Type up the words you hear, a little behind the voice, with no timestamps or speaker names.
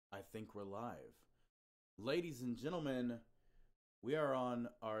I think we're live. Ladies and gentlemen, we are on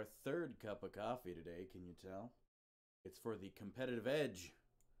our third cup of coffee today, can you tell? It's for the competitive edge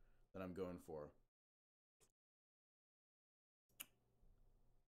that I'm going for.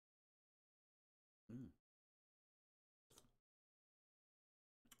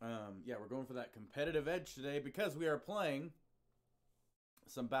 Yeah, we're going for that competitive edge today because we are playing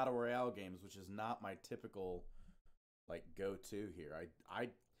some Battle Royale games, which is not my typical like go-to here. I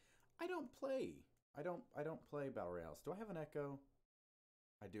don't play. I don't play Battle Royales. Do I have an echo?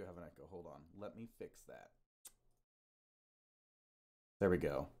 I do have an echo. Hold on. Let me fix that. There we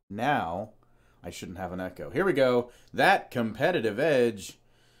go. Now I shouldn't have an echo. Here we go. That competitive edge.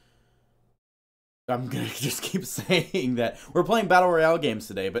 I'm going to just keep saying that. We're playing Battle Royale games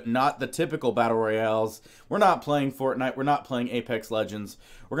today, but not the typical Battle Royales. We're not playing Fortnite. We're not playing Apex Legends.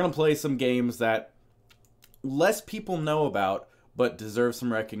 We're going to play some games that less people know about, but deserve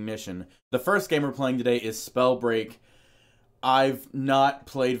some recognition. The first game we're playing today is SpellBreak. I've not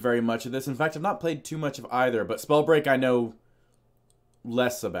played very much of this. In fact, I've not played too much of either, but SpellBreak I know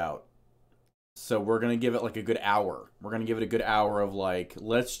less about. So we're going to give it like a good hour. We're going to give it a good hour of like,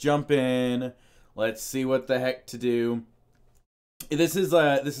 let's jump in. Let's see what the heck to do. This is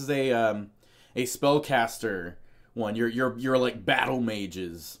a spellcaster one. You're like battle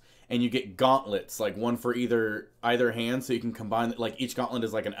mages, and you get gauntlets, like one for either hand, so you can combine. Like each gauntlet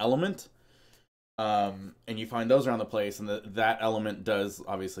is like an element, and you find those around the place, and that element does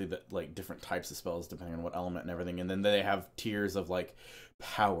obviously like different types of spells depending on what element and everything. And then they have tiers of like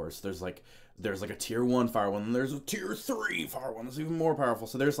powers. There's like a tier 1 fire one, and there's a tier 3 fire one that's even more powerful.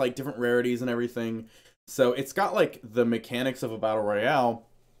 So there's like different rarities and everything. So it's got like the mechanics of a battle royale,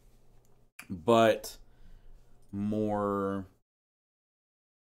 but more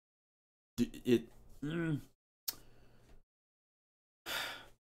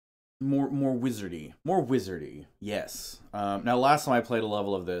more wizardy. Yes. Now last time I played a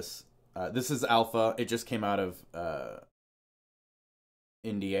level of this, this is alpha. It just came out of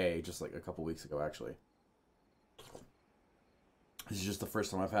NDA just like a couple weeks ago, actually. This is just the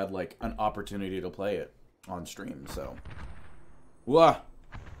first time I've had like an opportunity to play it on stream, so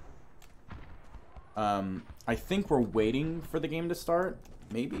I think we're waiting for the game to start.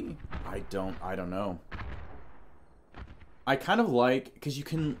 Maybe? I don't know. I kind of like, because you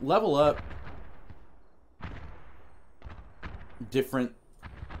can level up different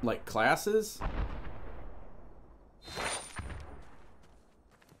like classes.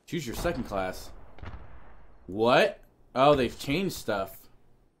 Choose your second class. What? Oh, they've changed stuff.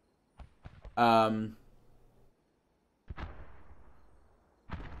 So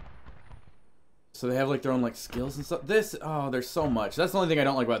they have like their own like skills and stuff. There's so much. That's the only thing I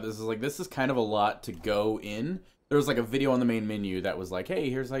don't like about this is like this is kind of a lot to go in. There was like a video on the main menu that was like, hey,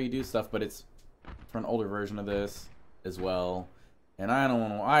 here's how you do stuff, but it's for an older version of this as well. And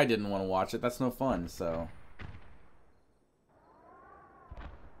I didn't want to watch it. That's no fun, so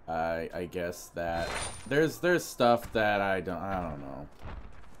I guess that there's stuff that I don't know.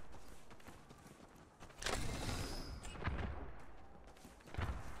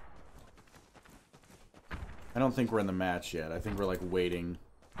 I don't think we're in the match yet. I think we're like waiting.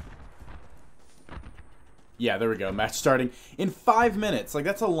 Yeah, there we go. Match starting in 5 minutes. Like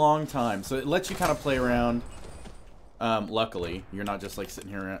that's a long time. So it lets you kind of play around. Luckily, you're not just like sitting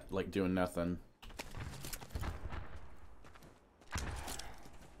here like doing nothing.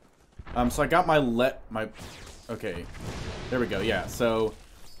 So I got okay, there we go. Yeah, so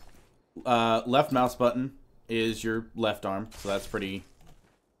left mouse button is your left arm, so that's pretty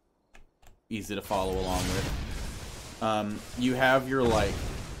easy to follow along with. You have your like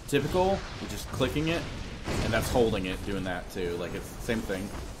typical, which is clicking it, and that's holding it, doing that too. Like it's the same thing.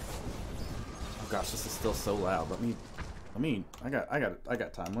 Oh gosh, this is still so loud. Let me. I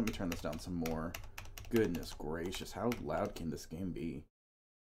got time. Let me turn this down some more. Goodness gracious, how loud can this game be?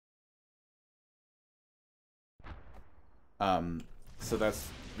 So that's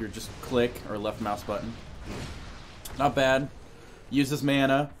your just click or left mouse button. Not bad. Uses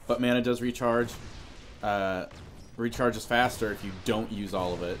mana, but mana does recharge. Recharges faster if you don't use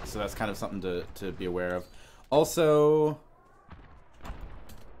all of it. So that's kind of something to be aware of. Also,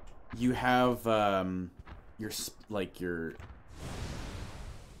 you have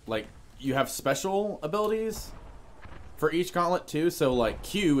you have special abilities for each gauntlet too. So like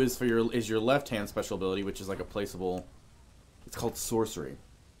Q is for your left hand special ability, which is like a placeable. It's called sorcery.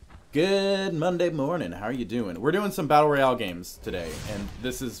 Good Monday morning. How are you doing? We're doing some Battle Royale games today, and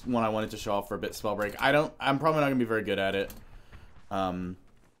this is one I wanted to show off for a bit. SpellBreak. I'm probably not gonna be very good at it.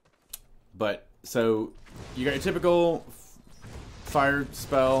 But so you got your typical fire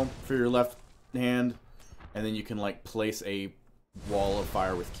spell for your left hand, and then you can like place a wall of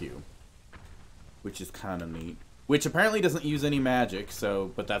fire with Q, which is kind of neat. Which apparently doesn't use any magic,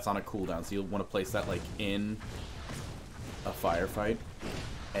 so but that's on a cooldown, so you'll want to place that like in a firefight,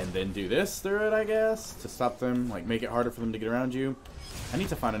 and then do this through it, I guess, to stop them, like make it harder for them to get around you. I need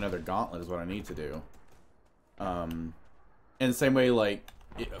to find another gauntlet is what I need to do. In the same way, like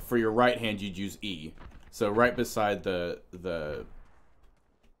for your right hand, you'd use E. So right beside or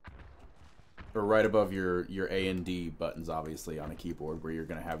right above your A and D buttons, obviously on a keyboard where you're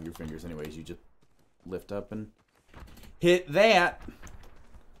gonna have your fingers anyways, you just lift up and hit that.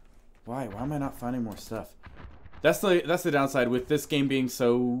 Why am I not finding more stuff? That's the downside with this game being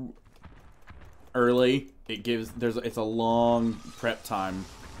so early. It's a long prep time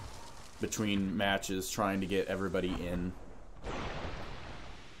between matches trying to get everybody in.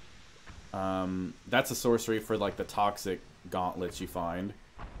 That's a sorcery for like the toxic gauntlets you find,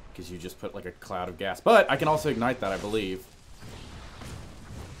 because you just put like a cloud of gas. But I can also ignite that, I believe.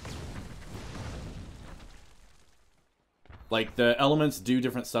 Like the elements do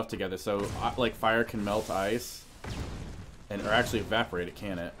different stuff together. So like fire can melt ice, or actually evaporate it,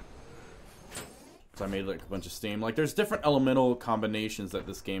 can it? So I made like a bunch of steam. Like there's different elemental combinations that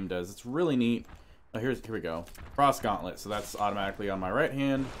this game does. It's really neat. Oh, here we go. Frost Gauntlet. So that's automatically on my right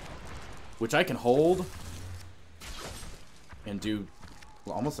hand, which I can hold and do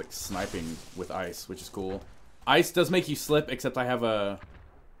almost like sniping with ice, which is cool. Ice does make you slip, except I have a...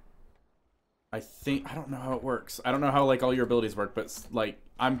 I don't know how it works. I don't know how like all your abilities work, but like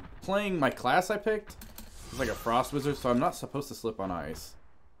I'm playing my class I picked. It's like a frost wizard, so I'm not supposed to slip on ice.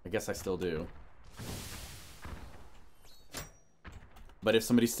 I guess I still do. But if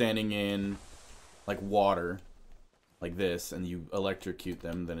somebody's standing in like water, like this, and you electrocute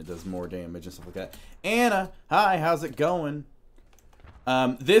them, then it does more damage and stuff like that. Anna, hi, how's it going?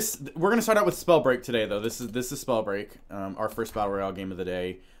 We're gonna start out with SpellBreak today, though. This is SpellBreak, our first Battle Royale game of the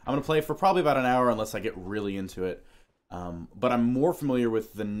day. I'm gonna play for probably about an hour unless I get really into it. But I'm more familiar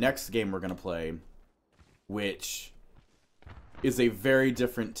with the next game we're gonna play, which is a very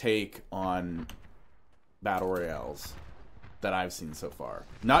different take on Battle Royales that I've seen so far.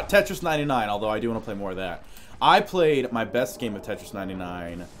 Not Tetris 99, although I do want to play more of that. I played my best game of Tetris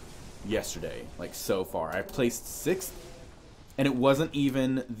 99 yesterday, like so far. I placed 6th, and it wasn't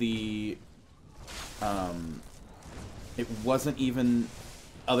even the... it wasn't even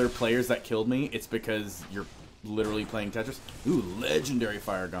other players that killed me. It's because you're literally playing Tetris. Ooh, legendary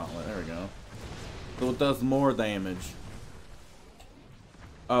fire gauntlet. There we go. So it does more damage.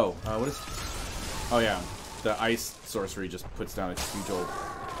 Oh, what is... Oh, yeah. The ice sorcery just puts down a huge old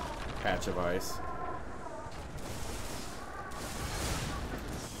patch of ice.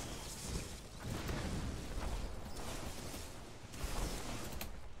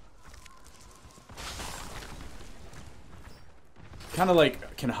 Kind of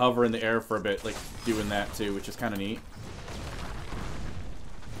like can hover in the air for a bit, like doing that too, which is kind of neat.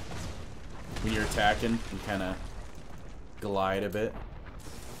 When you're attacking, you kind of glide a bit.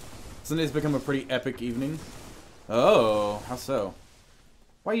 Sunday's become a pretty epic evening. Oh, how so?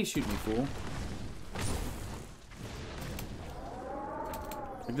 Why you shoot me, fool?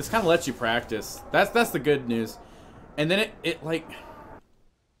 Like, this kind of lets you practice. That's the good news. And then it like...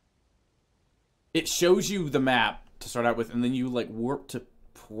 It shows you the map to start out with, and then you like warp to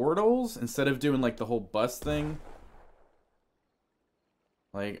portals instead of doing like the whole bus thing.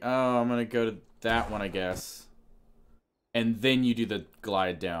 Like, oh, I'm gonna go to that one, I guess. And then you do the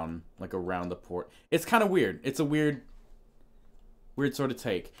glide down, like around the port. It's kind of weird. It's a weird sort of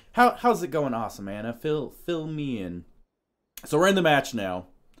take. How's it going? Awesome, Anna. Fill me in. So we're in the match now.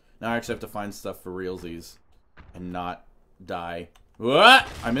 Now I actually have to find stuff for realsies and not die. What?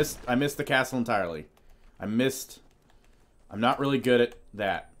 I missed the castle entirely. I'm not really good at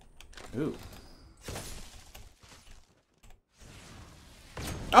that. Ooh.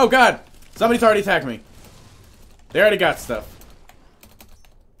 Oh god! Somebody's already attacked me. They already got stuff.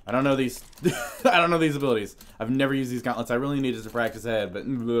 I don't know these. I don't know these abilities. I've never used these gauntlets. I really needed to practice ahead, but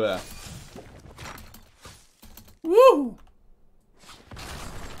bleh. Woo!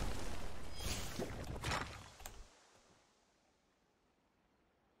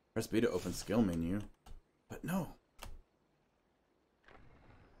 Press B to open skill menu, but no.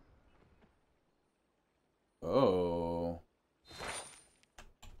 Oh.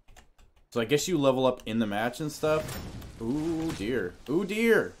 So I guess you level up in the match and stuff. Ooh, dear. Ooh,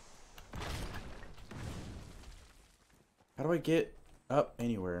 dear. How do I get up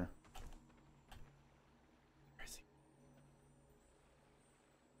anywhere? Where is he?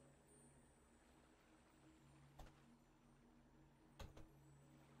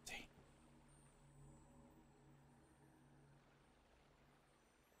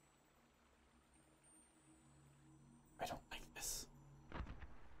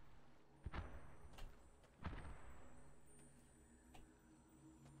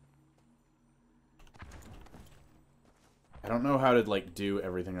 don't know how to, like, do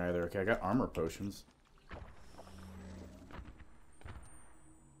everything either. Okay, I got armor potions.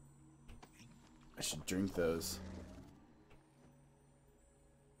 I should drink those.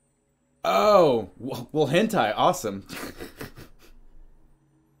 Oh! Well, hentai. Awesome.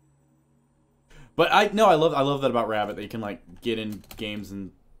 But I love that about Rabbit, that you can, like, get in games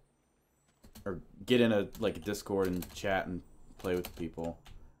and... Or get in a, like, a Discord and chat and play with people.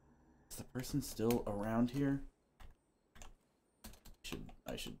 Is the person still around here?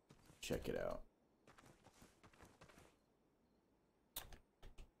 I should check it out.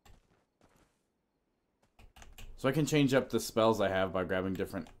 So I can change up the spells I have by grabbing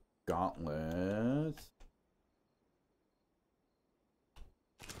different gauntlets.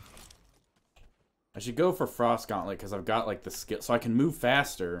 I should go for Frost Gauntlet because I've got like the skill, so I can move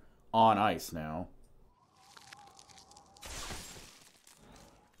faster on ice now.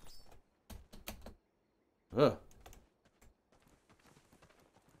 Ugh.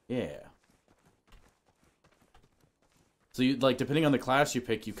 Yeah. So you, like, depending on the class you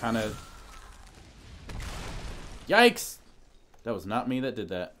pick, you kind of... Yikes! That was not me that did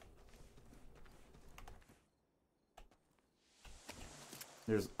that.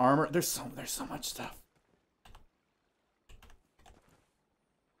 There's armor. There's so much stuff.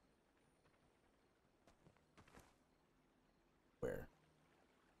 Where?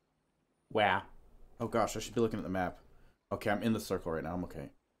 Wow. Oh gosh, I should be looking at the map. Okay, I'm in the circle right now. I'm okay.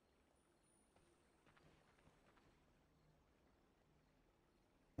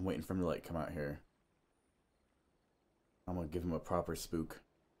 I'm waiting for him to, like, come out here. I'm gonna give him a proper spook.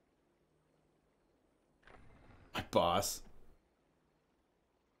 My boss.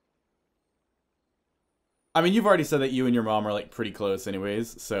 I mean, you've already said that you and your mom are, like, pretty close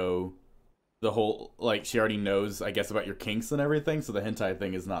anyways, so the whole, like, she already knows, I guess, about your kinks and everything, so the hentai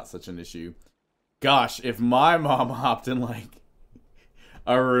thing is not such an issue. Gosh, if my mom hopped in, like,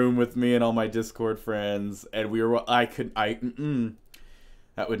 a room with me and all my Discord friends, and we were,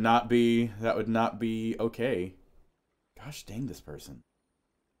 that would not be okay. Gosh dang this person.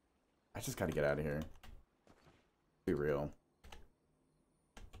 I just gotta get out of here. Be real.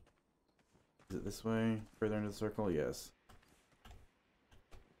 Is it this way? Further into the circle? Yes.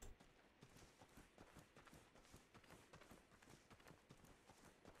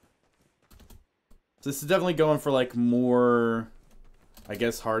 So this is definitely going for, like, more, I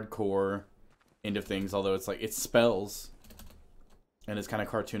guess, hardcore end of things, although it's like, it's spells. And it's kind of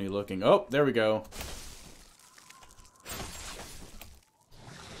cartoony looking. Oh, there we go.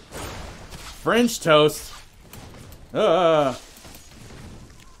 French toast. Ooh,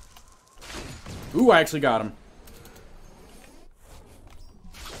 I actually got him.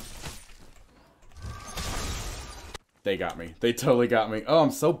 They got me. They totally got me. Oh,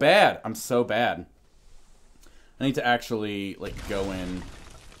 I'm so bad. I'm so bad. I need to actually, like, go in.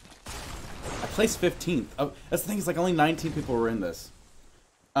 I placed 15th. Oh, that's the thing, it's like only 19 people were in this.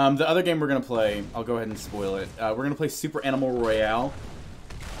 The other game we're going to play, I'll go ahead and spoil it. We're going to play Super Animal Royale,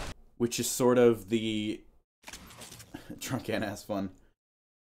 which is sort of the drunk and ass fun.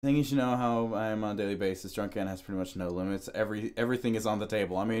 I think you should know how I am on a daily basis. Drunk and has pretty much no limits. Everything is on the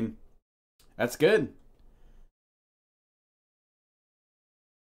table. I mean, that's good.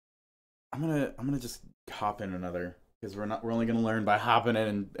 I'm gonna just hop in another, because we're only gonna learn by hopping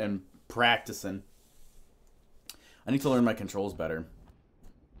in and practicing. I need to learn my controls better.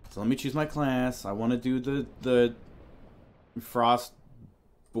 So let me choose my class. I want to do the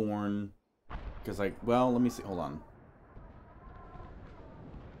Frostborn, because, like, well, let me see. Hold on.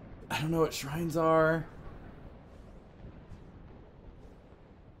 I don't know what shrines are.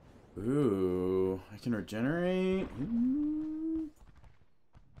 Ooh, I can regenerate. Ooh.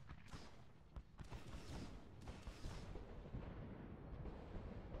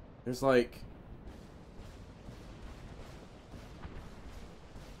 There's, like...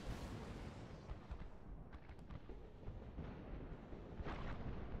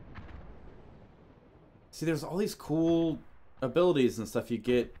 See, there's all these cool abilities and stuff you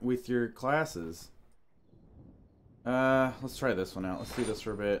get with your classes. Let's try this one out. Let's do this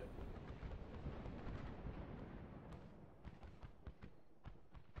for a bit.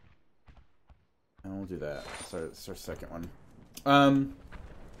 And we'll do that. It's our second one.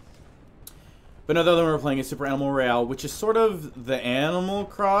 But no, the other one we're playing is Super Animal Royale, which is sort of the Animal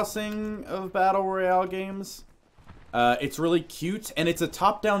Crossing of Battle Royale games. It's really cute, and it's a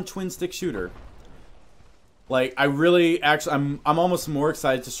top-down twin-stick shooter. Like, I really, actually, I'm almost more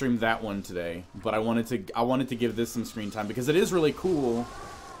excited to stream that one today. But I wanted to give this some screen time because it is really cool,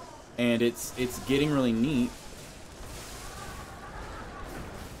 and it's getting really neat.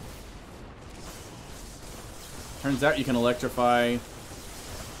 Turns out you can electrify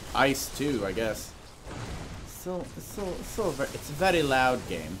ice too, I guess. It's a very loud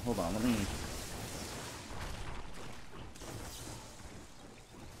game. Hold on, let me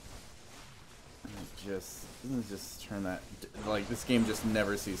just turn that. Like, this game just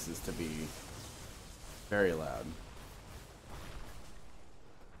never ceases to be very loud.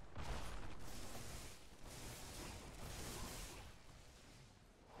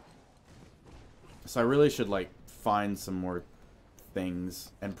 So I really should, like, find some more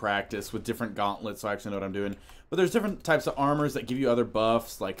things and practice with different gauntlets so I actually know what I'm doing. But there's different types of armors that give you other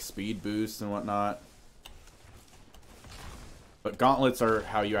buffs, like speed boosts and whatnot. But gauntlets are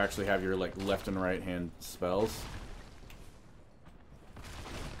how you actually have your, like, left and right hand spells.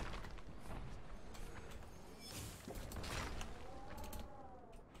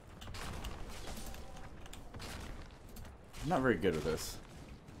 I'm not very good with this.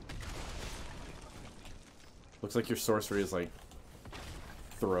 Looks like your sorcery is, like,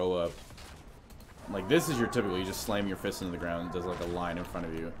 throw up. Like, this is your typical, you just slam your fist into the ground and does, like, a line in front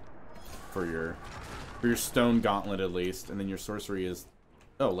of you for your stone gauntlet, at least. And then your sorcery is,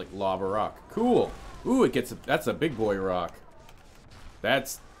 oh, like, lava rock. Cool! Ooh, it gets that's a big boy rock.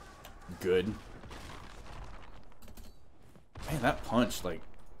 That's good. Man, that punch, like,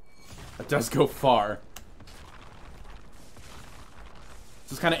 that does go far.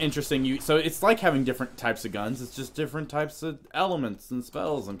 It's kind of interesting. So it's like having different types of guns. It's just different types of elements and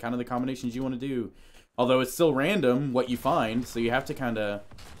spells and kind of the combinations you want to do. Although it's still random what you find, so you have to kind of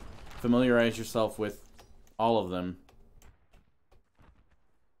familiarize yourself with all of them.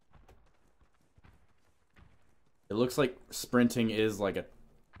 It looks like sprinting is like a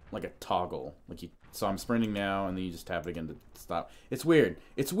toggle. So I'm sprinting now, and then you just tap it again to stop. It's weird.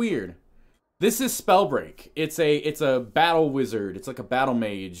 It's weird. This is SpellBreak. It's a battle wizard. It's like a battle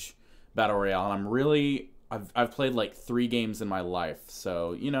mage battle royale, and I've played like 3 games in my life,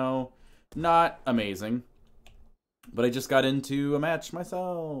 so you know, not amazing. But I just got into a match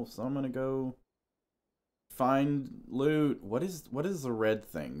myself, so I'm gonna go find loot. What is the red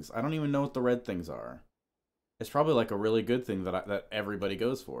things? I don't even know what the red things are. It's probably like a really good thing that everybody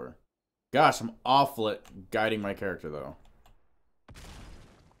goes for. Gosh, I'm awful at guiding my character though.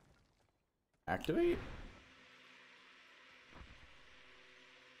 Activate?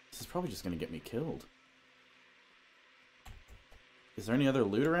 This is probably just gonna get me killed. Is there any other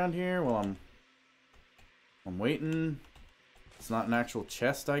loot around here? Well, I'm waiting. It's not an actual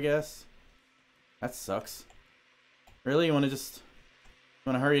chest, I guess. That sucks. Really? You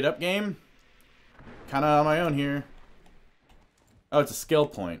wanna hurry it up, game? Kinda on my own here. Oh, it's a skill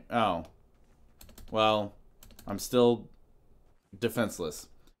point. Oh. Well, I'm still defenseless.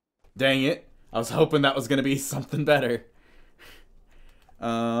 Dang it. I was hoping that was going to be something better.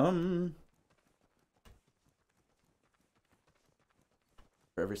 For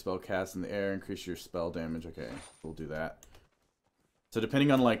every spell cast in the air, increase your spell damage. Okay, we'll do that. So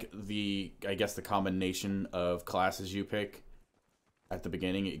depending on, like, I guess the combination of classes you pick at the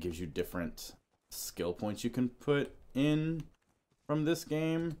beginning, it gives you different skill points you can put in from this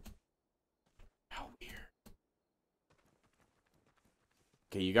game. How weird.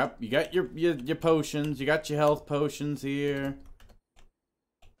 Okay, you got your potions. You got your health potions here.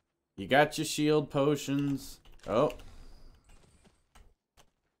 You got your shield potions. Oh.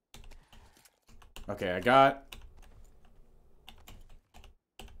 Okay, I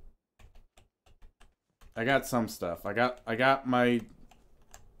got some stuff. I got my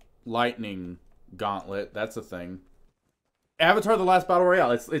lightning gauntlet. That's a thing. Avatar: The Last Battle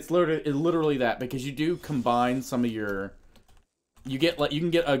Royale. It's literally that, because you do combine some of your. You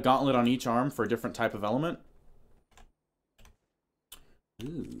can get a gauntlet on each arm for a different type of element.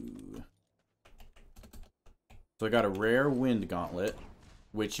 Ooh. So I got a rare wind gauntlet,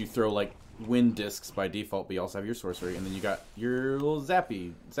 which you throw like wind discs by default, but you also have your sorcery, and then you got your little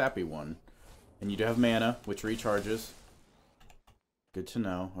zappy one. And you do have mana, which recharges. Good to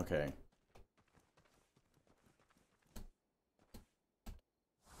know. Okay.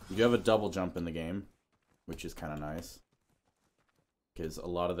 You do have a double jump in the game, which is kind of nice. Because a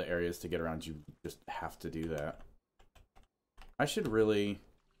lot of the areas to get around, you just have to do that. I should really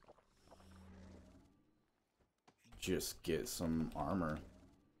just get some armor.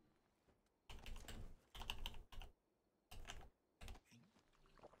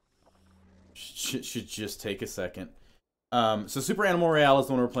 Should just take a second. So Super Animal Royale is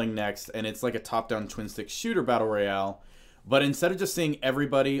the one we're playing next, and it's like a top-down twin-stick shooter battle royale. But instead of just seeing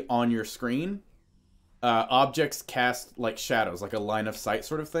everybody on your screen, objects cast like shadows, like a line of sight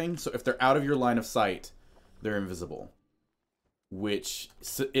sort of thing. So if they're out of your line of sight, they're invisible. which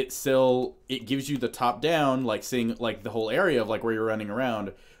it gives you the top down, like seeing like the whole area of like where you're running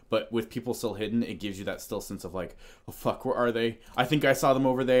around. But with people still hidden, it gives you that still sense of like, oh fuck, where are they? I think I saw them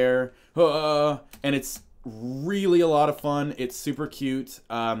over there. And it's really a lot of fun. It's super cute.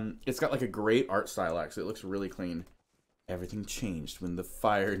 It's got like a great art style, actually. It looks really clean. Everything changed when the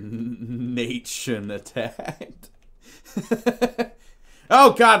Fire Nation attacked.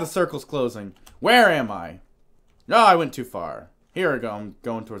 Oh god, the circle's closing. Where am I? No, I went too far. Here I go. I'm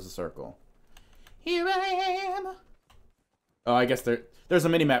going towards the circle. Here I am. Oh, I guess there's a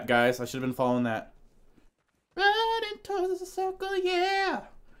mini-map, guys. I should have been following that. Running towards the circle, yeah.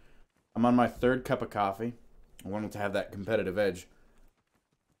 I'm on my 3rd cup of coffee. I wanted to have that competitive edge.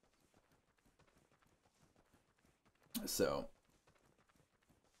 So,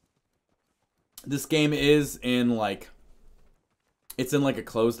 this game is in like, it's in like a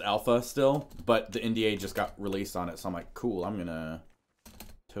closed alpha still, but the NDA just got released on it. So I'm like, cool, I'm gonna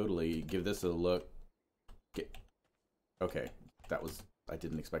totally give this a look. Okay, I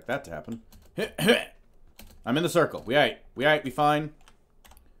didn't expect that to happen. I'm in the circle. We fine.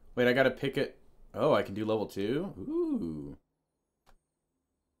 Wait, I gotta pick it. Oh, I can do level 2? Ooh.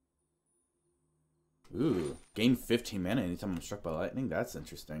 Gain 15 mana anytime I'm struck by lightning? That's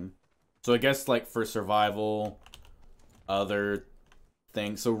interesting. So I guess, like, for survival, other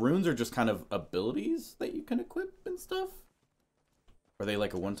things. So runes are just kind of abilities that you can equip and stuff? Are they,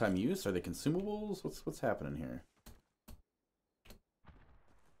 like, a one-time use? Are they consumables? What's happening here?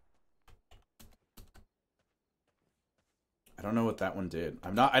 I don't know what that one did.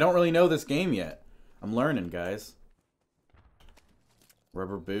 I don't really know this game yet. I'm learning, guys.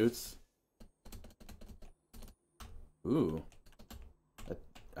 Rubber boots. Ooh.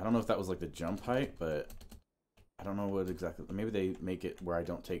 I don't know if that was like the jump height, but I don't know what exactly. Maybe they make it where I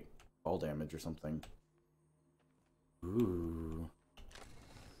don't take fall damage or something. Ooh.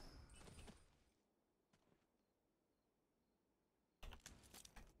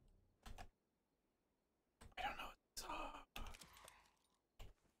 I don't know what these are.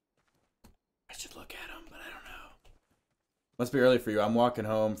 I should look at them, but I don't know. Must be early for you. I'm walking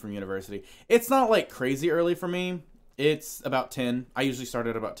home from university. It's not like crazy early for me. It's about 10. I usually start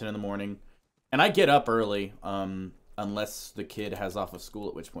at about 10 in the morning. And I get up early, unless the kid has off of school,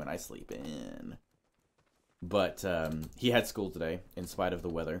 at which point I sleep in. But he had school today, in spite of the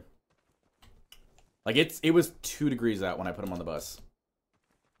weather. Like, it was 2 degrees out when I put him on the bus.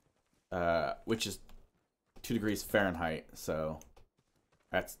 Which is 2 degrees Fahrenheit, so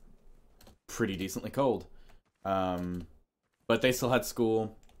that's pretty decently cold. But they still had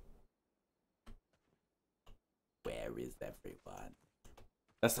school. Where is everyone?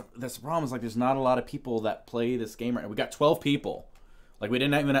 That's the problem. Is like there's not a lot of people that play this game right now. We got 12 people. Like we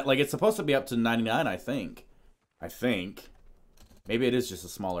didn't even like it's supposed to be up to 99. I think. Maybe it is just a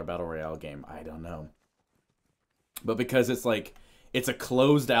smaller battle royale game. I don't know. But because it's like it's a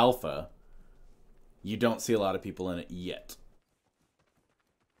closed alpha, you don't see a lot of people in it yet.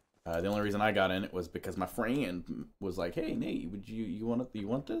 The only reason I got in it was because my friend was like, "Hey Nate, would you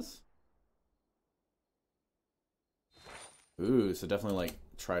want this?" Ooh, so definitely like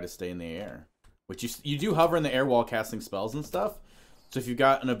try to stay in the air. Which you do hover in the air while casting spells and stuff. So if you've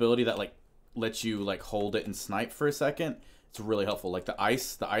got an ability that like lets you like hold it and snipe for a second, it's really helpful. Like the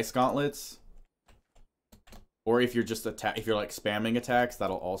ice gauntlets. Or if you're just if you're like spamming attacks,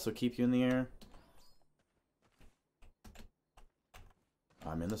 that'll also keep you in the air.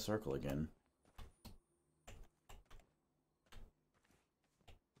 I'm in the circle again.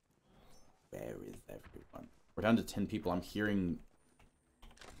 Where is everyone? We're down to 10 people. I'm hearing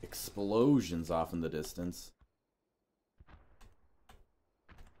explosions off in the distance.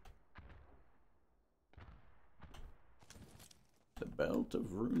 The Belt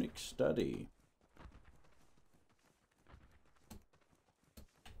of Runic Study.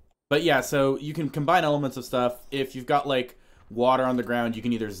 But yeah, so you can combine elements of stuff. If you've got like water on the ground, you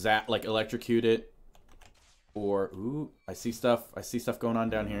can either zap, like electrocute it, or ooh, I see stuff going on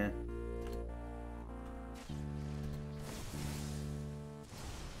down here.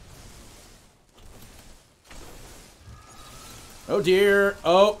 Oh dear!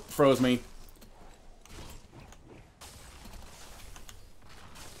 Oh, froze me.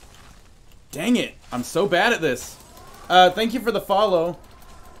 Dang it! I'm so bad at this. Thank you for the follow.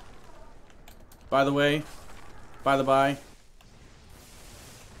 By the way, by the by.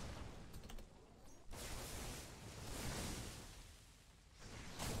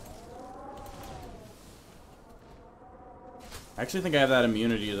 I actually think I have that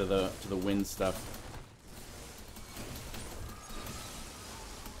immunity to the wind stuff.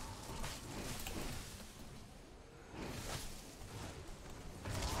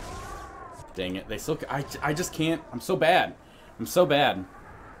 Dang it. They still... I just can't. I'm so bad. I'm so bad.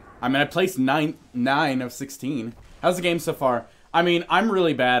 I mean, I placed 9 of 16. How's the game so far? I mean, I'm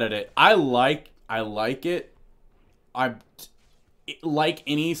really bad at it. I like it. Like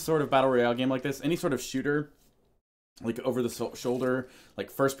any sort of battle royale game like this, any sort of shooter, like over the shoulder,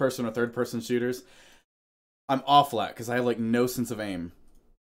 like first person or third person shooters, I'm awful at because I have like no sense of aim.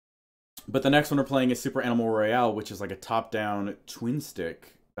 But the next one we're playing is Super Animal Royale, which is like a top-down twin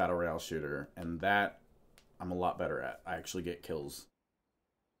stick battle royale shooter, and that I'm a lot better at. I actually get kills.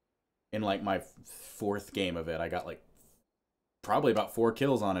 In like my 4th game of it, I got like probably about 4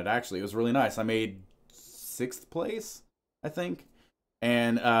 kills on it. Actually, it was really nice. I made 6th place, I think.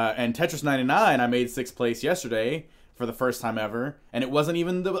 And Tetris 99, I made 6th place yesterday for the first time ever, and it wasn't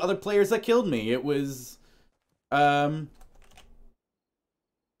even the other players that killed me. It was let's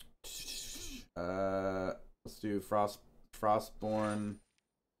do Frostborn.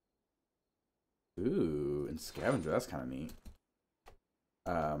 Ooh, and Scavenger, that's kind of neat.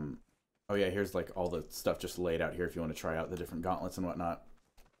 Oh yeah, here's like all the stuff just laid out here if you want to try out the different gauntlets and whatnot.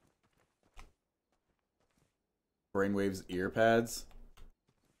 Brainwave's ear pads.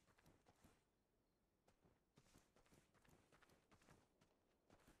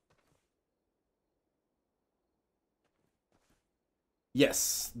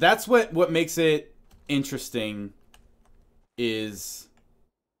 Yes, that's what makes it interesting is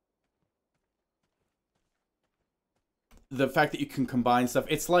the fact that you can combine stuff.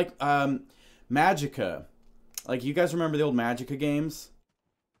 It's like Magicka. Like, you guys remember the old Magicka games?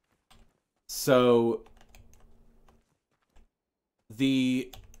 So my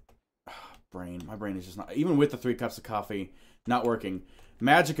brain is just not, even with the 3 cups of coffee not working.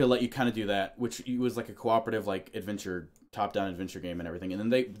 Magicka let you kind of do that, which was like a cooperative, like, adventure, top-down adventure game and everything.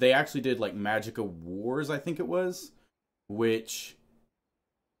 And then they actually did like Magicka Wars, I think it was, which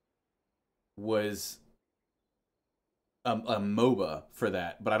was a MOBA for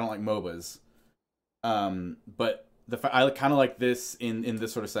that, but I don't like MOBAs. But I kind of like this in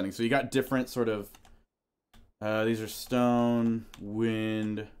this sort of setting. So you got different sort of these are stone,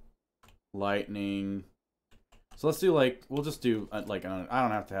 wind, lightning. So let's do like, we'll just do like, I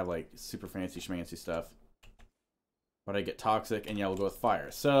don't have to have like super fancy schmancy stuff. But I get toxic, and yeah, we'll go with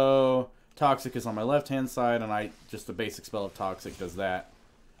fire. So toxic is on my left hand side, and just the basic spell of toxic does that.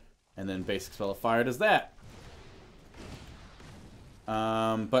 And then basic spell of fire does that.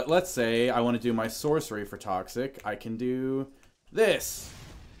 But let's say I want to do my sorcery for toxic. I can do this.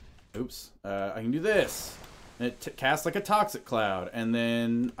 Oops. I can do this. And it casts like a toxic cloud. And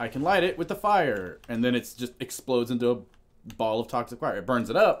then I can light it with the fire. And then it just explodes into a ball of toxic fire. It burns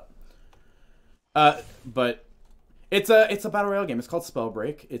it up. But it's a battle royale game. It's called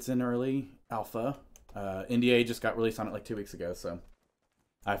SpellBreak. It's in early alpha. NDA just got released on it like 2 weeks ago. So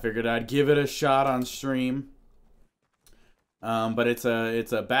I figured I'd give it a shot on stream. But it's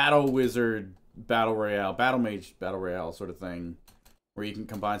a battle wizard battle royale, battle mage battle royale sort of thing, where you can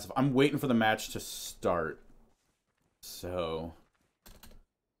combine stuff. I'm waiting for the match to start, so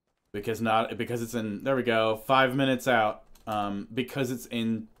because it's in, there we go, 5 minutes out. Because it's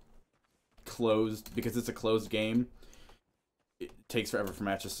it's a closed game, it takes forever for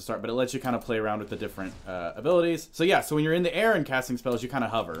matches to start, but it lets you kind of play around with the different abilities. So yeah, so when you're in the air and casting spells, you kind of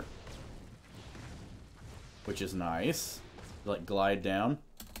hover, which is nice. Like glide down.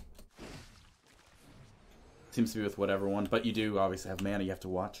 Seems to be with whatever one, but you do obviously have mana you have to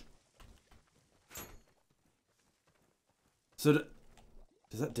watch. So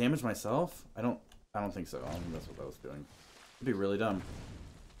does that damage myself? I don't think so. I don't think that's what that was doing. It'd be really dumb.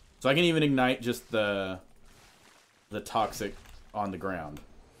 So I can even ignite just the toxic on the ground.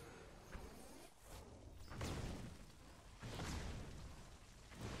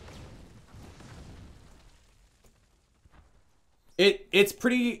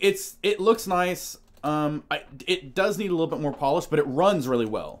 It looks nice. It does need a little bit more polish, but it runs really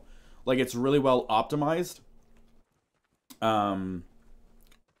well. Like, it's really well optimized.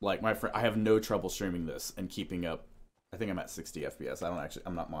 Like my friend, I have no trouble streaming this and keeping up. I think I'm at 60 FPS.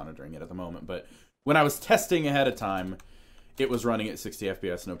 I'm not monitoring it at the moment, but when I was testing ahead of time, it was running at 60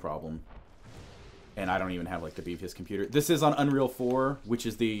 FPS, no problem. And I don't even have like the beefiest computer. This is on Unreal 4, which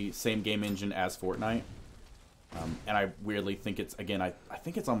is the same game engine as Fortnite. And I weirdly think it's, again, I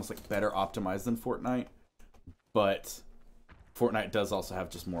think it's almost like better optimized than Fortnite. But Fortnite does also have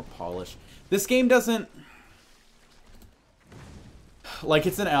just more polish. This game doesn't, like,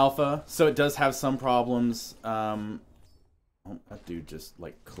 it's an alpha, so it does have some problems. Oh, that dude just,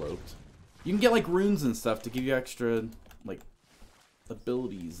 like, cloaked. You can get, like, runes and stuff to give you extra, like,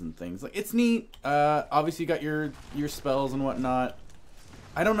 abilities and things. Like, it's neat. Obviously, you got your spells and whatnot.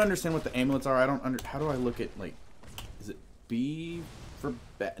 I don't understand what the amulets are. I don't under. How do I look at, like, is it B for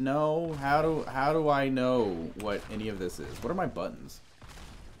no? How do I know what any of this is? What are my buttons?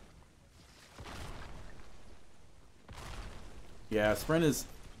 Yeah, sprint is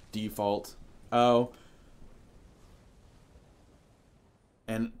default. Oh.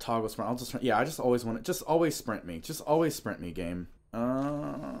 And toggle sprint. I'll just, yeah, I just always want it. Just always sprint me. Just always sprint me, game.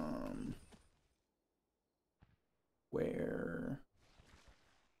 Where?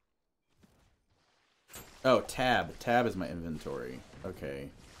 Oh, tab. Tab is my inventory. Okay.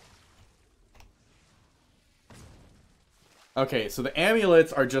 Okay, so the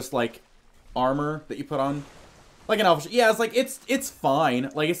amulets are just like armor that you put on. Like an alpha. Yeah, it's like it's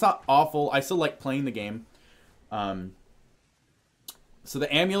fine. Like, it's not awful. I still like playing the game. So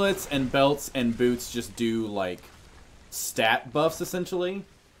the amulets and belts and boots just do like stat buffs essentially.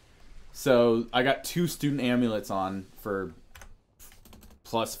 So I got 2 student amulets on for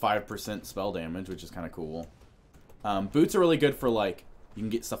plus 5% spell damage, which is kind of cool. Boots are really good for, like, you can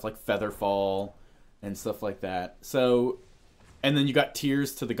get stuff like Featherfall and stuff like that. So, and then you got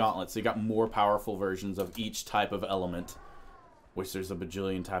tiers to the gauntlet, so you got more powerful versions of each type of element, which there's a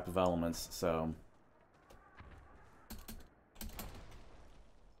bajillion type of elements, so.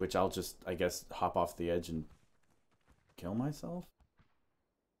 Which I'll just, I guess, hop off the edge and kill myself?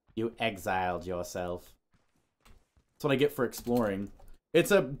 You exiled yourself. That's what I get for exploring. It's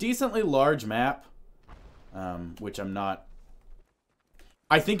a decently large map, which I'm not...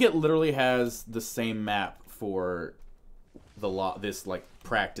 I think it literally has the same map for this, like,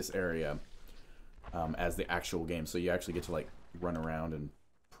 practice area as the actual game. So you actually get to, like, run around and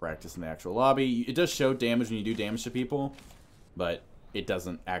practice in the actual lobby. It does show damage when you do damage to people, but it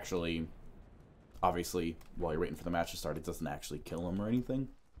doesn't actually... Obviously, while you're waiting for the match to start, it doesn't actually kill them or anything.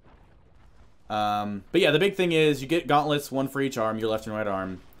 But yeah, the big thing is you get gauntlets, 1 for each arm, your left and right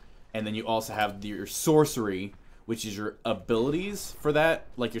arm. And then you also have your sorcery, which is your abilities for that.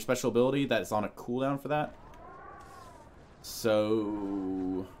 Like your special ability that's on a cooldown for that.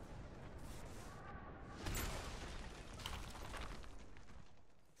 So...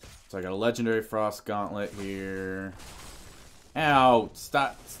 So I got a legendary frost gauntlet here. Ow!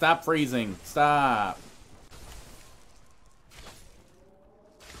 Stop freezing! Stop!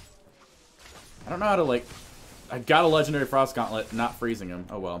 I don't know how to, like... I got a legendary frost gauntlet, not freezing him.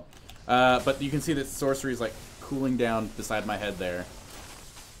 Oh well. But you can see that sorcery is, like, cooling down beside my head there.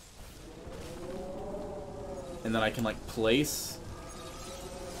 And then I can, like, place...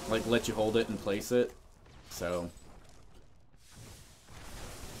 Like, let you hold it and place it. So...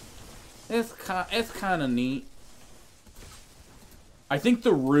 It's kind of neat. I think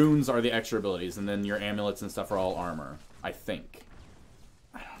the runes are the extra abilities, and then your amulets and stuff are all armor. I think.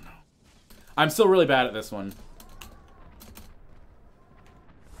 I don't know. I'm still really bad at this one.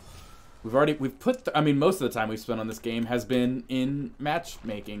 We've put, I mean, most of the time we've spent on this game has been in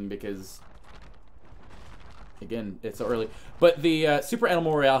matchmaking because, again, it's so early. But the Super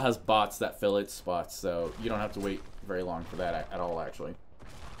Animal Royale has bots that fill its spots, so you don't have to wait very long for that at all, actually.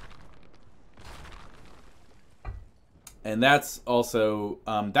 And that's also,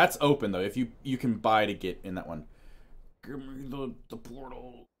 that's open, though. If you can buy to get in that one. Give me the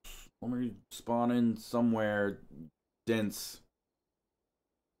portal. Let me spawn in somewhere dense.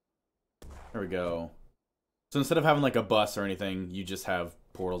 There we go. So instead of having, like, a bus or anything, you just have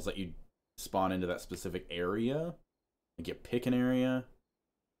portals that you spawn into that specific area. Like, you pick an area,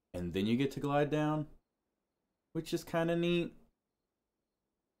 and then you get to glide down. Which is kind of neat.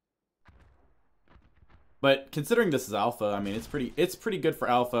 But considering this is alpha, I mean, it's pretty good for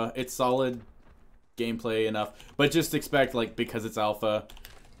alpha. It's solid gameplay enough. But just expect, like, because it's alpha,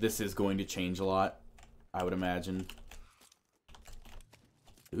 this is going to change a lot, I would imagine.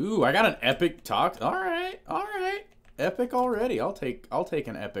 Ooh, I got an epic talk. All right. Epic already. I'll take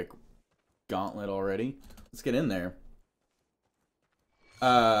an epic gauntlet already. Let's get in there.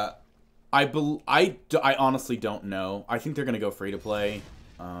 I honestly don't know. I think they're gonna go free to play.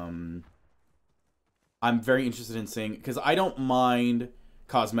 I'm very interested in seeing, because I don't mind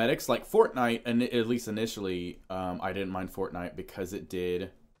cosmetics. Like Fortnite, and at least initially, I didn't mind Fortnite because it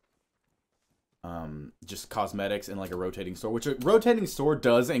did just cosmetics and like a rotating store, which a rotating store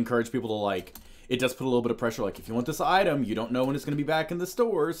does encourage people to, like, it does put a little bit of pressure. Like, if you want this item, you don't know when it's going to be back in the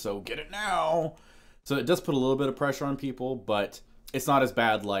store, so get it now. So it does put a little bit of pressure on people, but it's not as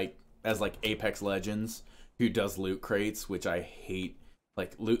bad as Apex Legends, who does loot crates, which I hate.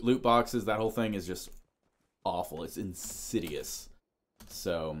 Like loot boxes, that whole thing is just awful. It's insidious.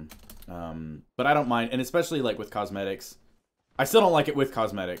 So, but I don't mind, and especially like with cosmetics, I still don't like it with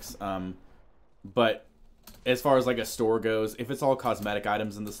cosmetics. But as far as like a store goes, if it's all cosmetic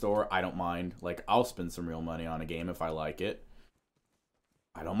items in the store, I don't mind. Like, I'll spend some real money on a game if I like it.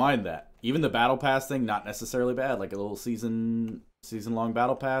 I don't mind that. Even the battle pass thing, not necessarily bad. Like a little season-long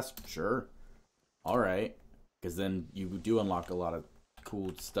battle pass, sure. All right. Because then you do unlock a lot of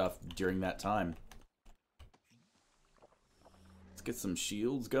cool stuff during that time. Let's get some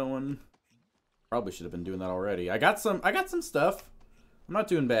shields going. Probably should have been doing that already. I got some stuff. I'm not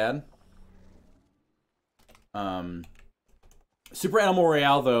doing bad. Super Animal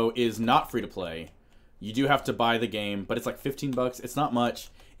Royale, though, is not free to play. You do have to buy the game, but it's like 15 bucks. It's not much.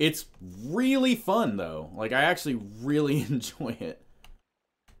 It's really fun, though. Like, I actually really enjoy it.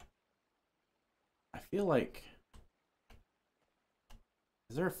 I feel like...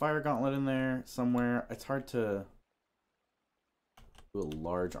 Is there a fire gauntlet in there somewhere? It's hard to do a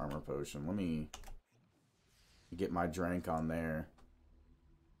large armor potion. Let me get my drink on there.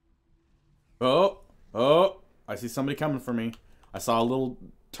 Oh! Oh! I see somebody coming for me. I saw a little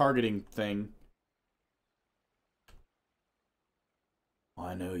targeting thing.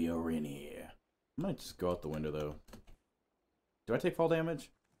 I know you're in here. I might just go out the window, though. Do I take fall damage?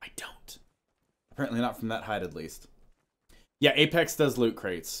 I don't. Apparently not from that height, at least. Yeah, Apex does loot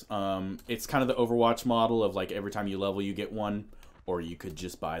crates. It's kind of the Overwatch model of, like, every time you level, you get one. Or you could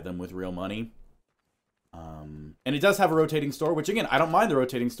just buy them with real money. And it does have a rotating store, which, again, I don't mind the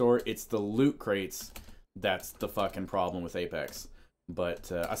rotating store. It's the loot crates that's the fucking problem with Apex.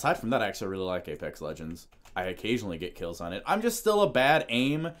 But aside from that, I actually really like Apex Legends. I occasionally get kills on it. I'm just still a bad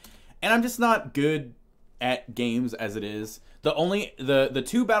aim, and I'm just not good at games as it is. The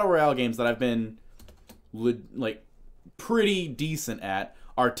two Battle Royale games that I've been, like, pretty decent at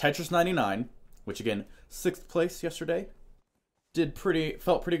are Tetris 99, which, again, 6th place yesterday.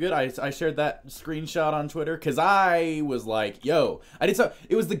 Felt pretty good. I shared that screenshot on Twitter because I was like, yo,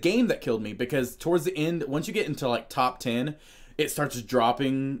 it was the game that killed me, because towards the end, once you get into like top 10, it starts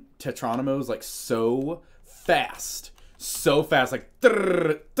dropping Tetronymos like so fast, like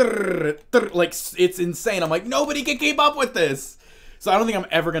like it's insane. I'm like, nobody can keep up with this. So I don't think I'm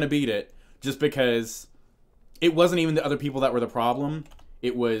ever gonna beat it, just because it wasn't even the other people that were the problem.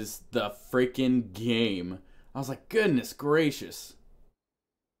 It was the freaking game. I was like, goodness gracious.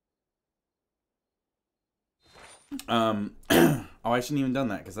 Oh, I shouldn't even done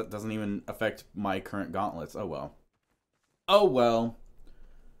that, because that doesn't even affect my current gauntlets. Oh, well. Oh, well.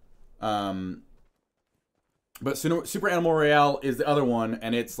 But Super Animal Royale is the other one,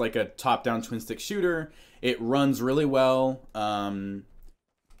 and it's like a top-down twin-stick shooter. It runs really well. I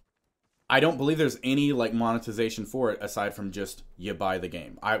don't believe there's any like monetization for it aside from just you buy the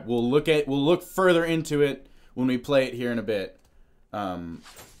game. We'll look further into it when we play it here in a bit.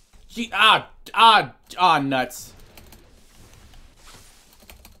 Nuts.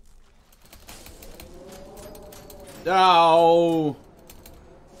 Oh,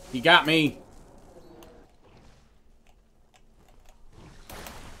 he got me.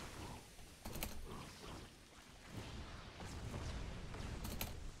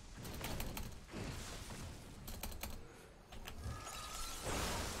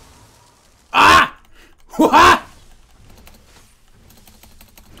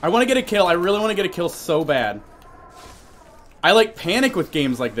 I want to get a kill. I really want to get a kill so bad. I like panic with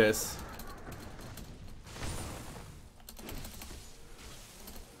games like this.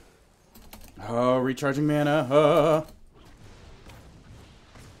 Oh, recharging mana.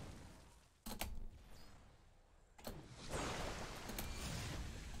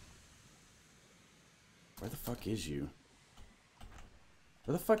 Where the fuck is you?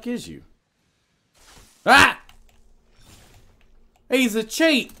 Where the fuck is you? Ah! Hey, he's a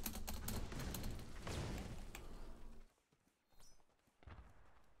cheat!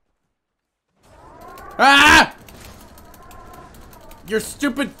 Ah! Your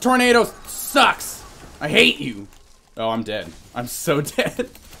stupid tornado sucks! I hate you! Oh, I'm dead. I'm so dead.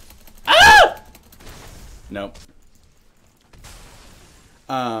 Ah! Nope.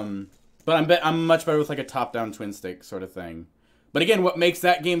 But I'm much better with like a top-down twin stick sort of thing. But again, what makes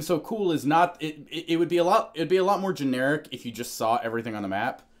that game so cool is not it'd be a lot more generic if you just saw everything on the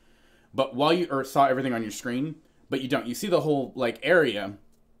map, but saw everything on your screen, but you don't. You see the whole like area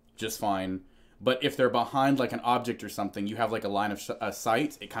just fine. But if they're behind like an object or something, you have like a line of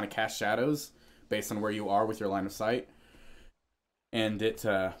sight. It kind of casts shadows based on where you are with your line of sight. And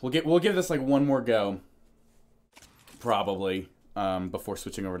we'll give this like one more go, probably, before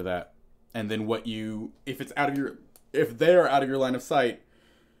switching over to that. And then if they're out of your line of sight,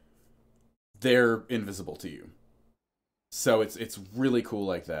 they're invisible to you. So it's really cool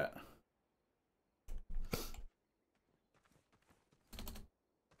like that.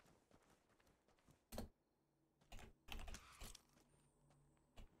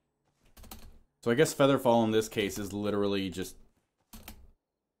 So I guess Featherfall in this case is literally just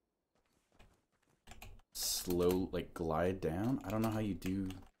slow, like glide down. I don't know how you do.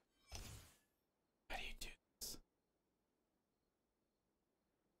 How do you do this?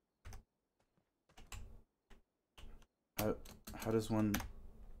 How does one?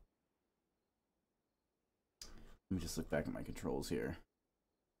 Let me just look back at my controls here.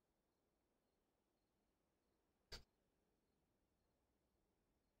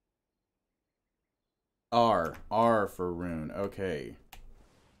 R for rune. Okay.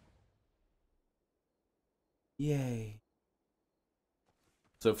 Yay.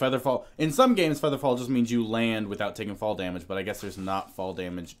 So Featherfall, in some games Featherfall just means you land without taking fall damage, but I guess there's not fall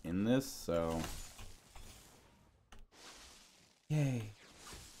damage in this, so yay.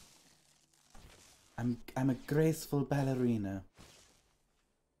 I'm a graceful ballerina.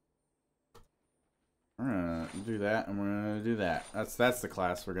 We're gonna do that and we're gonna do that. That's the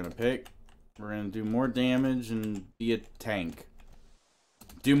class we're gonna pick. We're gonna do more damage and be a tank.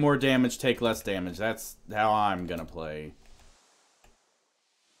 Do more damage, take less damage. That's how I'm gonna play.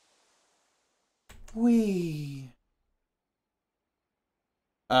 Whee!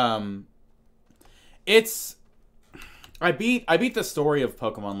 It's... I beat the story of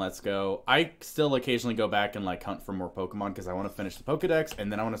Pokemon Let's Go. I still occasionally go back and like hunt for more Pokemon because I want to finish the Pokedex,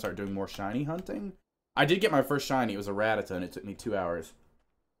 and then I want to start doing more shiny hunting. I did get my first shiny. It was a Rattata, and it took me 2 hours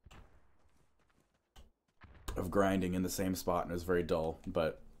of grinding in the same spot, and it was very dull,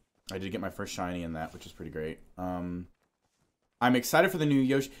 but I did get my first shiny in that, which is pretty great. I'm excited for the new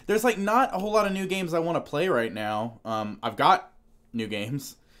Yoshi. There's like not a whole lot of new games I want to play right now. I've got new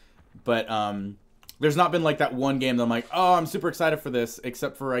games, but there's not been like that one game that I'm like, oh, I'm super excited for this,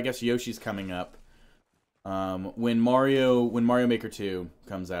 except for I guess Yoshi's coming up. When Mario Maker 2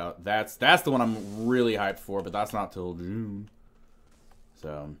 comes out, that's the one I'm really hyped for, but that's not till June.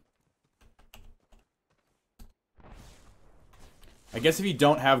 So I guess if you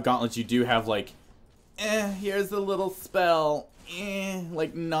don't have gauntlets, you do have like, here's the little spell,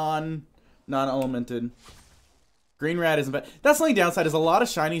 like non-elemented. Green rat isn't bad. That's the only downside is a lot of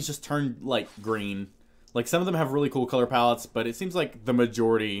shinies just turn like green. Like some of them have really cool color palettes, but it seems like the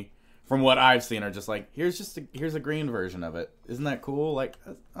majority, from what I've seen, are just like, here's a green version of it. Isn't that cool? Like,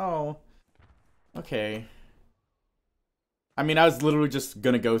 oh, okay. I mean, I was literally just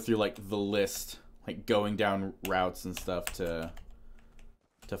gonna go through like the list, like going down routes and stuff to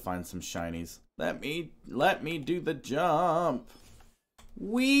find some shinies. Let me do the jump.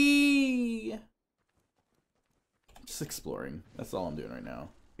 Whee! Just exploring. That's all I'm doing right now.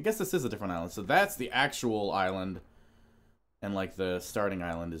 I guess this is a different island. So that's the actual island. And like the starting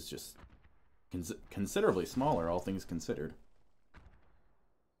island is just considerably smaller, all things considered.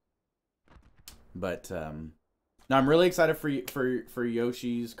 But no, I'm really excited for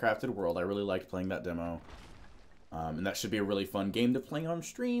Yoshi's Crafted World. I really liked playing that demo. And that should be a really fun game to play on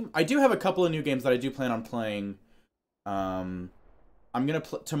stream. I do have a couple of new games that I do plan on playing. I'm gonna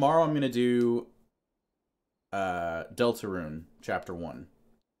tomorrow. I'm gonna do Deltarune Chapter 1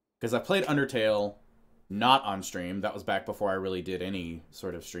 because I played Undertale not on stream. That was back before I really did any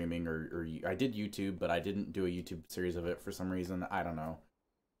sort of streaming, or I did YouTube, but I didn't do a YouTube series of it for some reason. I don't know.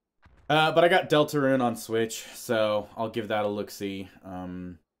 But I got Deltarune on Switch, so I'll give that a look-see.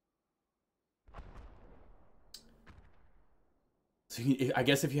 So I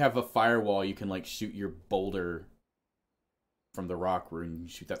guess if you have a firewall, you can like shoot your boulder from the rock rune,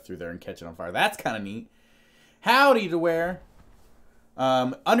 shoot that through there and catch it on fire. That's kind of neat. Howdy to where.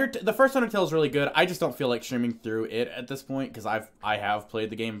 The first Undertale is really good. I just don't feel like streaming through it at this point because I have played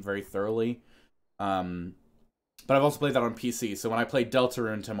the game very thoroughly. But I've also played that on PC. So when I play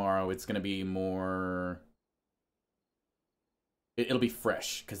Deltarune tomorrow, it's gonna be more. It'll be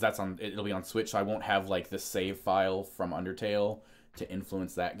fresh because it'll be on Switch. So I won't have like the save file from Undertale to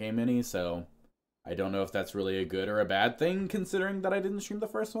influence that game any. So I don't know if that's really a good or a bad thing, considering that I didn't stream the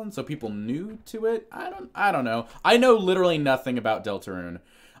first one. So people new to it, I don't know. I know literally nothing about Deltarune.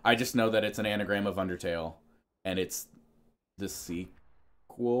 I just know that it's an anagram of Undertale, and it's the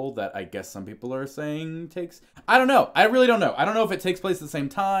sequel that I guess some people are saying takes. I don't know. I really don't know. I don't know if it takes place at the same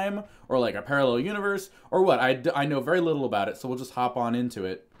time or like a parallel universe or what. I know very little about it, so we'll just hop on into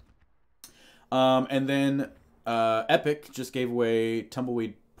it. And then Epic just gave away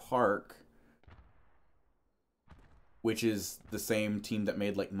Tumbleweed Park, which is the same team that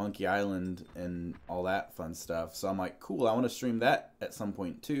made like Monkey Island and all that fun stuff. So I'm like, cool, I want to stream that at some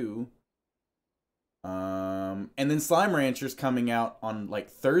point too. And then Slime Rancher's coming out on like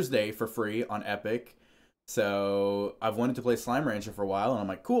Thursday for free on Epic. So I've wanted to play Slime Rancher for a while, and I'm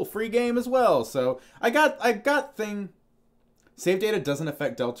like, cool, free game as well. So I got Save data doesn't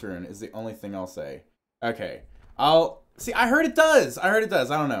affect Deltarune is the only thing I'll say. Okay. I'll... See, I heard it does. I heard it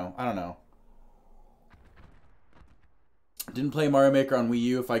does. I don't know. I don't know. Didn't play Mario Maker on Wii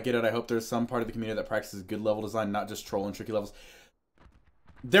U. If I get it, I hope there's some part of the community that practices good level design, not just troll and tricky levels.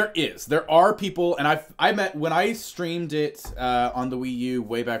 There is. There are people, and I met when I streamed it on the Wii U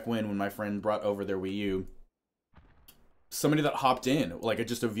way back when my friend brought over their Wii U. Somebody that hopped in, like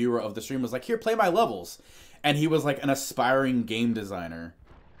just a viewer of the stream, was like, "Here, play my levels," and he was like an aspiring game designer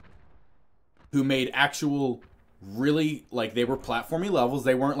who made actual, really, like, they were platformy levels.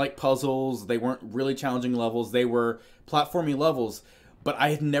 They weren't like puzzles. They weren't really challenging levels. They were platformy levels. But I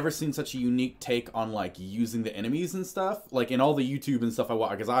had never seen such a unique take on, like, using the enemies and stuff. Like, in all the YouTube and stuff I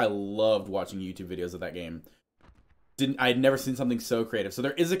watch, because I loved watching YouTube videos of that game. I had never seen something so creative. So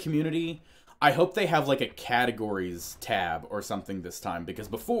there is a community. I hope they have, like, a categories tab or something this time. Because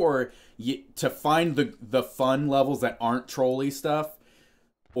before, to find the fun levels that aren't trolly stuff,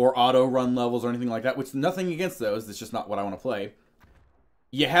 or auto-run levels or anything like that, which nothing against those, it's just not what I want to play,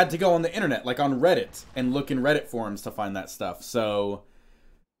 you had to go on the internet, like on Reddit, and look in Reddit forums to find that stuff. So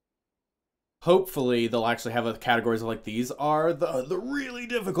hopefully they'll actually have categories of, like, these are the really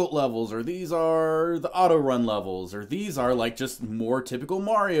difficult levels, or these are the auto-run levels, or these are, like, just more typical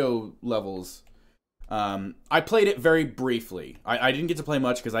Mario levels. I played it very briefly. I didn't get to play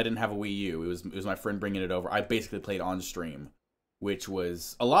much because I didn't have a Wii U. It was my friend bringing it over. I basically played on stream, which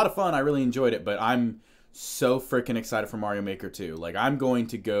was a lot of fun. I really enjoyed it, but I'm so freaking excited for Mario Maker 2. Like, I'm going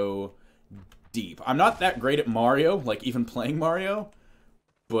to go deep. I'm not that great at Mario, like, even playing Mario,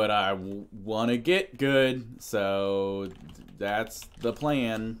 but I want to get good, so that's the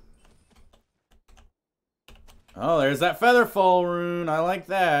plan. Oh, there's that Featherfall rune. I like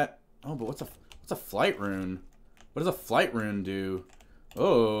that. Oh, but what's a flight rune? What does a flight rune do?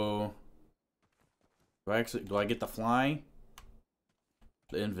 Oh. Do I get the fly?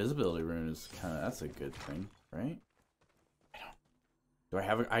 The invisibility rune is that's a good thing, right?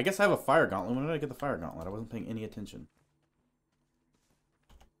 I guess I have a fire gauntlet. When did I get the fire gauntlet? I wasn't paying any attention.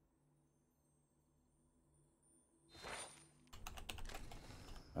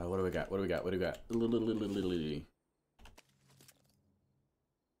 What do we got? What do we got? What do we got?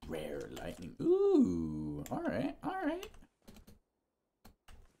 Rare lightning. Ooh. Alright, alright.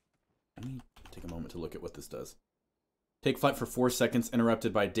 Let me take a moment to look at what this does. Take flight for 4 seconds,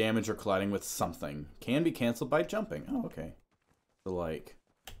 interrupted by damage or colliding with something. Can be canceled by jumping. Oh, okay. So, like...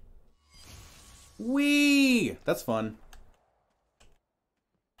 Whee! That's fun.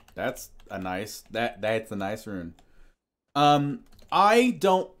 That's a nice... That's a nice rune. I'm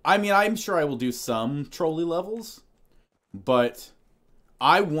sure I will do some trolley levels, but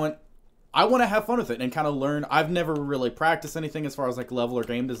I want to have fun with it and kind of learn. I've never really practiced anything as far as, like, level or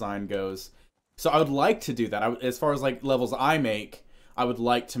game design goes. So I would like to do that. As far as, like, levels I make, I would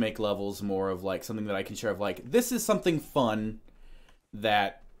like to make levels more of, like, something that I can share of, like, this is something fun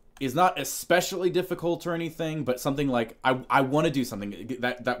that is not especially difficult or anything, but something like, I want to do something.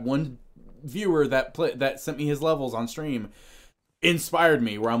 That one viewer that sent me his levels on stream inspired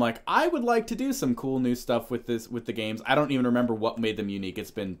me, where I'm like, I would like to do some cool new stuff with the games. I don't even remember what made them unique.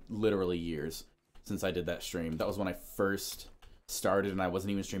 It's been literally years since I did that stream. That was when I first started, and I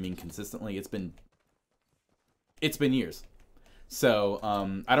wasn't even streaming consistently. It's been years. So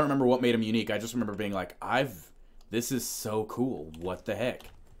I don't remember what made them unique. I just remember being like, this is so cool. What the heck?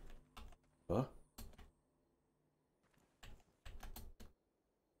 Huh?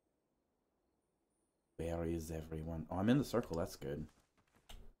 Where is everyone? Oh, I'm in the circle. That's good.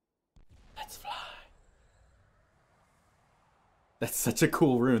 Let's fly. That's such a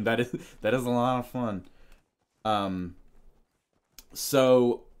cool rune. That is a lot of fun.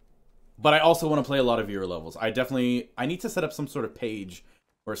 So, but I also want to play a lot of viewer levels. I need to set up some sort of page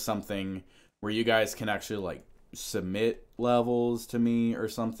or something where you guys can actually, like, submit levels to me or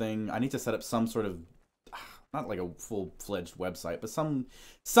something. I need to set up some sort of, not like a full-fledged website, but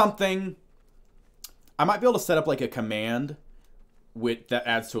something. I might be able to set up, like, a command that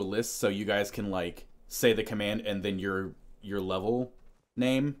adds to a list, so you guys can, like, say the command and then your level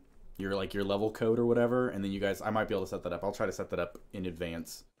name, your level code or whatever, and then you guys, I might be able to set that up. I'll try to set that up in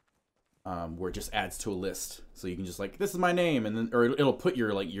advance, where it just adds to a list, so you can just, like, this is my name, and then, or it'll put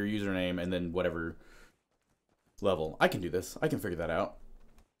your username and then whatever level. I can do this. I can figure that out.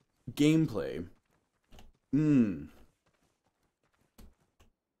 Gameplay.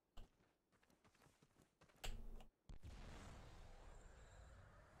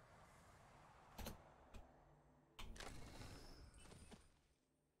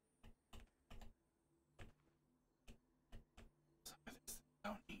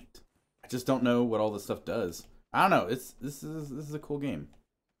 I just don't know what all this stuff does. I don't know. This is a cool game.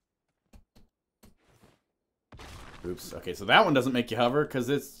 Oops. Okay, so that one doesn't make you hover because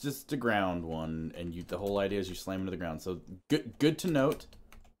it's just a ground one, and the whole idea is you slam into the ground. So good to note.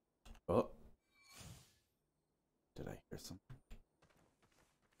 Oh, did I hear something?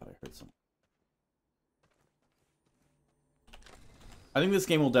 I thought I heard something. I think this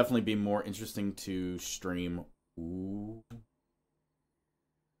game will definitely be more interesting to stream. Ooh.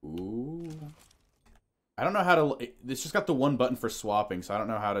 Ooh. I don't know how to... It's just got the one button for swapping, so I don't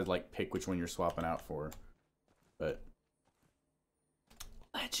know how to, like, pick which one you're swapping out for. But...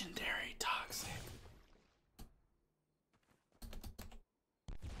 Legendary Toxic.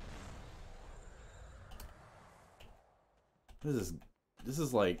 This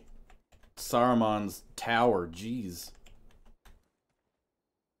is like Saruman's tower, jeez.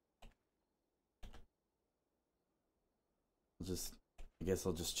 I guess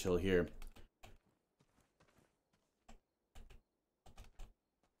I'll just chill here.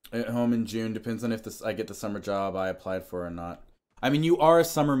 At home in June, depends on if I get the summer job I applied for or not. I mean, you are a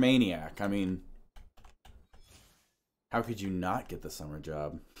summer maniac. I mean, how could you not get the summer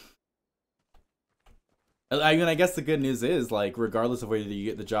job? I mean, I guess the good news is, like, regardless of whether you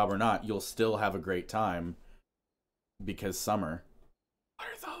get the job or not, you'll still have a great time because summer. What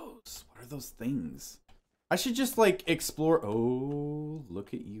are those? What are those things? I should just, like, explore. Oh,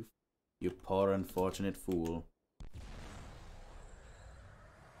 look at you. You poor unfortunate fool.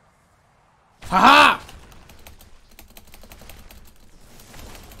 Haha!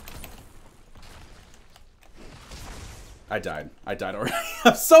 I died. I died already.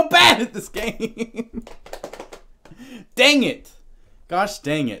 I'm so bad at this game. Dang it. Gosh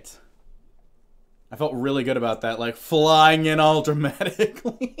dang it. I felt really good about that, like flying in all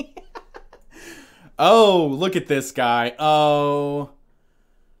dramatically. Oh, look at this guy. Oh.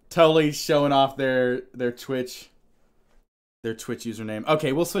 Totally showing off their Twitch. Their Twitch username.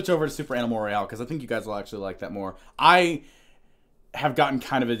 Okay, we'll switch over to Super Animal Royale because I think you guys will actually like that more. I have gotten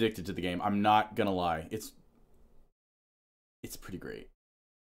kind of addicted to the game. I'm not gonna lie. It's pretty great.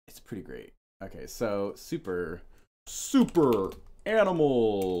 It's pretty great. Okay, so Super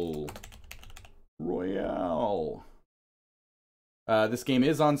Animal Royale. This game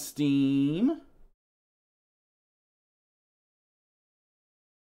is on Steam.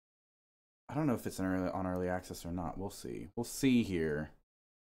 I don't know if it's on early access or not. We'll see. We'll see here.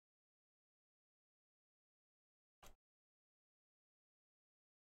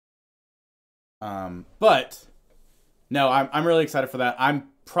 But no, I'm really excited for that. I'm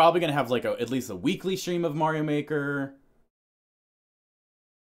probably gonna have like at least a weekly stream of Mario Maker.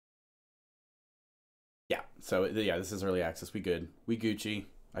 Yeah. So yeah, this is early access. We good. We Gucci.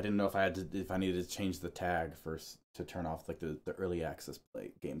 I didn't know if I needed to change the tag first to turn off like the early access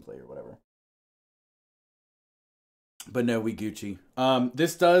gameplay or whatever. But no, we Gucci.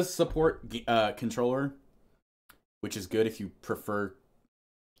 This does support controller, which is good if you prefer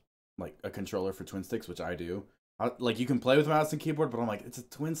like a controller for twin sticks, which I do. Like you can play with mouse and keyboard, but I'm like, it's a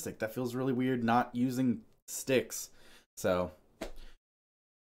twin stick. That feels really weird not using sticks. So,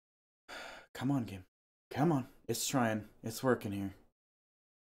 come on, game. Come on. It's trying. It's working here.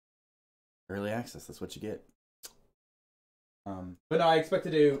 Early access. That's what you get. But no, I expect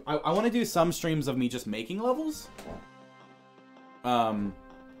to do... I want to do some streams of me just making levels. Pokemon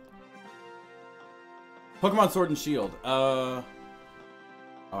Sword and Shield. Oh,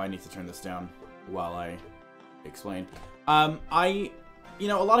 I need to turn this down while I explain. You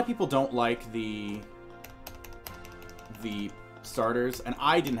know, a lot of people don't like the starters, and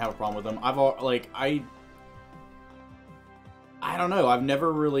I didn't have a problem with them. I don't know. I've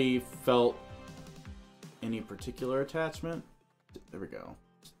never really felt any particular attachment. There we go.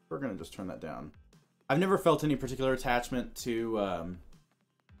 We're gonna just turn that down. I've never felt any particular attachment to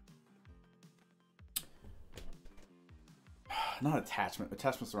not attachment.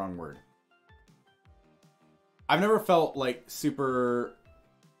 Attachment's the wrong word. I've never felt like super.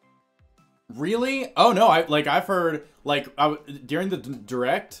 Really? Oh no! I've heard during the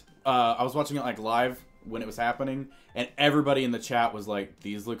direct. I was watching it like live when it was happening, and everybody in the chat was like,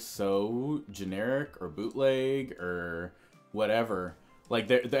 "These look so generic or bootleg or whatever." Like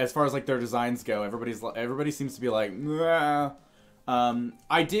as far as like their designs go, everybody seems to be like, nah. I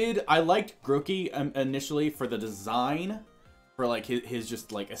liked Grookey initially for the design, for like his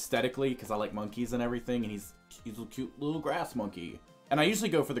just like aesthetically, because I like monkeys and everything, and he's a cute little grass monkey. And I usually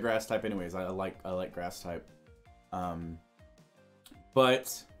go for the grass type anyways. I like grass type.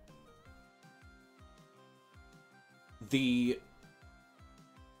 But the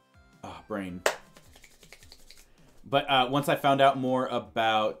brain. But once I found out more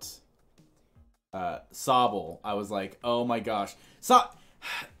about Sobble. I was like, oh my gosh.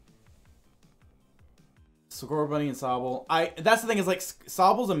 Squirrel Bunny and Sobble. That's the thing, is like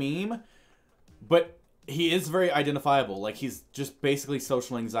Sobble's a meme, but he is very identifiable. Like, he's just basically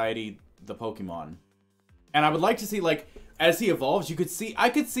social anxiety, the Pokemon. And I would like to see, like, as he evolves, I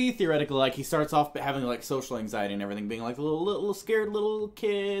could see theoretically, like, he starts off having like social anxiety and everything, being like a little scared little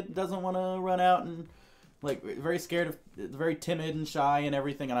kid, doesn't want to run out, and like very scared very timid and shy and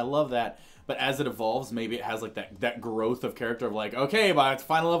everything, and I love that. But as it evolves, maybe it has like that growth of character of like, okay, by its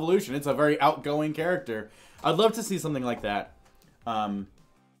final evolution, it's a very outgoing character. I'd love to see something like that.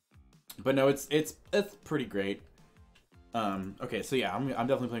 But no, it's pretty great. Okay, so yeah, I'm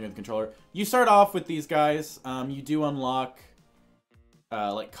definitely playing with the controller. You start off with these guys. You do unlock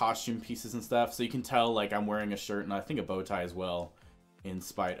like costume pieces and stuff, so you can tell like I'm wearing a shirt and I think a bow tie as well, in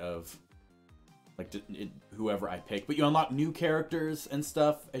spite of like whoever I pick. But you unlock new characters and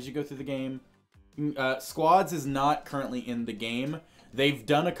stuff as you go through the game. Squads is not currently in the game. They've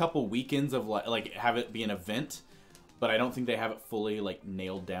done a couple weekends of like have it be an event, but I don't think they have it fully like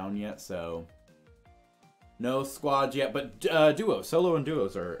nailed down yet. So no squads yet, but duos, solo and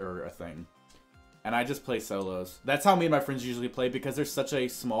duos are a thing. And I just play solos. That's how me and my friends usually play, because there's such a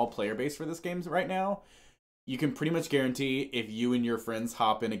small player base for this game right now. You can pretty much guarantee if you and your friends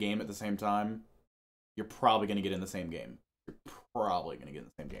hop in a game at the same time, you're probably going to get in the same game. You're probably going to get in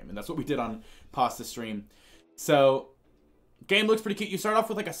the same game. And that's what we did on Pasta Stream. So, game looks pretty cute. You start off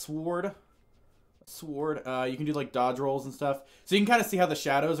with like a sword. You can do like dodge rolls and stuff. So you can kind of see how the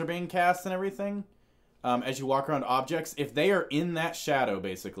shadows are being cast and everything. As you walk around objects. If they are in that shadow,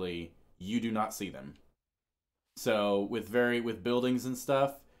 basically, you do not see them. So with buildings and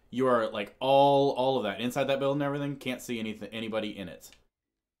stuff, you are like all of that inside that building and everything, can't see anybody in it.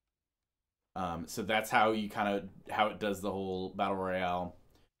 So that's how it does the whole battle royale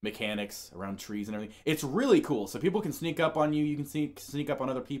mechanics around trees and everything. It's really cool. So people can sneak up on you. You can sneak up on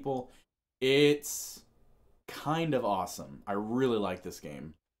other people. It's kind of awesome. I really like this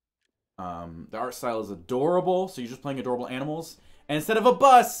game. The art style is adorable. So you're just playing adorable animals, and instead of a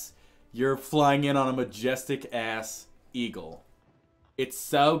bus, you're flying in on a majestic ass eagle. It's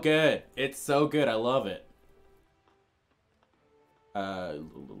so good. It's so good. I love it.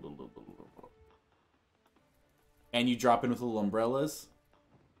 And you drop in with little umbrellas.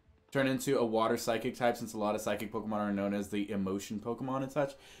 Turn into a water psychic type, since a lot of psychic Pokemon are known as the emotion Pokemon and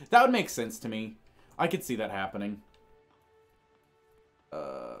such. That would make sense to me. I could see that happening.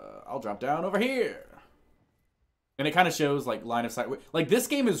 I'll drop down over here. And it kind of shows like line of sight. Like, this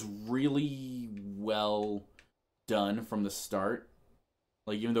game is really well done from the start.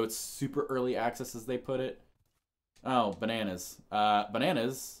 Like, even though it's super early access as they put it. Oh, bananas.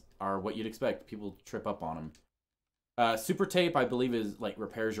 Bananas are what you'd expect. People trip up on them. Super tape, I believe, is like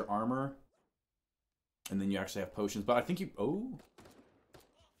repairs your armor. And then you actually have potions. But I think you... Oh.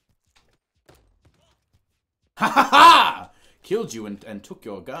 Ha ha ha! Killed you and took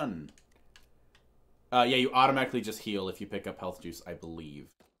your gun. Yeah, you automatically just heal if you pick up health juice, I believe.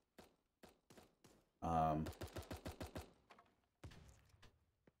 Where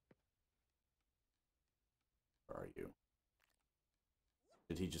are you?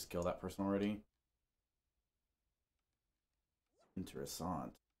 Did he just kill that person already?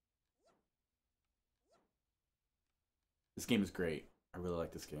 Interessant. This game is great. I really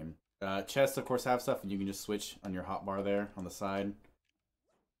like this game. Chests, of course, have stuff, and you can just switch on your hotbar there on the side.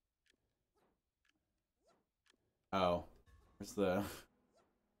 Oh. Where's the...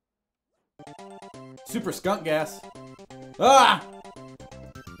 Super skunk gas! Ah!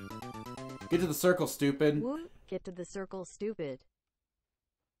 Get to the circle, stupid. Woot. Get to the circle, stupid.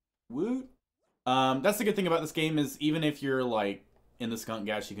 Woot. That's the good thing about this game, is even if you're, like, in the skunk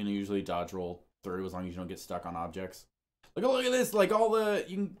gas, you can usually dodge roll through as long as you don't get stuck on objects. Look at this! Like, all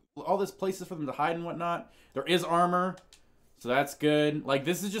this places for them to hide and whatnot. There is armor, so that's good. Like,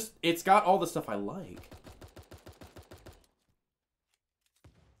 this is just... It's got all the stuff I like.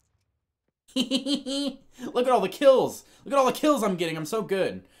 Look at all the kills! Look at all the kills I'm getting! I'm so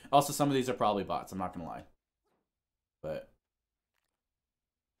good! Also, some of these are probably bots, I'm not gonna lie. But...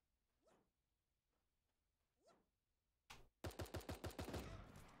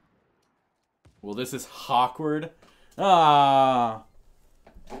 Well, this is awkward. Ah.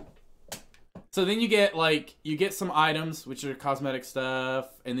 So then you get, like, some items, which are cosmetic stuff,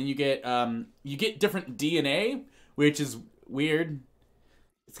 and then you get different DNA, which is weird.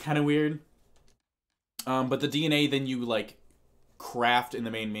 It's kind of weird. But the DNA then you, like, craft in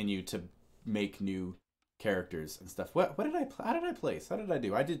the main menu to make new characters and stuff. How did I place? How did I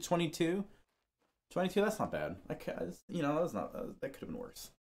do? I did 22. 22, that's not bad. You know, that could have been worse.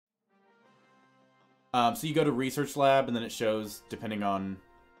 So you go to research lab, and then it shows, depending on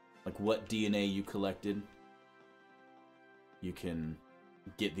like what DNA you collected, you can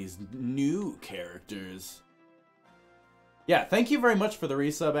get these new characters. Yeah, thank you very much for the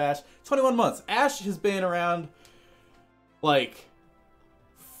resub, Ash. 21 months. Ash has been around, like,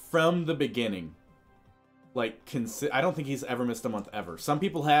 from the beginning. Like, I don't think he's ever missed a month ever. Some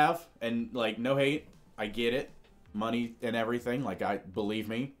people have, and, like, no hate. I get it. Money and everything. Like, believe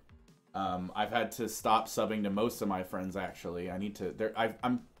me. I've had to stop subbing to most of my friends, actually. I need to...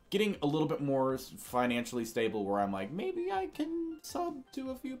 I'm getting a little bit more financially stable where I'm like, maybe I can sub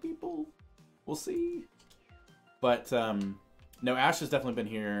to a few people. We'll see. But, no, Ash has definitely been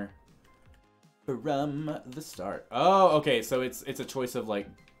here from the start. Oh, okay, so it's a choice of, like,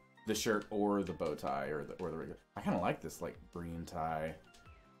 the shirt or the bow tie or the regular. I kind of like this, like, green tie.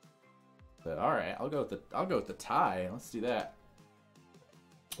 But, alright, I'll go with the tie. Let's do that.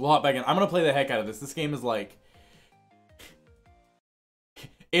 We'll hop back in. I'm gonna play the heck out of this. This game is, like...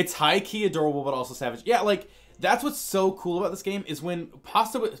 It's high-key adorable, but also savage. Yeah, like... That's what's so cool about this game is when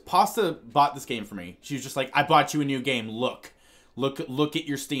Pasta bought this game for me. She was just like, I bought you a new game. Look at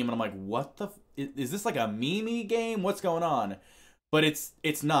your Steam. And I'm like, what the... Is this like a meme game? What's going on? But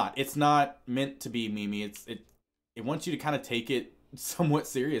it's not. It's not meant to be meme. It wants you to kind of take it somewhat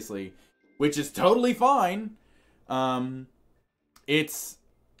seriously, which is totally fine. It's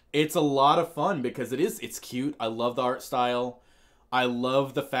a lot of fun because it's cute. I love the art style. I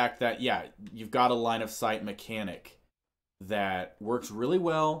love the fact that, yeah, you've got a line of sight mechanic that works really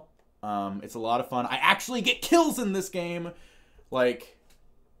well. It's a lot of fun. I actually get kills in this game. Like,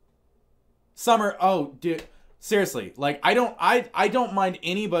 Summer, oh, dude, seriously, like, I don't mind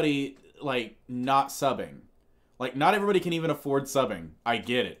anybody, like, not subbing. Like, not everybody can even afford subbing. I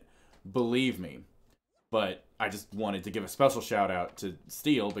get it. Believe me. But I just wanted to give a special shout out to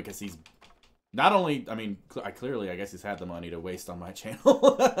Steel because he's not only, I mean, I guess he's had the money to waste on my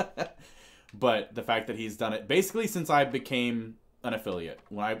channel. But the fact that he's done it basically since I became an affiliate.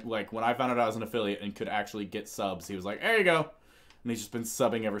 When I found out I was an affiliate and could actually get subs, he was like, there you go. And he's just been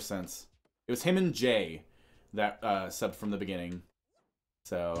subbing ever since. It was him and Jay that subbed from the beginning.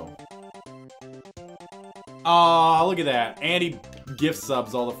 So. Oh, look at that. And he gift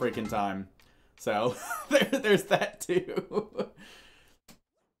subs all the freaking time. So, there's that too.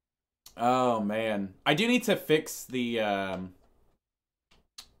 Oh, man. I do need to fix the, I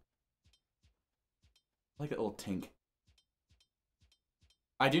like that little tink.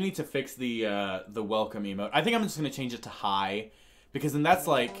 I do need to fix the welcome emote. I think I'm just going to change it to high, because then that's,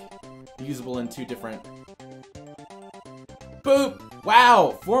 like, usable in 2 different... Boop!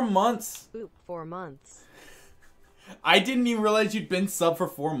 Wow! 4 months! Boop, 4 months. I didn't even realize you'd been sub for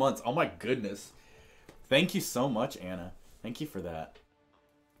 4 months. Oh my goodness. Thank you so much, Anna. Thank you for that.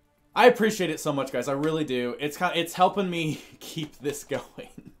 I appreciate it so much, guys. I really do. It's helping me keep this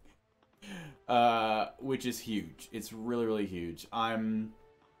going. Which is huge. It's really, really huge. I'm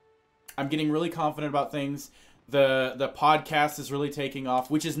getting really confident about things. The podcast is really taking off,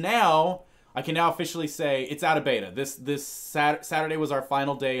 which is now, I can now officially say it's out of beta. This Saturday was our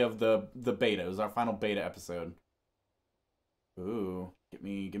final day of the beta. It was our final beta episode. Ooh, give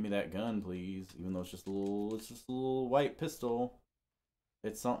me that gun, please. Even though it's just a little white pistol.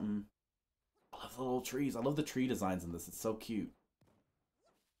 It's something. I love the little trees. I love the tree designs in this. It's so cute.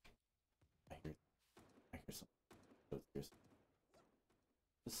 I hear something.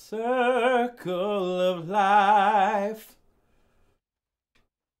 The circle of life.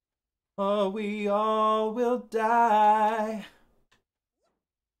 Oh, we all will die.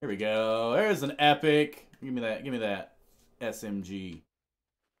 Here we go. There's an epic. Give me that SMG.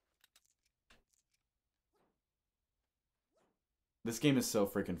 This game is so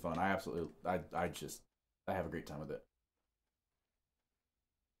freaking fun. I have a great time with it.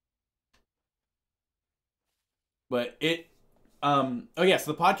 But oh yeah,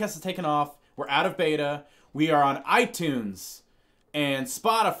 so the podcast has taken off. We're out of beta. We are on iTunes and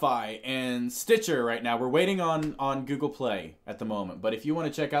Spotify and Stitcher right now. We're waiting on Google Play at the moment. But if you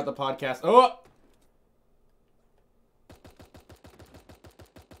want to check out the podcast, oh!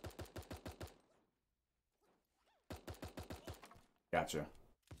 Gotcha.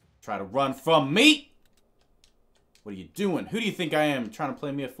 Try to run from me? What are you doing? Who do you think I am? Trying to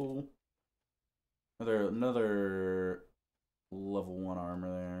play me a fool? Another level 1 armor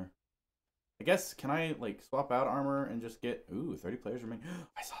there. I guess, can I, like, swap out armor and just get... Ooh, 30 players remain.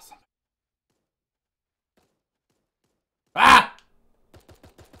 I saw something. Ah!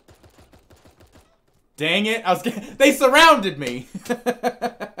 Dang it. They surrounded me.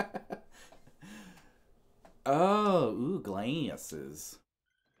 Oh, ooh, glasses.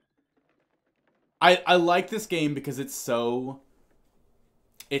 I like this game because it's simple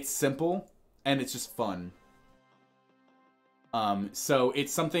and it's just fun. So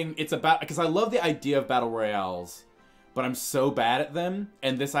it's about, because I love the idea of battle royales, but I'm so bad at them,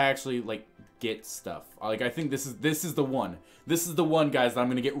 and this I actually like get stuff. Like I think this is the one. This is the one, guys, that I'm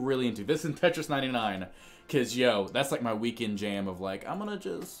gonna get really into. This and Tetris 99, cause yo, that's like my weekend jam of like I'm gonna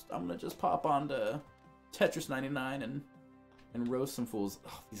just pop onto Tetris 99 and roast some fools.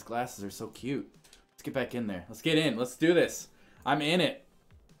 Oh, these glasses are so cute. Let's get back in there. Let's get in. Let's do this. I'm in it.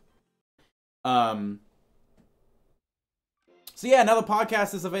 So yeah, now the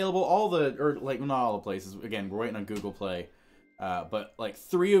podcast is available not all the places. Again, we're waiting on Google Play. But like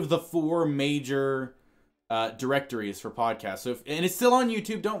 3 of the 4 major directories for podcasts. So and it's still on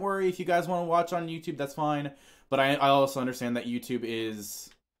YouTube. Don't worry if you guys want to watch on YouTube, that's fine. But I also understand that YouTube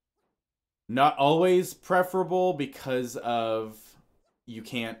is not always preferable because of you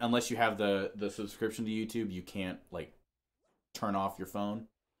can't, unless you have the subscription to YouTube, you can't like turn off your phone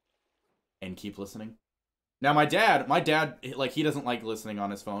and keep listening. Now my dad, like, he doesn't like listening on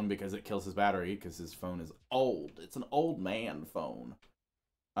his phone because it kills his battery because his phone is old. It's an old man phone.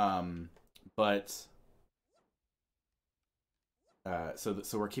 So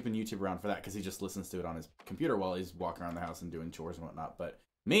we're keeping YouTube around for that because he just listens to it on his computer while he's walking around the house and doing chores and whatnot. But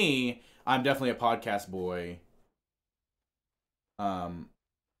me, I'm definitely a podcast boy. How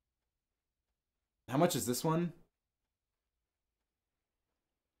much is this one?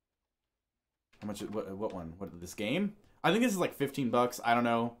 How much? What one? What, this game? I think this is like $15. I don't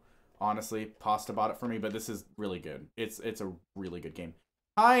know. Honestly, Pasta bought it for me, but this is really good. It's a really good game.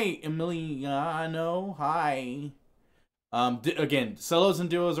 Hi, Emiliano. Hi. Again, solos and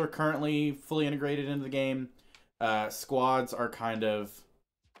duos are currently fully integrated into the game. Squads are kind of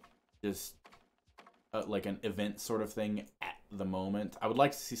just like an event sort of thing at the moment. I would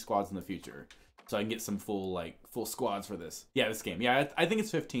like to see squads in the future, so I can get some full squads for this. Yeah, this game. Yeah, I think it's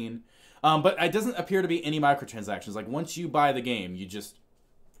 15. But it doesn't appear to be any microtransactions. Like once you buy the game, you just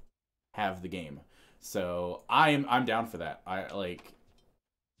have the game. So I'm down for that.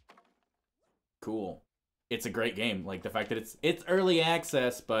 Cool. It's a great game. Like the fact that it's early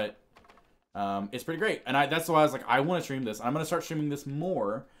access, but it's pretty great. And that's why I was like, I want to stream this. I'm gonna start streaming this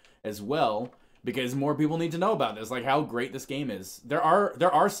more as well because more people need to know about this. Like how great this game is. There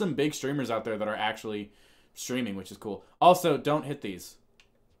are some big streamers out there that are actually streaming, which is cool. Also, don't hit these.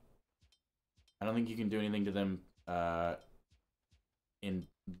 I don't think you can do anything to them in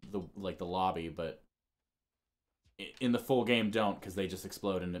the lobby, but in the full game, don't, because they just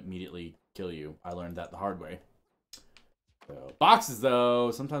explode and immediately kill you. I learned that the hard way. So, boxes,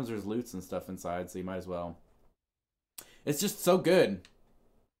 though. Sometimes there's loots and stuff inside, so you might as well. It's just so good.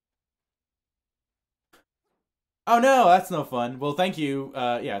 Oh, no, that's no fun. Well, thank you.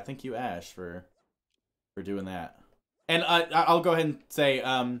 Yeah, thank you, Ash, for doing that. And I'll go ahead and say...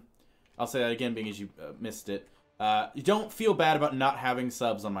 I'll say that again, being as you missed it. You don't feel bad about not having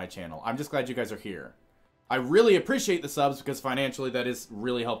subs on my channel. I'm just glad you guys are here. I really appreciate the subs because financially that is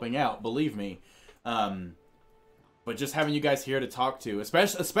really helping out, believe me. But just having you guys here to talk to,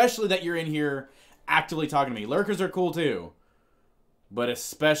 especially that you're in here actively talking to me. Lurkers are cool too. But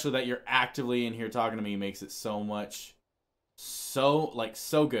especially that you're actively in here talking to me makes it so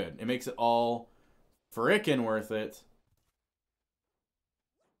good. It makes it all frickin' worth it.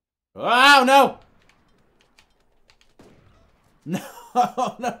 Oh, no! No,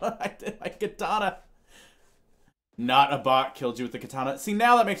 no, I did my katana. Not a bot killed you with the katana. See,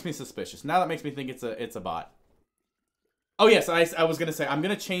 now that makes me suspicious. Now that makes me think it's a bot. Oh, yes, I was going to say, I'm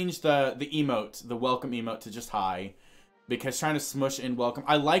going to change the emote, the welcome emote, to just hi. Because trying to smush in welcome.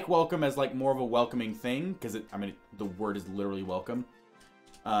 I like welcome as, like, more of a welcoming thing. Because, the word is literally welcome.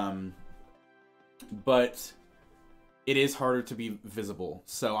 But... it is harder to be visible,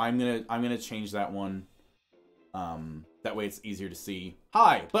 so I'm gonna change that one. That way it's easier to see.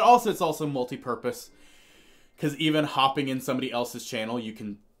 Hi, but also it's also multi-purpose, because even hopping in somebody else's channel, you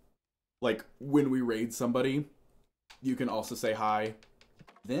can, like when we raid somebody, you can also say hi.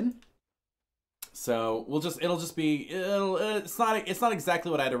 Then, so it's not exactly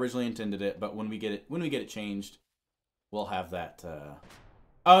what I'd originally intended it, but when we get it changed, we'll have that.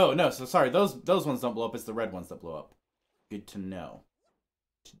 Oh no, so sorry, those ones don't blow up. It's the red ones that blow up. Good to know.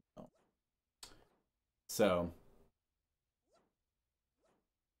 So,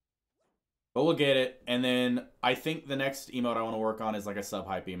 but we'll get it, and then I think the next emote I want to work on is like a sub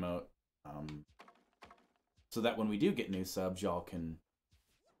hype emote, so that when we do get new subs, y'all can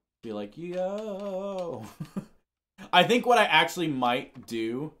be like, yo. I think what I actually might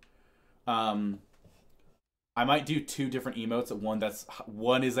do, I might do 2 different emotes.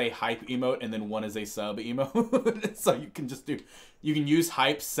 One is a hype emote and then one is a sub emote. So you can just you can use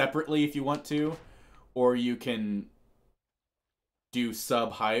hype separately if you want to, or you can do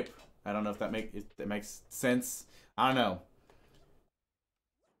sub hype. I don't know if that makes sense. I don't know.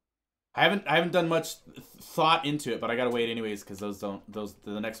 I haven't done much thought into it, but I gotta wait anyways because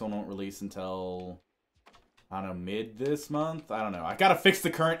the next one won't release until, I don't know, mid this month. I don't know. I gotta fix the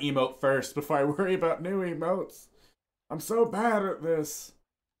current emote first before I worry about new emotes. I'm so bad at this.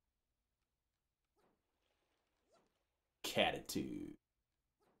 Catitude.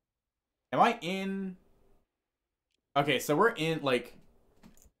 Am I in? Okay, so we're in like.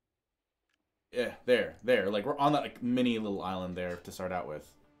 Yeah, there. Like we're on that like mini little island there to start out with.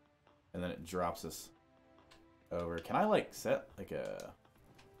 And then it drops us over. Can I, like, set, like, a...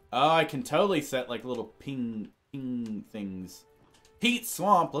 Oh, I can totally set, like, little ping things. Peat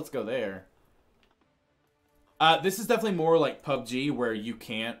Swamp! Let's go there. This is definitely more like PUBG, where you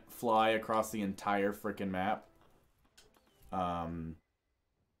can't fly across the entire freaking map.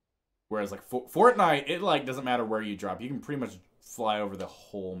 Whereas, like, Fortnite, it, like, doesn't matter where you drop. You can pretty much fly over the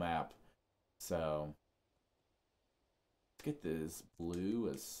whole map. So... Let's get this blue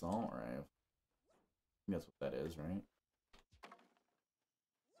assault rifle. I think that's what that is, right?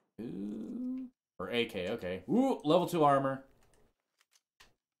 Ooh. Or AK, okay. Ooh, level 2 armor.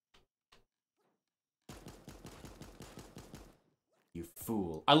 You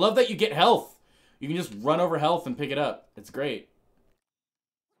fool. I love that you get health. You can just run over health and pick it up. It's great.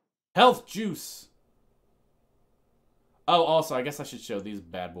 Health juice. Oh, also, I guess I should show these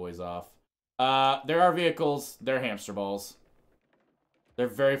bad boys off. There are vehicles. They're hamster balls. They're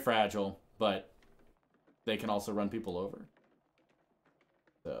very fragile, but they can also run people over.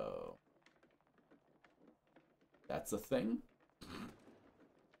 So, that's a thing.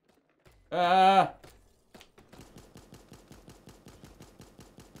 So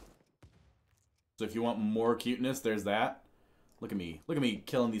if you want more cuteness, there's that. Look at me. Look at me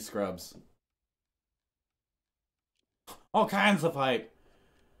killing these scrubs. All kinds of hype.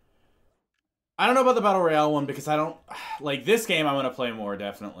 I don't know about the Battle Royale one because I don't... Like, this game I'm going to play more,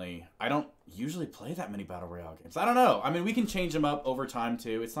 definitely. I don't usually play that many Battle Royale games. I don't know. I mean, we can change them up over time,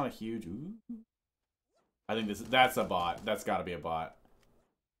 too. It's not a huge... Ooh. I think that's a bot. That's got to be a bot.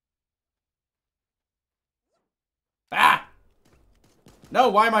 Ah! No,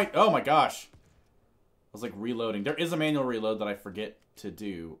 why am I... Oh, my gosh. I was, like, reloading. There is a manual reload that I forget to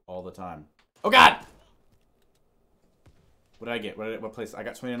do all the time. Oh, God! What did I get? What place? I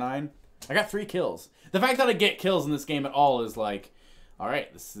got 29? I got 3 kills. The fact that I get kills in this game at all is like, all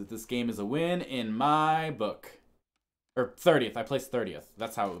right, this game is a win in my book. Or 30th. I placed 30th.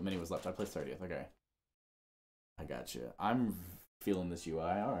 That's how many was left. I placed 30th. Okay. I got you. I'm feeling this UI.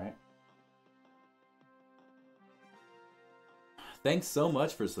 All right. Thanks so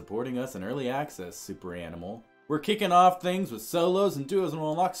much for supporting us in early access, Super Animal. We're kicking off things with solos and duos, and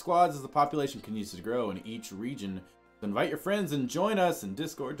we'll unlock squads as the population continues to grow in each region. So invite your friends and join us in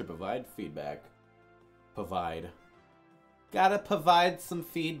Discord to provide feedback. Gotta provide some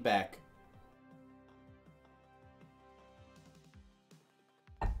feedback.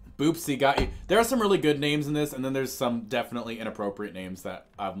 Boopsie got you. There are some really good names in this, and then there's some definitely inappropriate names that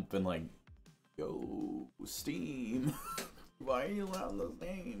I've been like, yo, Steam. Why are you allowing those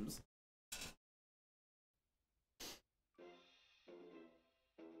names?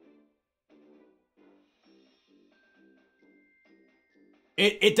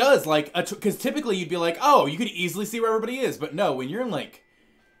 It does, like, because typically you'd be like, oh, you could easily see where everybody is. But no, when you're in, like,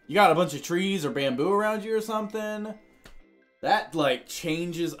 you got a bunch of trees or bamboo around you or something, that, like,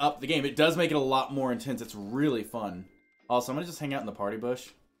 changes up the game. It does make it a lot more intense. It's really fun. Also, I'm going to just hang out in the party bush.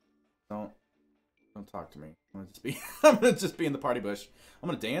 Don't talk to me. I'm gonna just be in the party bush. I'm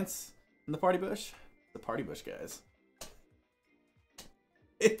gonna dance in the party bush. The party bush, guys.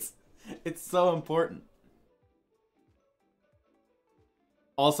 It's so important.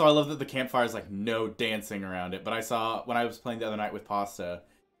 Also, I love that the campfire is like no dancing around it. But I saw when I was playing the other night with Pasta,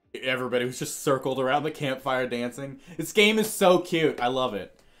 everybody was just circled around the campfire dancing. This game is so cute. I love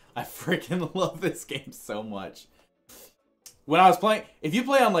it. I freaking love this game so much. When I was playing, if you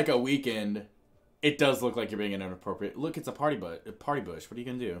play on like a weekend, it does look like you're being inappropriate. Look, it's a party bush. What are you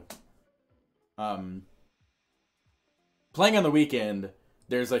gonna do? Playing on the weekend,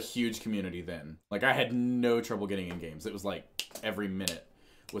 there's a huge community then. Like, I had no trouble getting in games. It was like every minute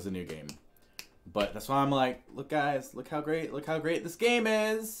was a new game. But that's why I'm like, look guys, look how great this game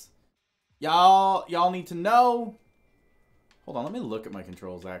is. Y'all need to know. Hold on, let me look at my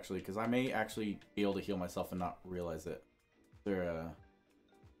controls actually, because I may actually be able to heal myself and not realize it.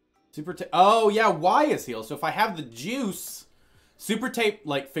 Super tape. Oh, yeah, Y is heal. So if I have the juice, super tape,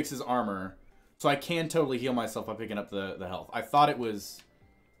 like, fixes armor. So I can totally heal myself by picking up the health. I thought it was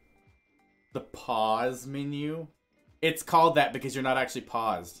the pause menu. It's called that because you're not actually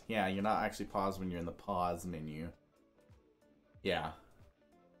paused. Yeah, you're not actually paused when you're in the pause menu. Yeah.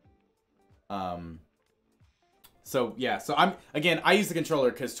 So, yeah. So, I use the controller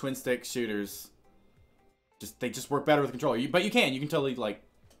because twin stick shooters, they just work better with the controller. But you can totally, like...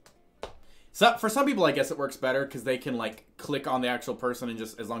 So, for some people, I guess it works better because they can, like, click on the actual person and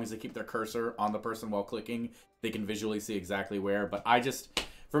just, as long as they keep their cursor on the person while clicking, they can visually see exactly where. But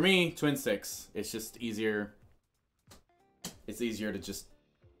for me, twin sticks, it's just easier. It's easier to just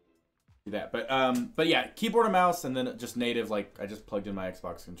do that. But yeah, keyboard and mouse, and then just native, like, I just plugged in my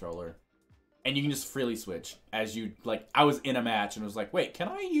Xbox controller. And you can just freely switch as you, like, I was in a match and was like, wait, can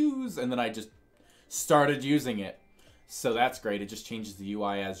I use? And then I just started using it. So that's great. It just changes the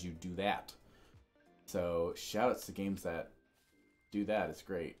UI as you do that. So, shoutouts to games that do that. It's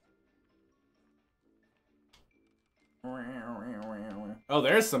great. Oh,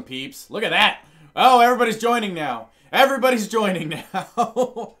 there's some peeps. Look at that. Oh, everybody's joining now. Everybody's joining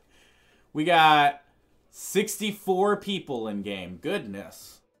now. We got 64 people in game.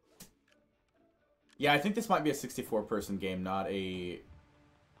 Goodness. Yeah, I think this might be a 64-person game, not a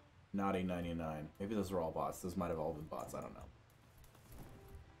 99. Maybe those are all bots. Those might have all been bots. I don't know.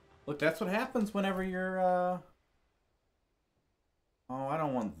 Look, that's what happens whenever you're, Oh, I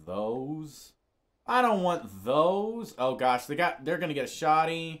don't want those. I don't want those. Oh, gosh. They're going to get a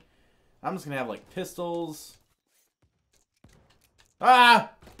shotty. I'm just going to have, like, pistols. Ah!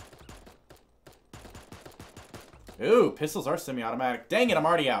 Ooh, pistols are semi-automatic. Dang it, I'm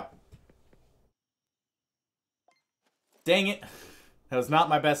already out. Dang it. That was not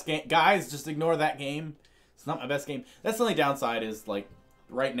my best game. Guys, just ignore that game. It's not my best game. That's the only downside is, like,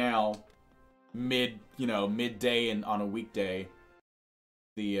 right now, midday and on a weekday,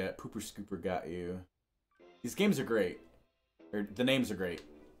 the Pooper Scooper got you. These games are great. Or, the names are great.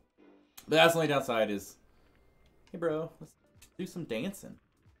 But that's the only downside is, hey, bro, let's do some dancing.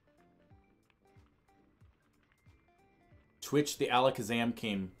 Twitch, the Alakazam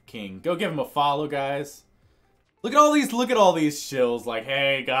King. Go give him a follow, guys. Look at all these shills. Like,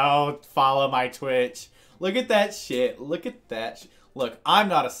 hey, go follow my Twitch. Look at that shit. Look at that. Look, I'm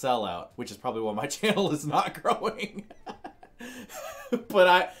not a sellout, which is probably why my channel is not growing. But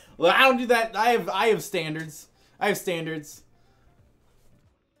I don't do that. I have standards. I have standards.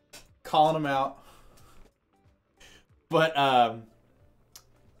 Calling them out. But no,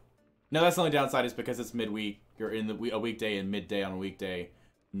 that's the only downside is because it's midweek. You're in a weekday and midday on a weekday.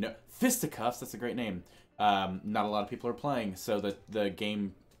 No, Fisticuffs. That's a great name. Not a lot of people are playing, so the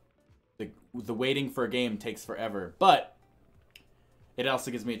game, the waiting for a game takes forever. But it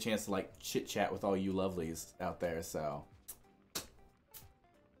also gives me a chance to like chit chat with all you lovelies out there. So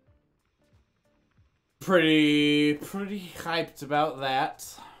pretty hyped about that.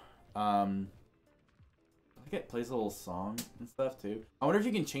 I think it plays a little song and stuff too. I wonder if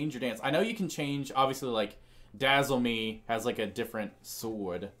you can change your dance. I know you can change. Obviously, like Dazzle Me has like a different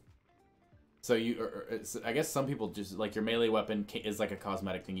sword. So I guess some people just like your melee weapon is like a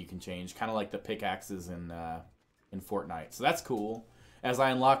cosmetic thing you can change, kind of like the pickaxes in Fortnite. So that's cool. As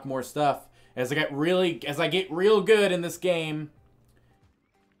I unlock more stuff, as I get real good in this game,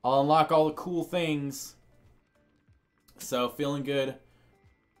 I'll unlock all the cool things. So feeling good.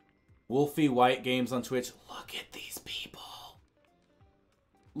 Wolfie White Games on Twitch. Look at these people.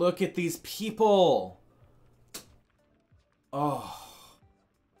 Look at these people. Oh.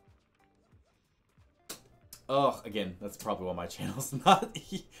 Oh, again, that's probably why my channel's not...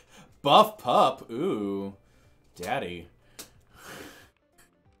 Buff Pup. Ooh. Daddy.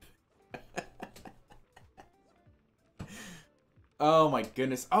 Oh my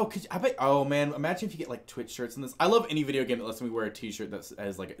goodness. Oh, I bet... Oh man, imagine if you get like Twitch shirts in this. I love any video game that lets me wear a t-shirt that's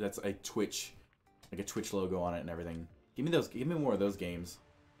a Twitch... Like a Twitch logo on it and everything. Give me those... Give me more of those games.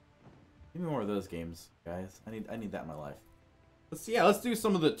 Give me more of those games, guys. I need that in my life. Let's do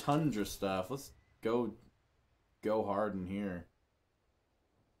some of the Tundra stuff. Let's go hard in here.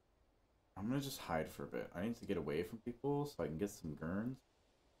 I'm gonna just hide for a bit. I need to get away from people so I can get some gurns.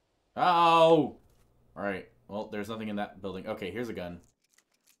 Oh! Alright. Well, there's nothing in that building. Okay, here's a gun.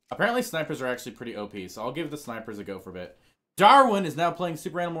 Apparently snipers are actually pretty OP, so I'll give the snipers a go for a bit. Darwin is now playing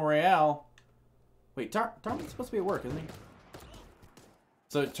Super Animal Royale. Wait, Darwin's supposed to be at work, isn't he?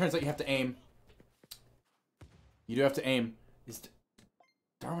 So it turns out you have to aim. You do have to aim.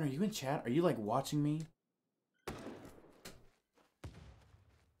 Darwin, are you in chat? Are you, like, watching me?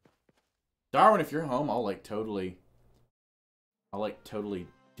 Darwin, if you're home, I'll totally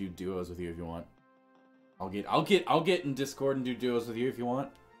do do duos with you if you want. I'll get in Discord and do duos with you if you want.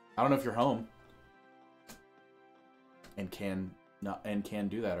 I don't know if you're home and can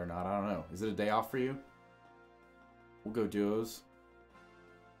do that or not. I don't know. Is it a day off for you? We'll go duos.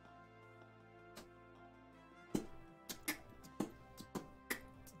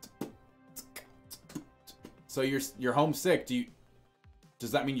 So you're homesick.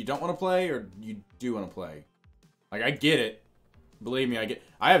 Does that mean you don't want to play or you do want to play? Like, I get it. Believe me,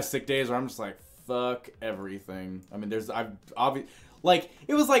 I have sick days where I'm just like, fuck everything. I mean, like,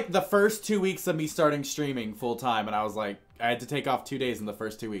 it was like the first 2 weeks of me starting streaming full time, and I was like, I had to take off 2 days in the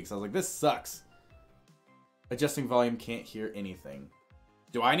first 2 weeks. I was like, this sucks. Adjusting volume, can't hear anything.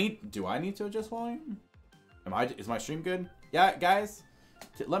 Do I need to adjust volume? Is my stream good? Yeah, guys,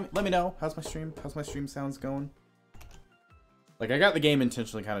 let me know. How's my stream sounds going? Like, I got the game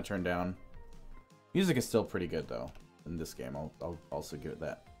intentionally kind of turned down. Music is still pretty good though in this game. I'll also give it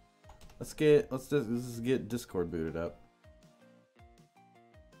that. Let's just get Discord booted up.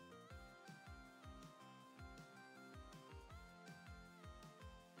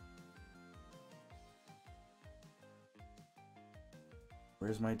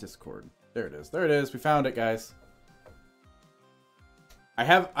 Where's my Discord? There it is. There it is. We found it, guys. I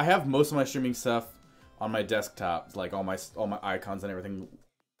have most of my streaming stuff on my desktop, like all my icons and everything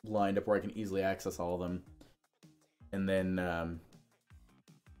lined up where I can easily access all of them. And then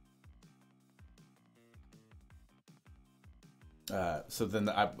so then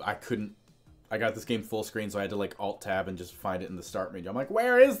I got this game full screen, so I had to like alt tab and just find it in the start menu. I'm like,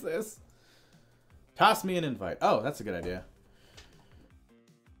 where is this? Toss me an invite. Oh, that's a good idea.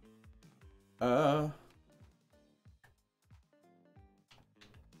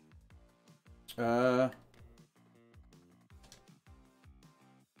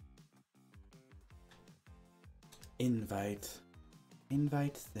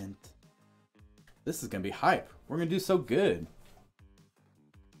 Invite sent. This is gonna be hype. We're gonna do so good.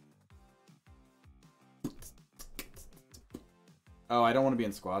 Oh, I don't want to be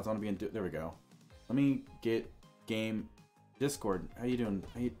in squads. I want to be in. There we go. Let me get game Discord. How you doing?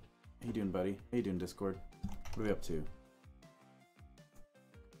 How you doing, buddy? How you doing, Discord? What are we up to?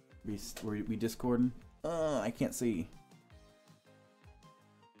 We Discording? I can't see.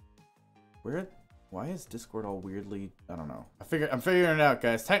 Why is Discord all weirdly? I don't know. I'm figuring it out,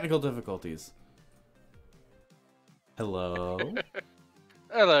 guys. Technical difficulties. Hello.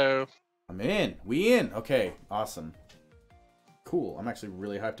 Hello. I'm in. We in. Okay. Awesome. Cool. I'm actually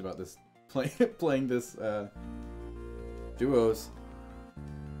really hyped about this. Playing this duos.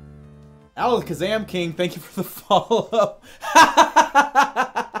 Alakazam King, thank you for the follow.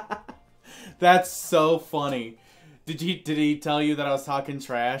 That's so funny. Did he tell you that I was talking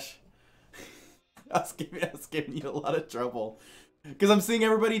trash? I was giving you a lot of trouble. Because I'm seeing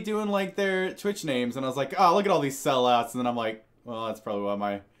everybody doing like their Twitch names, and I was like, oh, look at all these sellouts, and then I'm like, well, that's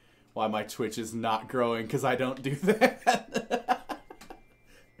probably why my Twitch is not growing, because I don't do that.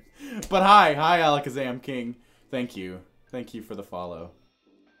 But hi Alakazam King. Thank you for the follow.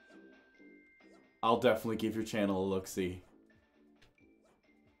 I'll definitely give your channel a look-see.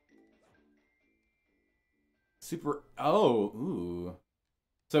 Ooh.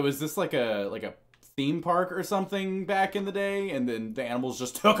 So is this like a theme park or something back in the day, and then the animals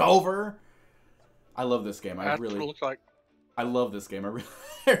just took over? I love this game. That's what it looks like. I love this game. I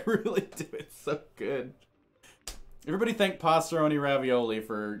really do. It's so good. Everybody thank Pastoroni Ravioli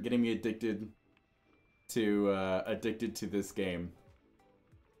for getting me addicted to this game.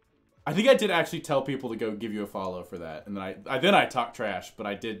 I think I did actually tell people to go give you a follow for that, and then I talked trash, but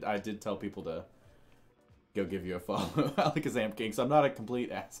I did tell people to go give you a follow. Alakazam King, so I'm not a complete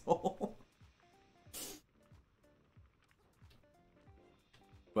asshole.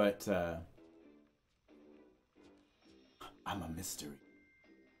 But I'm a mystery.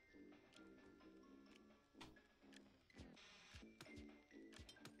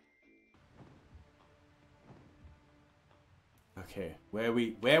 Okay, where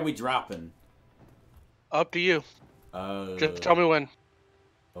we dropping? Up to you. Just tell me when.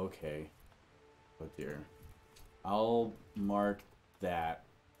 Okay. Oh dear. I'll mark that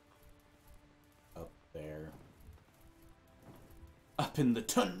up there. Up in the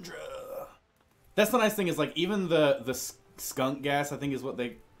tundra. That's the nice thing is like even the skunk gas, I think is what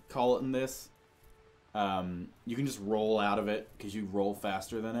they call it in this. You can just roll out of it because you roll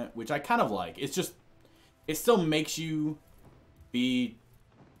faster than it, which I kind of like. It's just it still makes you be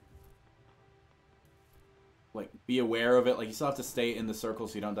aware of it. Like you still have to stay in the circle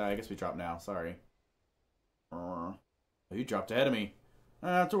so you don't die. I guess we drop now. Sorry. Oh, you dropped ahead of me. I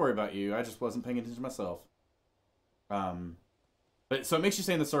don't have to worry about you. I just wasn't paying attention to myself. But so it makes you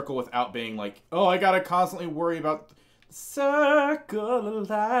stay in the circle without being like, oh, I gotta constantly worry about the circle of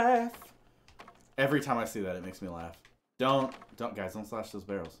life. Every time I see that, it makes me laugh. Don't, guys, don't slash those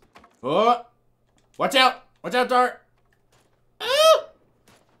barrels. Oh! Watch out! Watch out, Dart! Ah!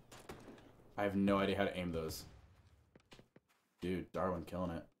 I have no idea how to aim those. Dude, Darwin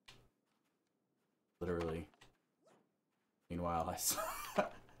killing it. Literally. Meanwhile,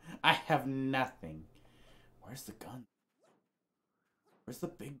 I have nothing. Where's the gun? Where's the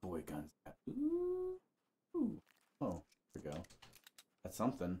big boy guns at? Ooh. Oh, there we go. That's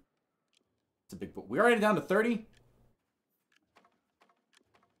something. It's a big boy. We're already down to 30?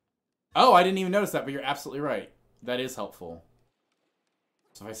 Oh, I didn't even notice that, but you're absolutely right. That is helpful.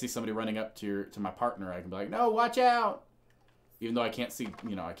 So if I see somebody running up to my partner, I can be like, no, watch out! Even though I can't see,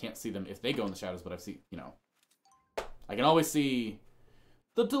 you know, I can't see them if they go in the shadows, but I see, you know. I can always see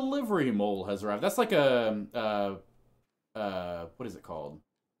the delivery mole has arrived. That's like a what is it called?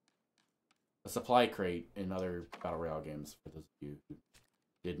 A supply crate in other Battle Royale games, for those of you who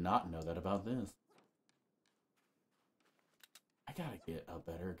did not know that about this. I gotta get a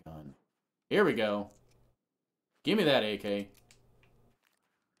better gun. Here we go. Give me that AK.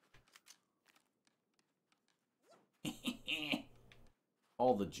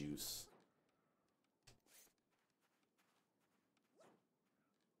 All the juice.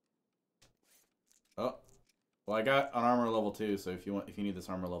 Oh. Well, I got an armor level 2, so if you need this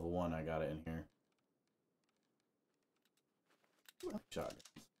armor level 1, I got it in here.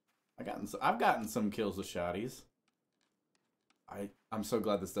 Shotguns. I've gotten some kills with shotties. I'm so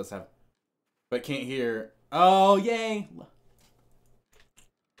glad this does have, but can't hear. Oh yay!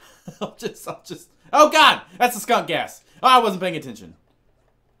 I'll just. Oh god, that's the skunk gas. Oh, I wasn't paying attention.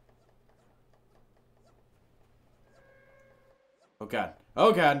 Oh god.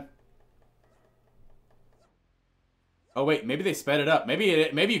 Oh god. Oh wait, maybe they sped it up. Maybe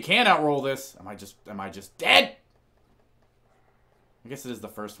you can outroll this. Am I just dead? I guess it is the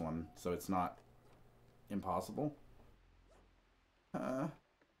first one, so it's not impossible.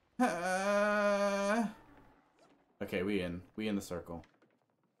 Okay, we in the circle.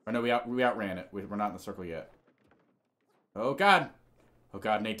 Or no, we outran it. We're not in the circle yet. Oh god. Oh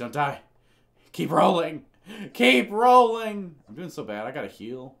god, Nate, don't die. Keep rolling. Keep rolling. I'm doing so bad. I gotta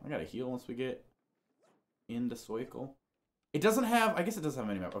heal. Once we get into circle. It doesn't have, I guess it does have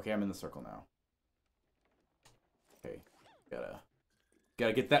a minimap. Okay, I'm in the circle now. Okay.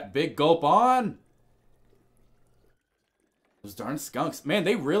 Gotta get that big gulp on. Those darn skunks. Man,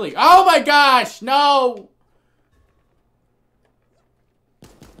 they really, oh my gosh, no.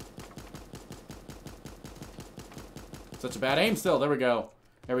 Such a bad aim still. There we go.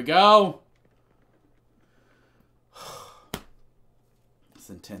 There we go. It's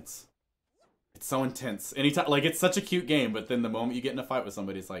intense. It's so intense. Anytime, like, it's such a cute game, but then the moment you get in a fight with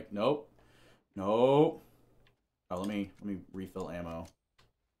somebody, it's like, nope. Nope. Oh, let me refill ammo.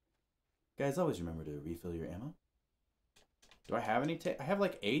 Guys, always remember to refill your ammo. Do I have any tape? I have,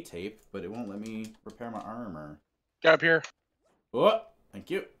 like, a tape, but it won't let me repair my armor. Get up here. Oh, thank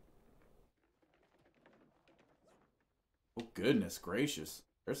you. Oh, goodness gracious.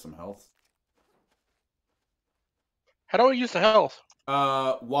 There's some health. How do I use the health?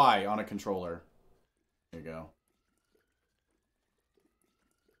 Y on a controller. There you go.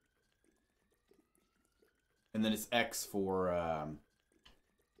 And then it's X for,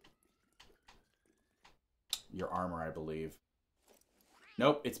 your armor, I believe.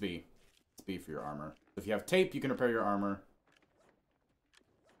 Nope, it's B. It's B for your armor. If you have tape, you can repair your armor.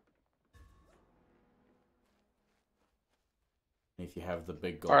 And if you have the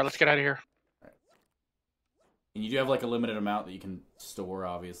big gold. Alright, let's get out of here. Right. And you do have like a limited amount that you can store,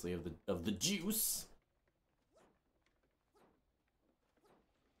 obviously, of the juice.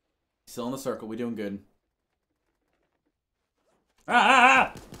 Still in the circle, we doing good.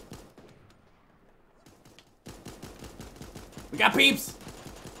 Ah! We got peeps!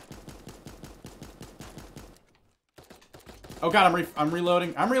 Oh god, I'm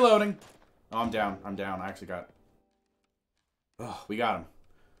reloading. I'm reloading. Oh, I'm down. I actually got. Oh, we got him.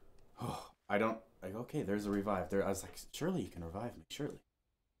 Oh, I don't. Like, okay, there's a revive. There, I was like, surely you can revive me. Surely.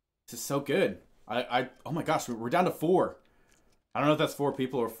 This is so good. Oh my gosh, we're down to 4. I don't know if that's 4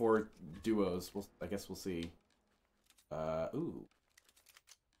 people or 4 duos. I guess we'll see. Ooh.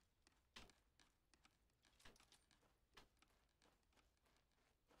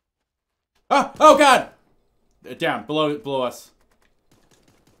 Ah! Oh god! Down, below us.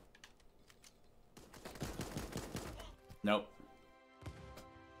 Nope.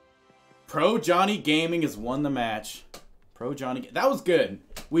 Pro Johnny Gaming has won the match. Pro Johnny, that was good.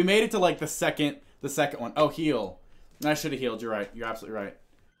 We made it to like the second one. Oh, heal. I should have healed. You're right. You're absolutely right.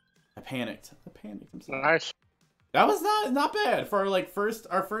 I panicked. I'm sorry. Nice. That was not bad for like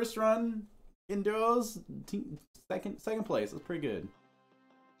our first run in duos. Second place. That's pretty good.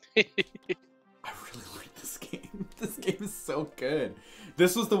 I really like this game. This game is so good.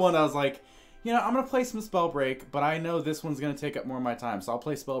 This was the one I was like, you know, I'm gonna play some SpellBreak, but I know this one's gonna take up more of my time, so I'll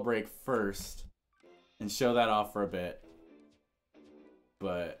play SpellBreak first and show that off for a bit.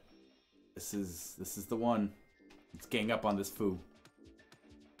 But this is the one. Let's gang up on this foo.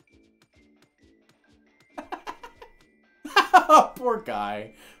 Poor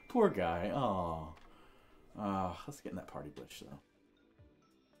guy. Poor guy. Oh. Let's get in that party bush though.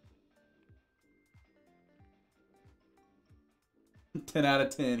 Ten out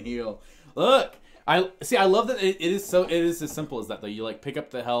of 10 heal. Look, I love that it is as simple as that though. You like pick up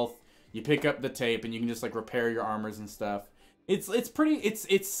the health, you pick up the tape, and you can just like repair your armors and stuff. It's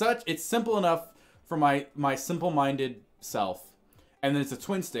simple enough for my simple-minded self. And then it's a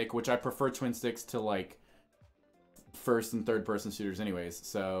twin stick, which I prefer twin sticks to like first and third person shooters anyways.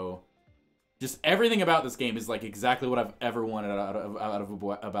 So just everything about this game is like exactly what I've ever wanted out of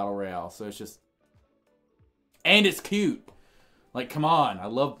a battle royale. So it's just, and it's cute. Like, come on. I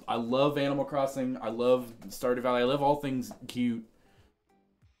love Animal Crossing. I love Stardew Valley. I love all things cute.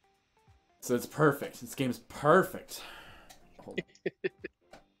 So it's perfect. This game is perfect.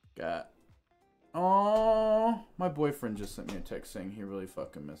 God. Oh, my boyfriend just sent me a text saying he really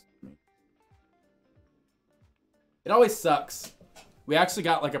fucking missed me. It always sucks. We actually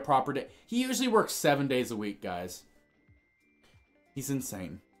got like a proper day. He usually works 7 days a week, guys. He's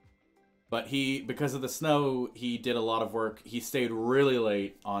insane. But because of the snow, he did a lot of work. He stayed really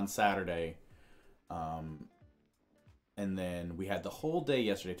late on Saturday. And then we had the whole day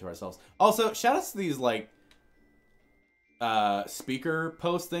yesterday to ourselves. Also, shout out to these, like, speaker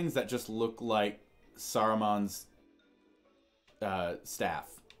post things that just look like Saruman's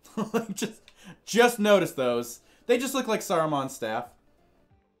staff. just notice those. They just look like Saruman's staff.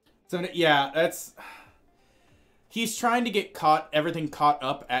 So, yeah, that's... He's trying to get everything caught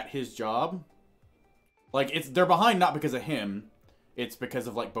up at his job. Like, they're behind not because of him. It's because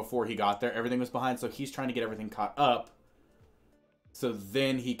of, like, before he got there, everything was behind. So he's trying to get everything caught up. So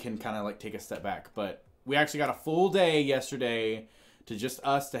then he can kind of, like, take a step back. But we actually got a full day yesterday to just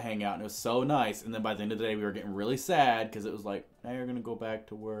us to hang out. And it was so nice. And then by the end of the day, we were getting really sad. Because it was like, now you're going to go back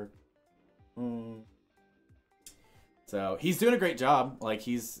to work. So he's doing a great job. Like,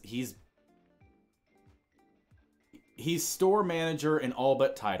 he's store manager in all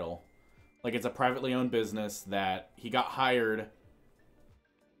but title. Like, it's a privately owned business that he got hired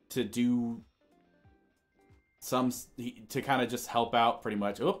to do to kind of just help out pretty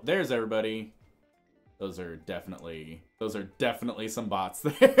much. Oh, there's everybody. Those are definitely some bots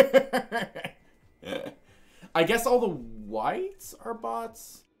there. I guess all the whites are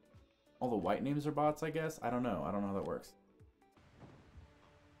bots. All the white names are bots, I guess. I don't know. I don't know how that works.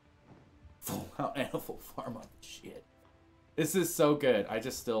 Full out animal farm on shit. This is so good. I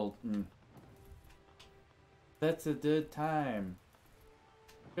just still... That's a good time.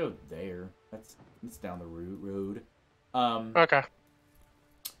 Go there. It's down the road. Okay.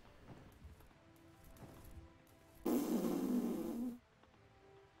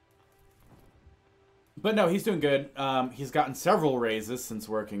 But no, he's doing good. He's gotten several raises since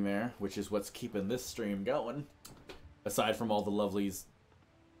working there, which is what's keeping this stream going. Aside from all the lovelies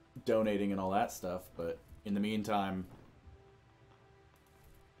donating and all that stuff. But in the meantime,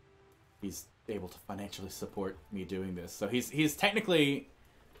 he's able to financially support me doing this. So he's technically...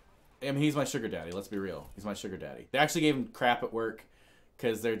 I mean, he's my sugar daddy. Let's be real. He's my sugar daddy. They actually gave him crap at work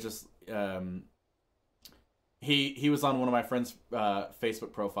because they're just... He was on one of my friend's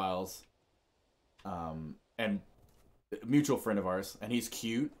Facebook profiles. And a mutual friend of ours. And he's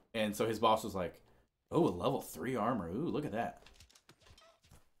cute. And so his boss was like, oh, a level 3 armor. Ooh, look at that.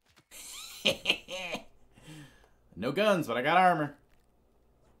 No guns, but I got armor.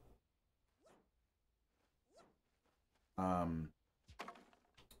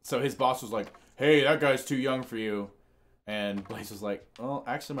 So his boss was like, hey, that guy's too young for you. And Blaze was like, well,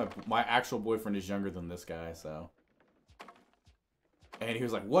 actually, my actual boyfriend is younger than this guy, so. And he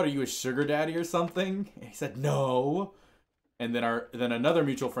was like, what, are you a sugar daddy or something? And he said, no. And then another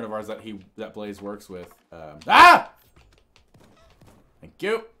mutual friend of ours that Blaze works with. Thank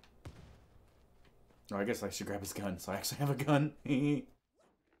you. Oh, I guess I should grab his gun, so I actually have a gun.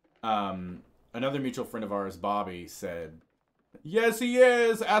 Another mutual friend of ours, Bobby, said, yes, he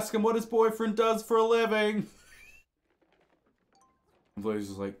is. Ask him what his boyfriend does for a living. And Blaze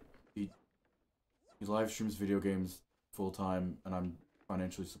was like, he live streams video games full time, and I'm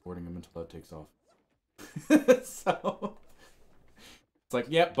financially supporting him until that takes off. So it's like,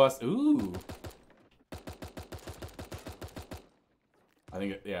 yep, bust. Ooh. I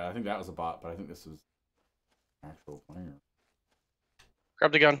think I think that was a bot, but I think this was actual player.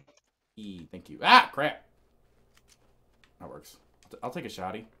 Grab the gun. Thank you. Ah, crap. That works. I'll take a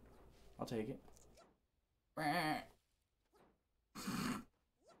shotty. I'll take it.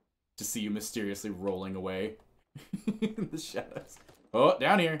 To see you mysteriously rolling away in the shadows. Oh,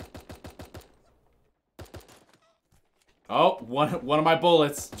 down here. Oh, one of my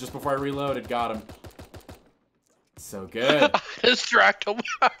bullets just before I reloaded got him. So good. Distract him.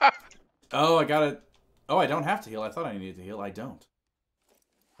 Oh, I got it. Oh, I don't have to heal. I thought I needed to heal. I don't.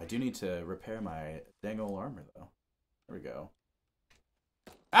 I do need to repair my dang old armor, though. There we go.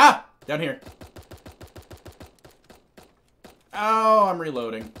 Ah! Down here. Oh, I'm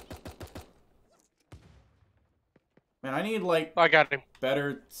reloading. Man, I need, like, I got him.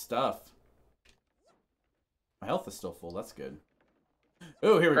 better stuff. My health is still full. That's good.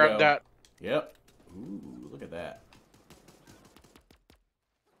 Oh, here we go. Grab that. Yep. Ooh, look at that.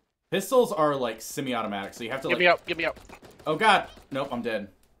 Pistols are, like, semi-automatic, so you have to, like... Get me up. Get me up. Oh, God. Nope, I'm dead.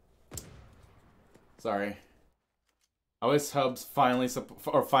 Sorry. I wish Hubs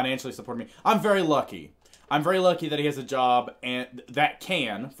financially support me. I'm very lucky. I'm very lucky that he has a job and that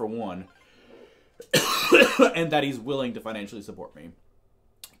can, for one, and that he's willing to financially support me.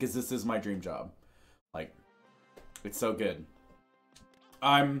 Because this is my dream job. Like, it's so good.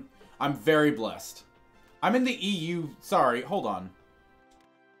 I'm very blessed. I'm in the EU. Sorry, hold on.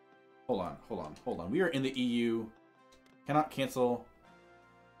 Hold on. We are in the EU. Cannot cancel.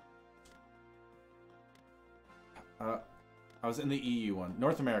 I was in the EU one.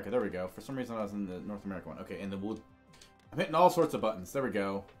 North America, there we go. For some reason I was in the North America one. Okay, and then I'm hitting all sorts of buttons. There we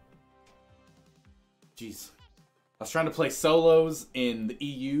go. Jeez. I was trying to play solos in the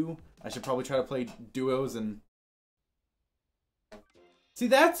EU. I should probably try to play duos and... See,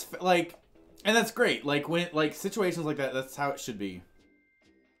 that's, like... And that's great. Like, when, like, situations like that, that's how it should be.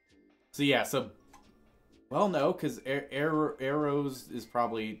 So, yeah, so... Well, no, because arrows is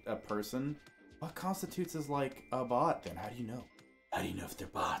probably a person. What constitutes as, like, a bot, then? How do you know? How do you know if they're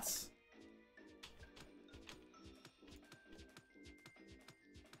bots?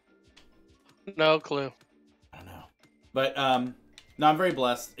 No clue. I don't know. But, no, I'm very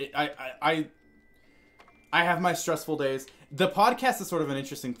blessed. I have my stressful days. The podcast is sort of an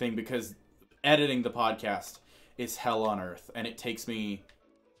interesting thing because editing the podcast is hell on earth. And it takes me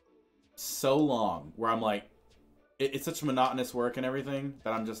so long where I'm like, it's such monotonous work and everything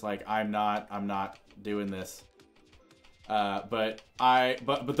that I'm just like, I'm not doing this. But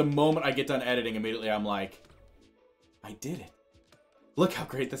the moment I get done editing, immediately I'm like, I did it. Look how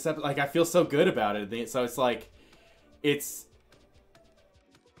great this episode, like, I feel so good about it. So it's like,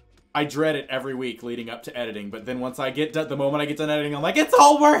 I dread it every week leading up to editing, but then once I get done, the moment I get done editing, I'm like, it's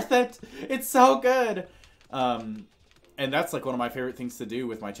all worth it. It's so good. And that's like one of my favorite things to do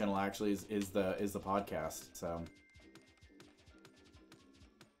with my channel actually is the podcast. So.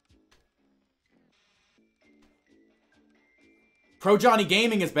 Pro Johnny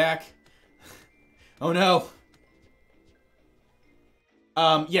Gaming is back. Oh no.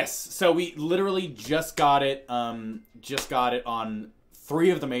 Yes, so we literally just got it on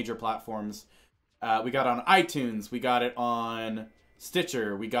 3 of the major platforms. We got it on iTunes, we got it on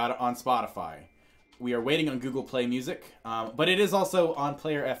Stitcher, we got it on Spotify. We are waiting on Google Play Music, but it is also on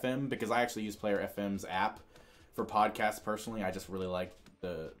Player FM because I actually use Player FM's app for podcasts personally. I just really like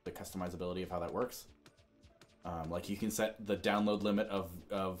the customizability of how that works. Like you can set the download limit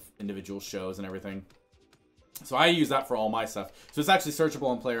of individual shows and everything. So I use that for all my stuff. So it's actually searchable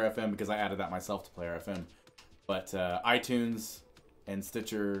on Player FM because I added that myself to Player FM. But iTunes and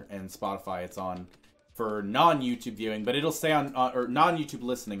Stitcher and Spotify, it's on for non-YouTube viewing, but it'll stay on, or non-YouTube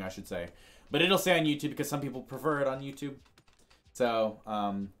listening, I should say. But it'll stay on YouTube because some people prefer it on YouTube. So,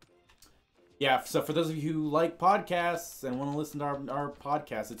 yeah, so for those of you who like podcasts and want to listen to our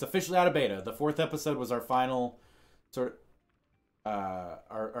podcast, it's officially out of beta. The 4th episode was our final sort of,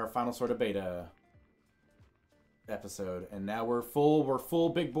 our final sort of beta episode. And now we're full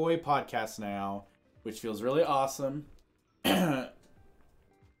big boy podcast now, which feels really awesome.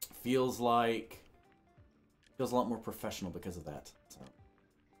 feels a lot more professional because of that. So,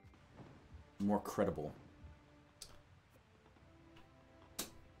 more credible.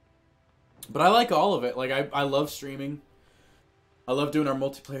 But I like all of it. Like, I love streaming. I love doing our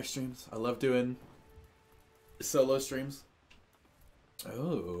multiplayer streams. I love doing solo streams.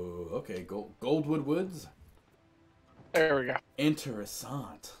 Oh, okay. Goldwood Woods. There we go.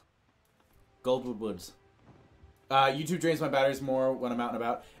 Interessant. Goldwood Woods. YouTube drains my batteries more when I'm out and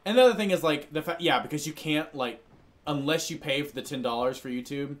about. And the other thing is, like, because you can't, like, unless you pay for the $10 for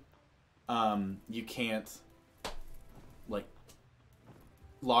YouTube, you can't, like,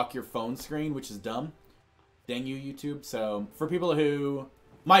 lock your phone screen, which is dumb. Dang you, YouTube. So, for people who...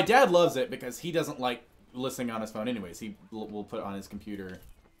 My dad loves it because he doesn't like listening on his phone anyways. He will put it on his computer.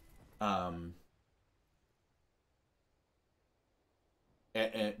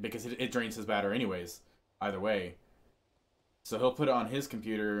 Because it drains his battery anyways, either way. So he'll put it on his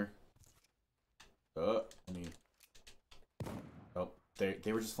computer. Oh,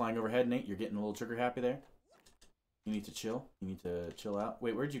 they were just flying overhead, Nate. You're getting a little trigger happy there. You need to chill. You need to chill out.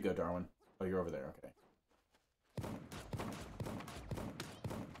 Wait, where'd you go, Darwin? Oh, you're over there. Okay.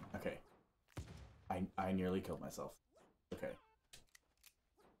 Okay. I nearly killed myself. Okay.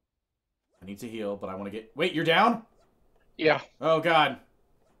 I need to heal, but I want to get... Wait, you're down? Yeah. Oh, God.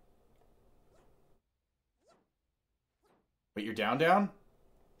 Wait, you're down?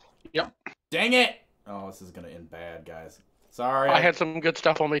 Yep. Dang it! Oh, this is going to end bad, guys. Sorry. I had some good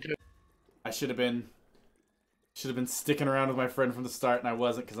stuff on me, too. I should have been sticking around with my friend from the start, and I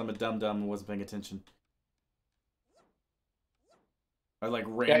wasn't because I'm a dum-dum and wasn't paying attention. I, like,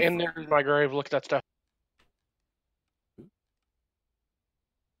 ran... Yeah, in there in my grave, look at that stuff.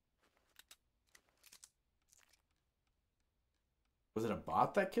 Was it a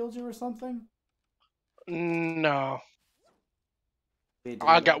bot that killed you or something? No.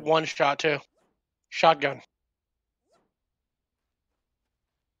 I got one shot, too. Shotgun.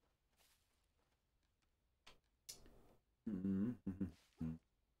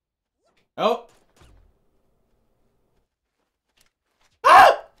 Oh!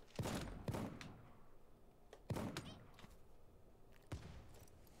 Ah!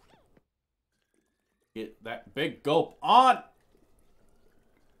 Get that big gulp on!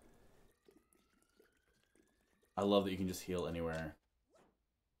 I love that you can just heal anywhere.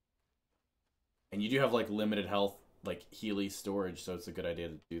 And you do have, like, limited health, like, Healy storage, so it's a good idea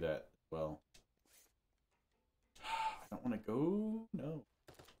to do that as well. I don't want to go. No.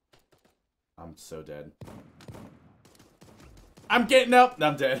 I'm so dead. I'm getting up.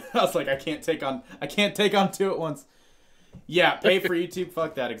 I'm dead. I was like, I can't take on two at once. Yeah, pay for YouTube.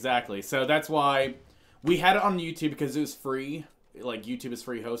 Fuck that. Exactly. So that's why we had it on YouTube because it was free. Like, YouTube is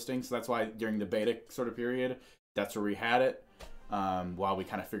free hosting, so that's why during the beta sort of period, that's where we had it. While we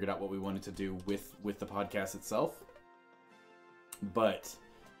kind of figured out what we wanted to do with the podcast itself. But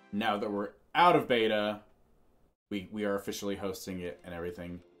now that we're out of beta, we are officially hosting it and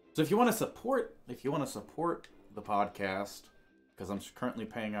everything. So if you want to support the podcast, because I'm currently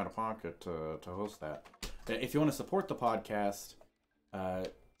paying out of pocket to host that. If you want to support the podcast,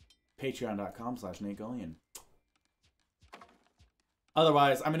 patreon.com/Nate Gullion.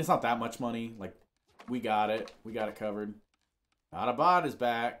 Otherwise, I mean, it's not that much money. Like, we got it covered. Not a bot is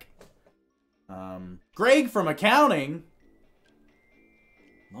back. Greg from accounting.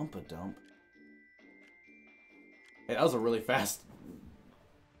 Lump-a-dump. Hey, that was a really fast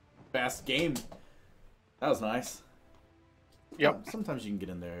game. That was nice. Yep. Sometimes you can get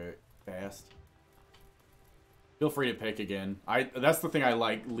in there fast. Feel free to pick again. That's the thing I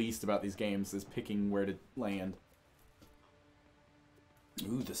like least about these games is picking where to land.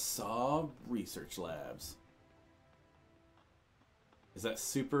 Ooh, the Saw Research Labs. Is that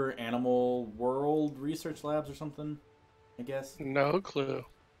Super Animal World Research Labs or something? I guess. No clue. Is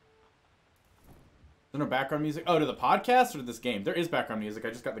there no background music? Oh, to the podcast or to this game? There is background music. I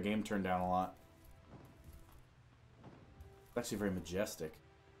just got the game turned down a lot. It's actually very majestic.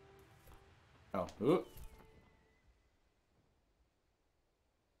 Oh, ooh.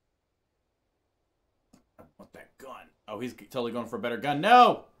 I want that gun. Oh, he's totally going for a better gun.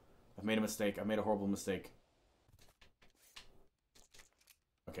 No! I've made a mistake. I made a horrible mistake.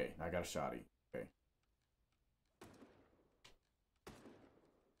 Okay, I got a shotty. Okay.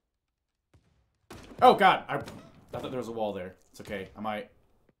 Oh God! I thought there was a wall there. It's okay. I might.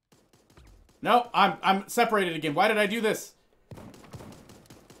 No, I'm separated again. Why did I do this?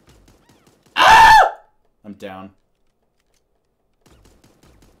 Ah! I'm down.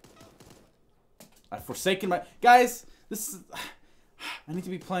 I've forsaken my guys. This is. I need to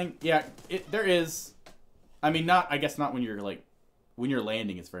be playing. Yeah, there is. I mean, I guess not when you're like. When you're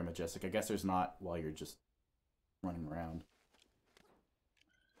landing, it's very majestic. I guess there's not while you're just running around.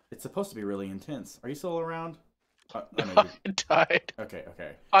 It's supposed to be really intense. Are you still around? I died. Okay.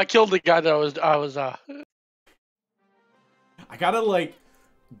 I killed the guy that I was. I gotta, like,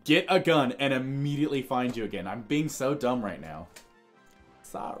 get a gun and immediately find you again. I'm being so dumb right now.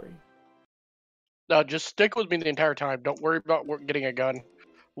 Sorry. No, just stick with me the entire time. Don't worry about getting a gun.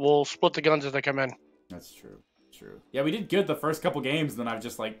 We'll split the guns as they come in. That's true. True. Yeah, we did good the first couple games, then I've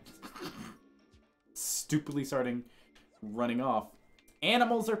just, like, stupidly starting running off.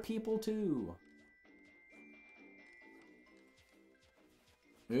 Animals are people, too.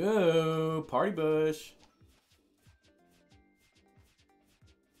 Ooh, party bush.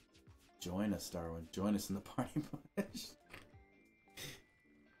 Join us, Darwin. Join us in the party bush.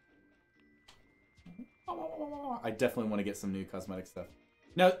 I definitely want to get some new cosmetic stuff.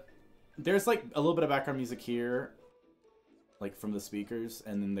 Now, there's like a little bit of background music here, like from the speakers,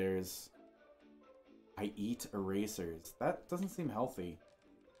 and then there's I eat erasers. That doesn't seem healthy.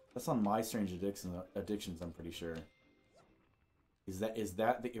 That's on My Strange Addictions, I'm pretty sure. Is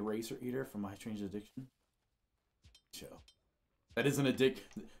that the eraser eater from My Strange Addiction? Show. That is an addict.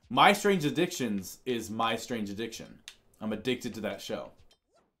 My Strange Addictions is My Strange Addiction. I'm addicted to that show.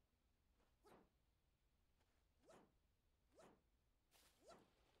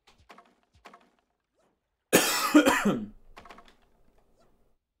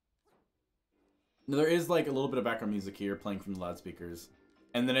 There is like a little bit of background music here playing from the loudspeakers,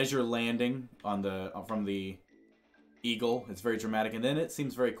 and then as you're landing on the from the eagle, it's very dramatic, and then it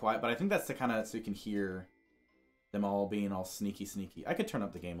seems very quiet. But I think that's the kind of so you can hear them all being all sneaky. I could turn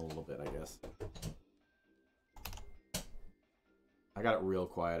up the game a little bit, I guess. I got it real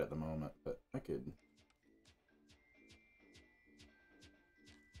quiet at the moment, but I could.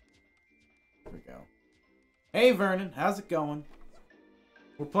 There we go. Hey Vernon, how's it going?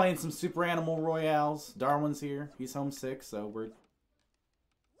 We're playing some Super Animal Royales. Darwin's here. He's homesick, so we're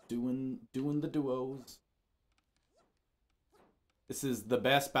doing the duos. This is the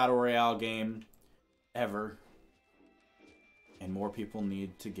best Battle Royale game ever. And more people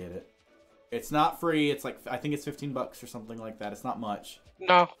need to get it. It's not free. It's like, I think it's $15 or something like that. It's not much.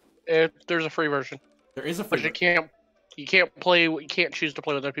 No, there's a free version. There is a free version. But you can't choose to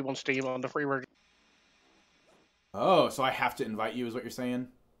play with other people on Steam on the free version. Oh, so I have to invite you is what you're saying?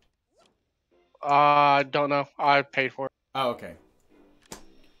 Don't know. I paid for it. Oh, okay.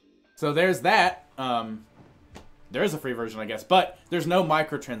 So there's that. There is a free version, I guess, but there's no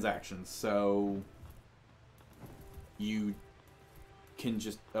microtransactions, so you can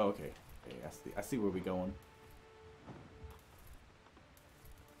just... Oh, okay. Okay, I see where we're going.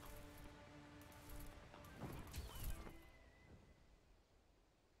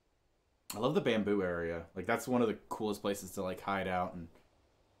 I love the bamboo area. Like, that's one of the coolest places to, like, hide out. And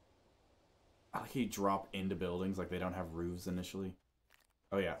I like how you drop into buildings. Like, they don't have roofs initially.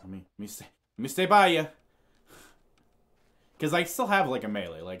 Oh, yeah. Let me stay by you. Because I still have, like, a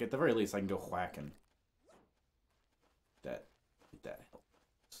melee. Like, at the very least, I can go whacking. That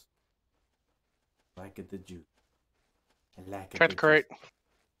helps. Like it the juice. I like it. Try the crate.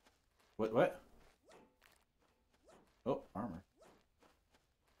 What? Oh, armor.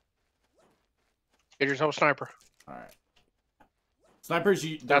 Get yourself a sniper. Alright. Snipers,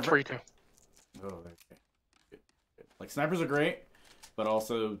 that's free too. Oh, okay. Good. Like, snipers are great, but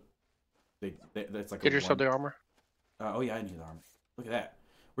also, that's like Get yourself the armor. Oh, yeah, I need the armor. Look at that.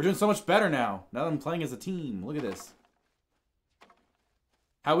 We're doing so much better now. Now that I'm playing as a team. Look at this.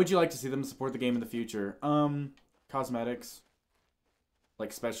 How would you like to see them support the game in the future? Cosmetics.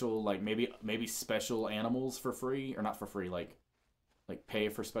 Like special, like maybe special animals for free. Or not for free, like pay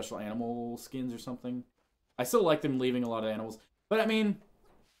for special animal skins or something. I still like them leaving a lot of animals. But I mean,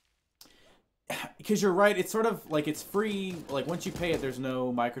 because you're right, it's sort of like it's free. Like once you pay it, there's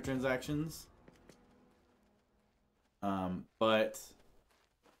no microtransactions. But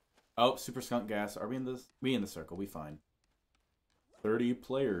oh, super skunk gas. Are we in this? We in the circle. We fine. 30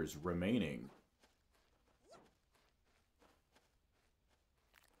 players remaining.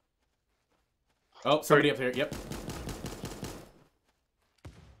 Oh, somebody up here. Yep.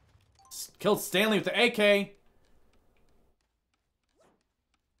 Killed Stanley with the AK.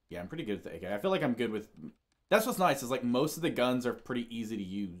 Yeah, I'm pretty good with the AK. I feel like I'm good with... That's what's nice, is like most of the guns are pretty easy to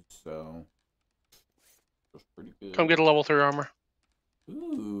use, so... That's pretty good. Come get a level 3 armor.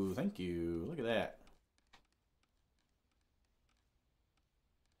 Ooh, thank you. Look at that.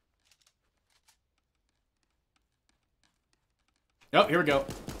 Oh, here we go.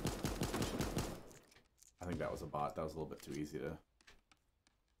 I think that was a bot. That was a little bit too easy to...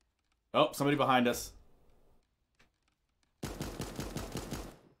 Oh, somebody behind us.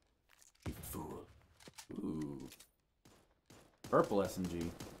 You fool. Ooh. Purple SMG.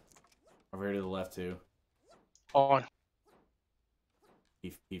 Over here to the left, too. On.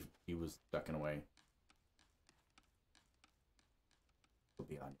 He was ducking away.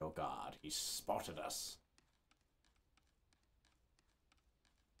 Be on your guard. He spotted us.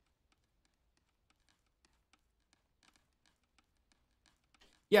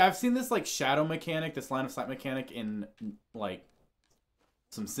 Yeah, I've seen this like shadow mechanic, this line of sight mechanic in like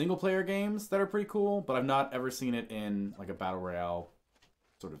some single player games that are pretty cool, but I've not ever seen it in like a battle royale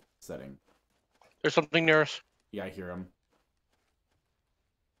sort of setting. There's something near us. Yeah, I hear them.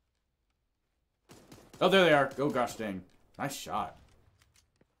 Oh, there they are. Oh gosh, dang. Nice shot.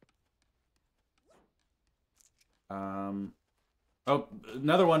 Oh,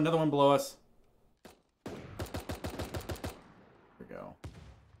 another one below us. There we go.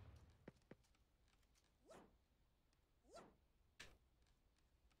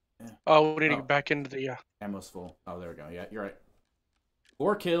 Yeah. Oh, we need to get back into the. Ammo's full. Oh, there we go. Yeah, you're right.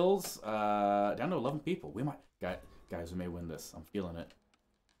 4 kills. Down to 11 people. We might, guys, we may win this. I'm feeling it.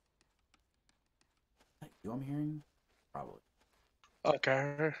 You I'm hearing? Probably.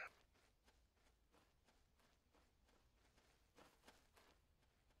 Okay.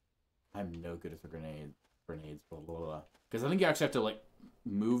 I'm no good at the grenades, blah, blah, blah. Because I think you actually have to, like,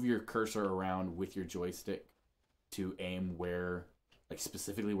 move your cursor around with your joystick to aim where, like,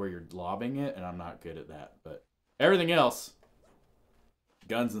 specifically where you're lobbing it, and I'm not good at that. But everything else,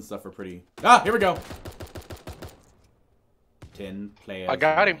 guns and stuff are pretty... Ah, here we go! 10 players. I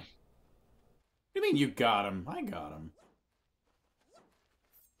got him. What do you mean you got him? I got him.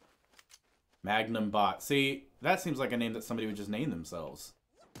 Magnum Bot. See, that seems like a name that somebody would just name themselves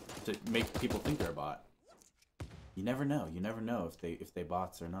to make people think they're a bot. You never know. You never know if they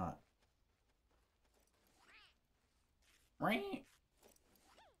bots or not. Right?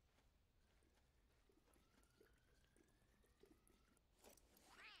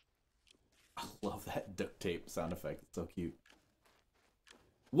 I love that duct tape sound effect. It's so cute.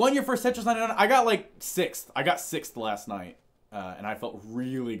 Won your first Tetris 99. I got like 6th. I got 6th last night, and I felt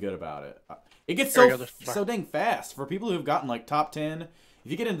really good about it. It gets so dang fast for people who've gotten like top 10. If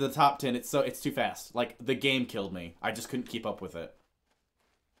you get into the top 10, it's too fast. Like the game killed me. I just couldn't keep up with it.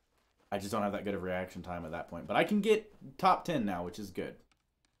 I just don't have that good of reaction time at that point. But I can get top 10 now, which is good.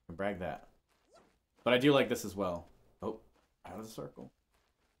 I brag that. But I do like this as well. Oh, out of the circle.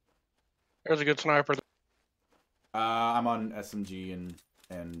 There's a good sniper. I'm on SMG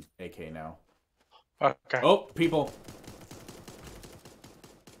and AK now. Okay. Oh, people.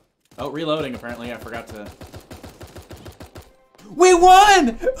 Oh, reloading, apparently. I forgot to... We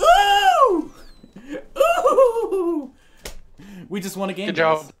won! Ooh! Ooh! We just won a game. Good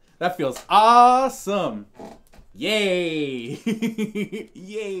job. Guys. That feels awesome. Yay!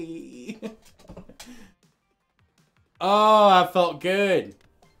 Yay! Oh, that felt good.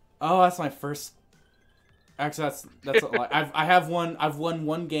 Oh, that's my first... Actually, that's a lie. I've won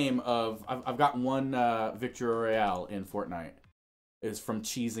one game of... I've got one Victory Royale in Fortnite. It's from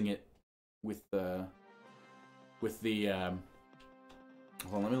cheesing it with the...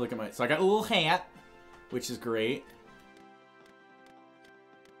 Hold on, let me look at my... So I got a little hat, which is great.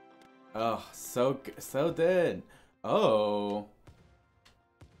 Oh, so good. Oh.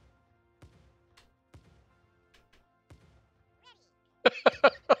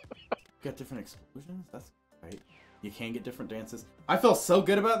 Got different explosions? That's right. You can get different dances. I felt so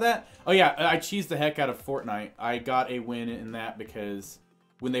good about that. Oh yeah, I cheesed the heck out of Fortnite. I got a win in that because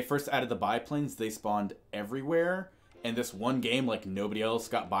when they first added the biplanes, they spawned everywhere. And this one game, like, nobody else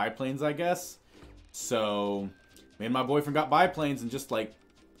got biplanes, I guess. So, me and my boyfriend got biplanes and just, like,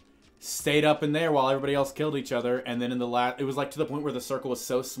 stayed up in there while everybody else killed each other. And then in the it was, like, to the point where the circle was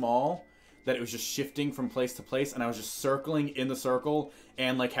so small that it was just shifting from place to place. And I was just circling in the circle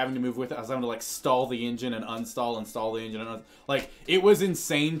and, like, having to move with it. I was having to, like, stall the engine and install the engine. And like, it was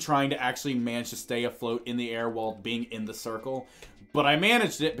insane trying to actually manage to stay afloat in the air while being in the circle. But I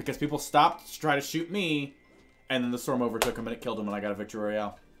managed it because people stopped to try to shoot me. And then the storm overtook him and it killed him and I got a Victory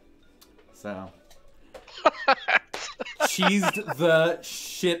Royale. So. Cheesed the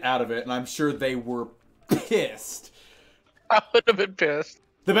shit out of it. And I'm sure they were pissed. I would have been pissed.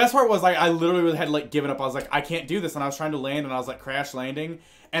 The best part was, like, I literally had, like, given up. I was like, I can't do this. And I was trying to land and I was, like, crash landing.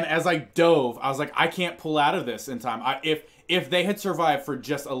 And as I dove, I was like, I can't pull out of this in time. If they had survived for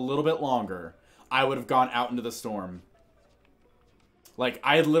just a little bit longer, I would have gone out into the storm. Like,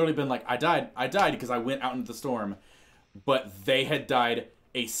 I had literally been like, I died because I went out into the storm. But they had died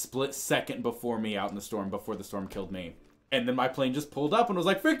a split second before me out in the storm, before the storm killed me. And then my plane just pulled up and was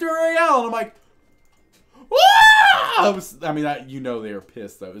like, Victory Royale! And I'm like, Wah! I mean, you know they were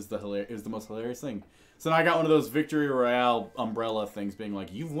pissed, though. It was the most hilarious thing. So then I got one of those Victory Royale umbrella things being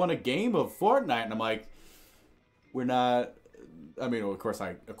like, you've won a game of Fortnite. And I'm like, we're not... I mean, well, of course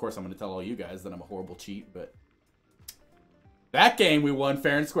I'm going to tell all you guys that I'm a horrible cheat, but... That game we won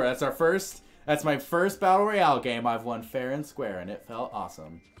fair and square. That's my first Battle Royale game I've won fair and square, and it felt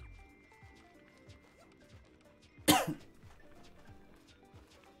awesome.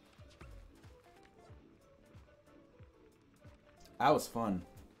 That was fun.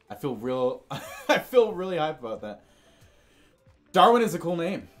 I feel real. I feel really hyped about that. Darwin is a cool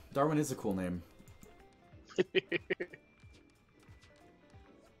name. Darwin is a cool name.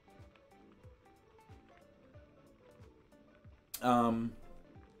 No,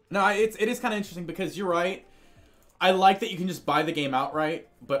 it is kind of interesting because you're right. I like that you can just buy the game outright,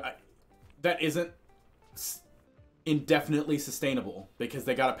 but that isn't indefinitely sustainable because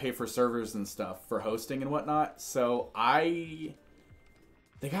they gotta pay for servers and stuff for hosting and whatnot. So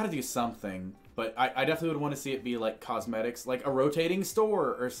they gotta do something. But I definitely would want to see it be like cosmetics, like a rotating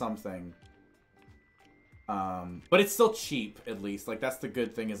store or something. But it's still cheap, at least. Like, that's the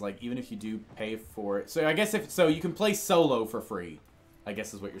good thing is, like, even if you do pay for it. So I guess you can play solo for free, I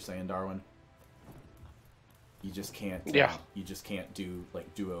guess is what you're saying, Darwin. You just can't, you just can't do,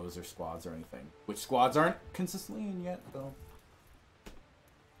 like, duos or squads or anything. Which squads aren't consistently in yet, though.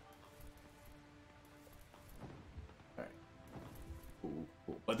 Alright. Cool.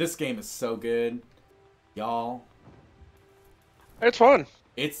 But this game is so good, y'all. It's fun.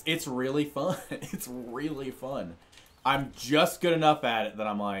 It's really fun. It's really fun. I'm just good enough at it that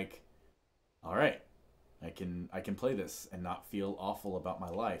I'm like, all right, I can play this and not feel awful about my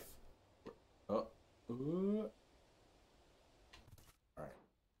life. Oh, all right.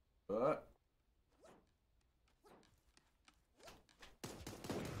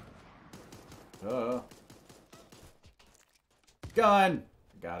 Gun.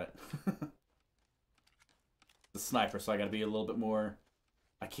 Got it. The sniper, so I got to be a little bit more.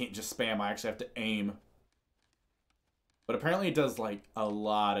 I can't just spam. I actually have to aim. But apparently it does, like, a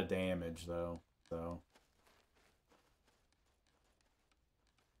lot of damage, though. So.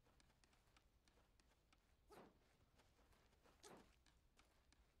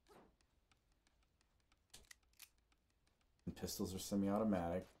 And pistols are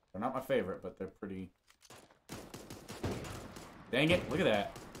semi-automatic. They're not my favorite, but they're pretty... Dang it. Look at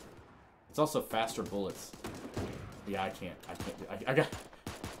that. It's also faster bullets. Yeah, I can't do...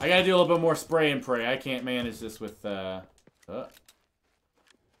 I gotta do a little bit more spray and pray. I can't manage this with, Dang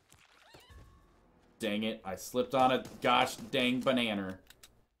it. I slipped on a gosh dang banana.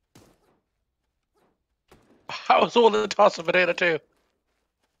 I was the one to toss a banana, too.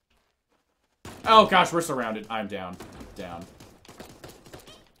 Oh, gosh, we're surrounded. I'm down. Down.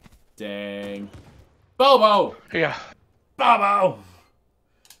 Dang. Bobo! Yeah. Bobo!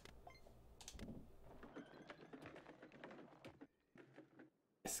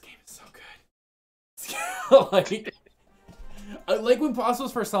 This game is so good. like when Poss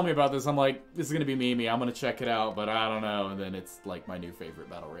was first telling me about this, I'm like, this is gonna be me. I'm gonna check it out, but I don't know. And then it's like my new favorite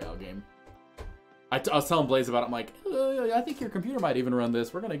Battle Royale game. I was telling Blaze about it. I'm like, I think your computer might even run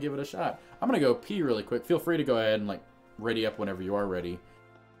this. We're gonna give it a shot. I'm gonna go pee really quick. Feel free to go ahead and like ready up whenever you are ready.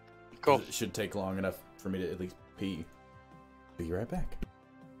 Cool. It should take long enough for me to at least pee. Be right back.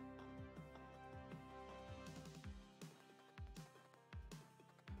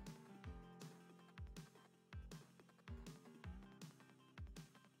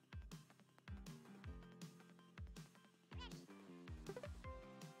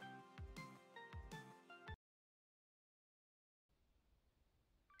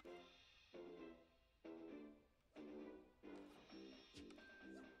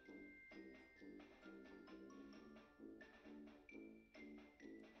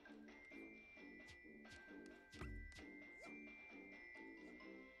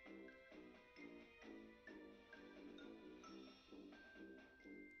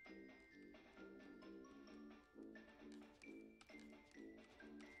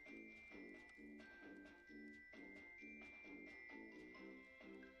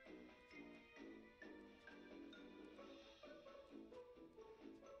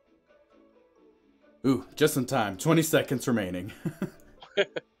 Ooh, just in time. 20 seconds remaining.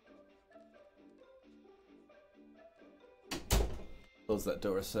 Close that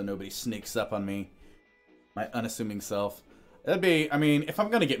door so nobody sneaks up on me. My unassuming self. That'd be, I mean, if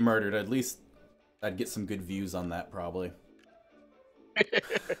I'm gonna get murdered, at least I'd get some good views on that, probably.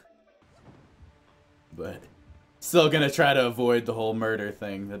 But still gonna try to avoid the whole murder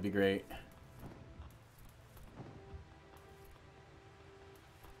thing. That'd be great.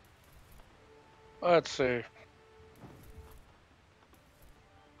 Let's see.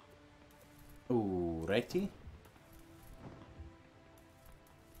 Ooh, righty.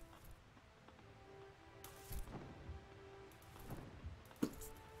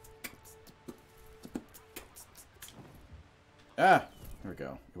 Ah, there we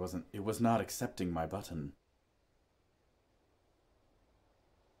go. It was not accepting my button.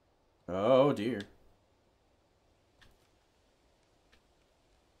 Oh dear.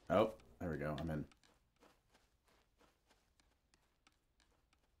 Oh, there we go. I'm in.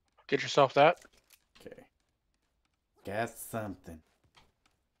 Get yourself that. Okay. Got something.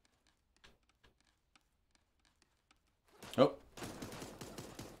 Oh.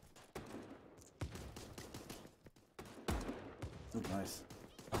 Oh, nice.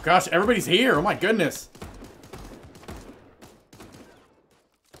 Oh, gosh, everybody's here. Oh, my goodness.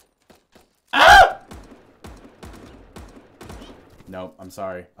 Ah! No, I'm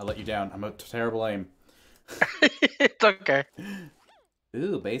sorry. I let you down. I'm a terrible aim. It's okay.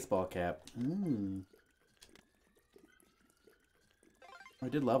 Ooh, baseball cap. I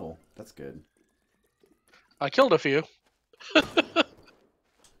did level. That's good. I killed a few.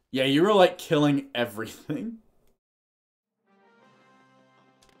 Yeah, you were like killing everything.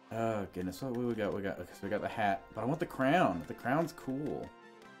 Oh goodness, what we got? Okay, so we got the hat, but I want the crown. The crown's cool.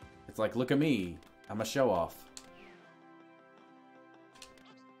 It's like, look at me. I'm a show off.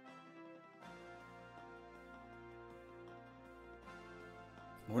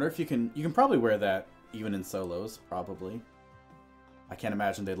 I wonder if you can probably wear that even in solos, probably. I can't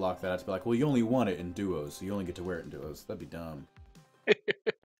imagine they'd lock that out to be like, well, you only want it in duos, so you only get to wear it in duos. That'd be dumb.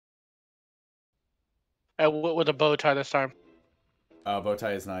 With a bow tie this time. Oh, bow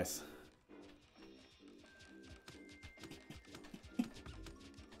tie is nice.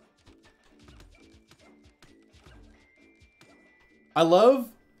 I love,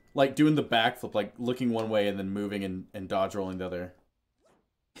 like, doing the backflip, like, looking one way and then moving and dodge rolling the other.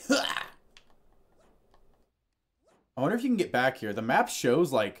 I wonder if you can get back here. The map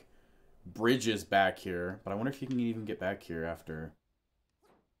shows, like, bridges back here, but I wonder if you can even get back here after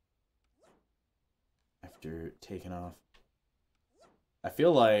taking off. I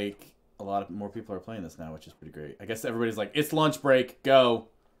feel like a lot more people are playing this now, which is pretty great. I guess everybody's like, it's lunch break, go.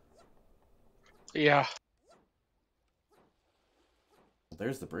 Yeah. Well,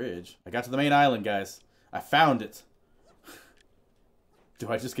 there's the bridge. I got to the main island, guys. I found it. Do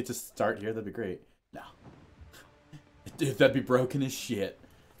I just get to start here? That'd be great. No. Dude, that'd be broken as shit.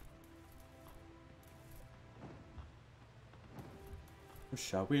 Where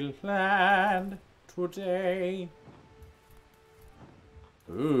shall we land today?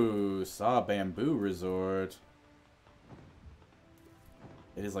 Ooh, Saw Bamboo Resort.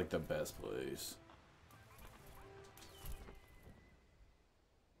 It is like the best place.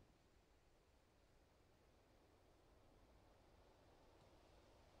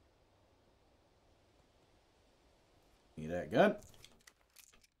 Need that gun.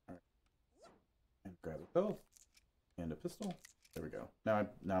 All right. And grab a bow and a pistol. There we go. Now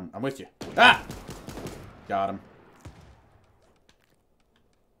I'm with you. Ah! Got him.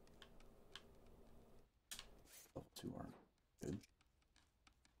 Level 2 armor.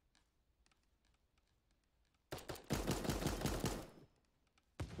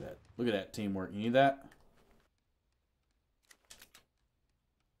 Good. Look at that teamwork. You need that?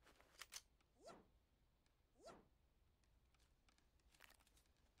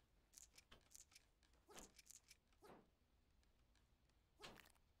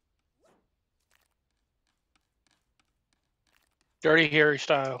 Dirty Harry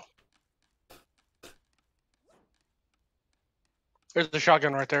style. There's the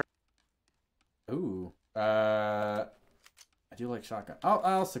shotgun right there. Ooh. I do like shotgun.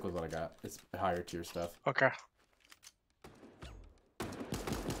 I'll stick with what I got. It's higher tier stuff. Okay.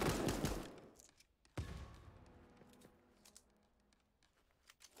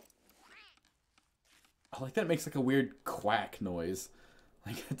 I like that it makes like a weird quack noise.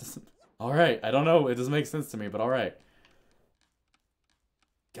 Like it doesn't. All right, I don't know. It doesn't make sense to me, but all right.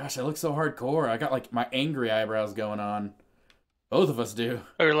 Gosh, I look so hardcore. I got like my angry eyebrows going on. Both of us do.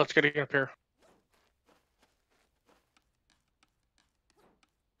 Okay, let's get it up here.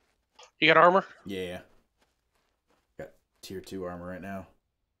 You got armor? Yeah. Got tier 2 armor right now.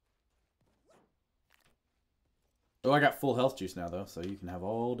 Oh, I got full health juice now though, so you can have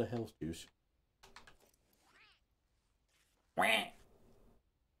all the health juice.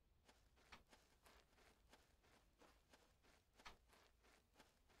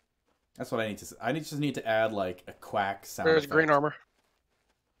 That's what I need to. I just need to add like a quack sound. There's effect. green armor.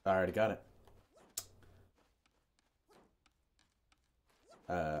 I already got it.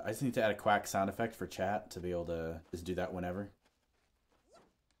 I just need to add a quack sound effect for chat to be able to just do that whenever.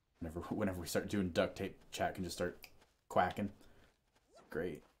 Whenever we start doing duct tape, chat can just start quacking.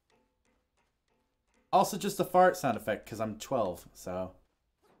 Great. Also, just a fart sound effect because I'm 12, so.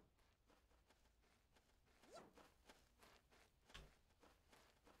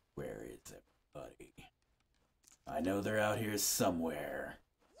 Where is everybody? I know they're out here somewhere.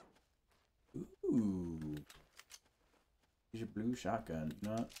 Ooh. Here's your blue shotgun. You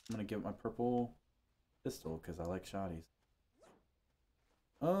know what? I'm gonna give it my purple pistol because I like shotties.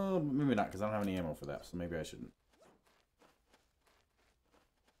 Oh, maybe not, because I don't have any ammo for that, so maybe I shouldn't.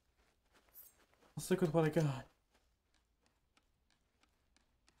 I'll stick with what I got.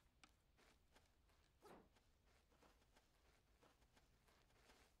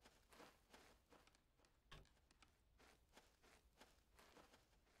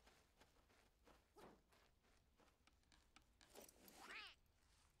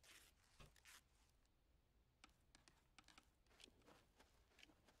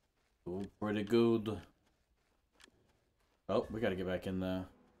 Oh, pretty good. Oh, we gotta get back in the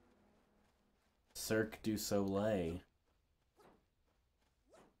Cirque du Soleil.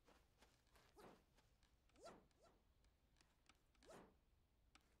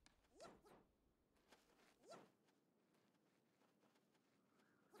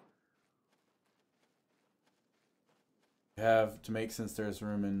 Have to make, since there's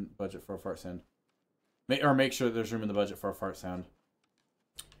room in budget for a fart sound. Make sure there's room in the budget for a fart sound.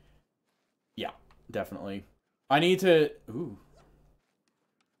 Yeah, definitely. I need to... Ooh.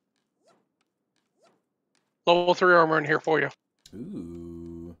 Level 3 armor in here for you.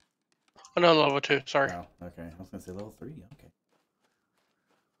 Ooh. Oh, no, level 2, sorry. Oh, okay. I was going to say level 3. Okay.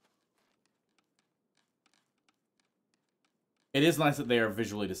 It is nice that they are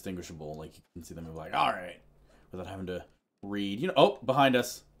visually distinguishable. Like, you can see them like, all right, without having to read. You know, oh, behind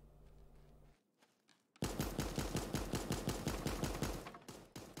us.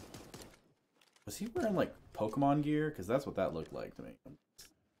 Was he wearing, like, Pokemon gear? Because that's what that looked like to me.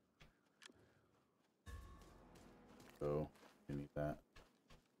 Oh, we need that.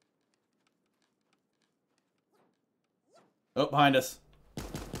 Oh, behind us.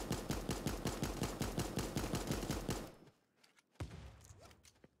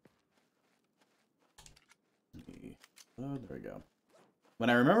 Oh, there we go. When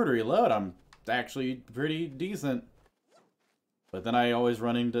I remember to reload, I'm actually pretty decent. But then I always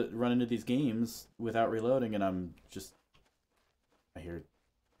run into these games without reloading, and I'm just... I hear...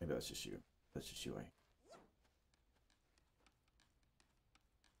 Maybe that's just you. That's just you,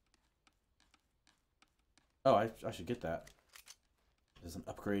 Oh, I should get that. As an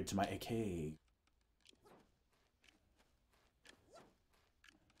upgrade to my AK.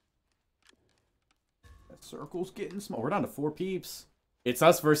 That circle's getting small. We're down to 4 peeps. It's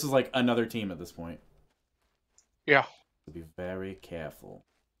us versus, like, another team at this point. Yeah. So be very careful.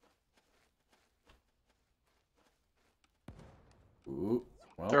 Ooh.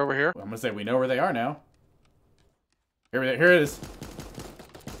 Well, They're over here. I'm gonna say we know where they are now. Here it is.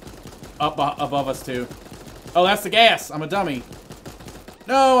 Up above us, too. Oh, that's the gas. I'm a dummy.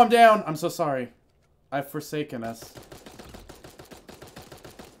 No, I'm down. I'm so sorry. I've forsaken us.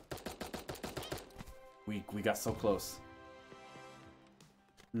 We got so close.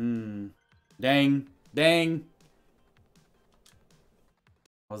 Dang. Dang.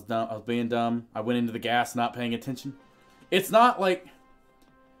 I was dumb. I was being dumb. I went into the gas, not paying attention. It's not like...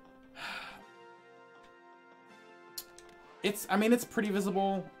 I mean, it's pretty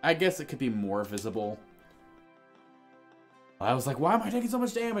visible. I guess it could be more visible. I was like, why am I taking so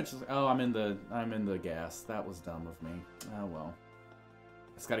much damage? Like, oh, I'm in the gas. That was dumb of me. Oh, well.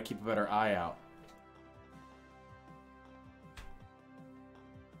 Just gotta keep a better eye out.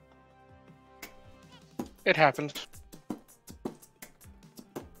 It happens.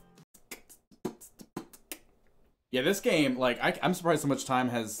 Yeah, this game, like, I'm surprised so much time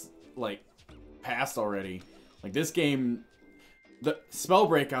has, like, passed already. Like, this game... The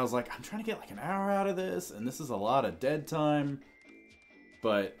SpellBreak, I was like, I'm trying to get like an hour out of this, and this is a lot of dead time.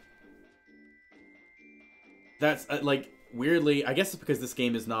 But that's like weirdly, I guess it's because this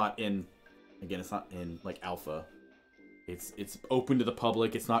game is not in, again, it's not in like alpha. It's open to the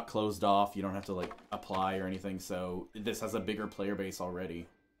public. It's not closed off. You don't have to like apply or anything. So this has a bigger player base already.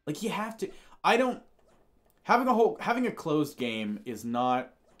 Like you have to. I don't having a closed game is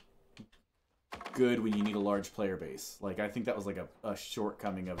not good when you need a large player base. Like, I think that was like a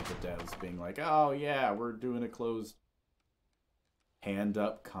shortcoming of the devs being like, oh yeah, we're doing a closed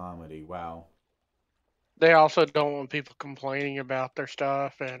hand-up comedy. Wow. They also don't want people complaining about their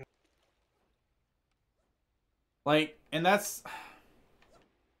stuff, and like, and that's...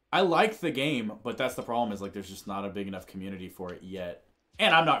 I like the game, but that's the problem, is like there's just not a big enough community for it yet.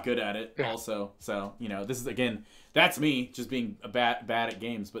 And I'm not good at it also. So, you know, this is, again, that's me just being bad at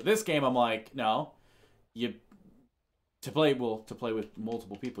games. But this game, I'm like, no, to play with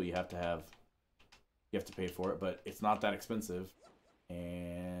multiple people, you have to pay for it, but it's not that expensive.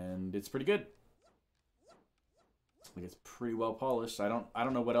 And it's pretty good. Like, it's pretty well polished. I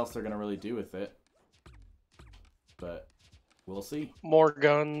don't know what else they're going to really do with it. But we'll see. more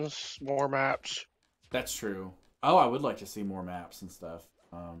guns, more maps. That's true. Oh, I would like to see more maps and stuff.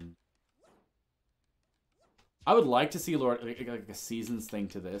 I would like to see like a seasons thing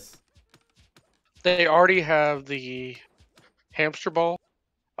to this. They already have the hamster ball.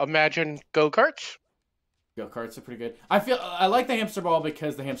 Imagine go-karts. Go-karts are pretty good. I like the hamster ball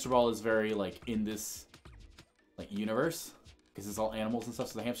because the hamster ball is very like in this like universe because it's all animals and stuff.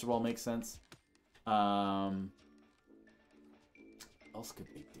 So the hamster ball makes sense. What else could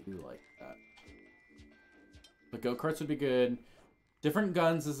they do like that? The go-karts would be good. Different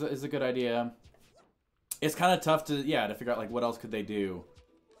guns is a good idea. It's kind of tough to figure out like what else could they do.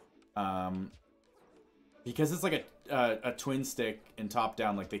 Because it's like a twin stick and top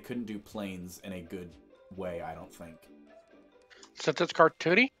down, like they couldn't do planes in a good way, I don't think. Since it's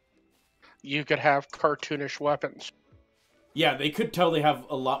cartoony, you could have cartoonish weapons. Yeah, they could totally have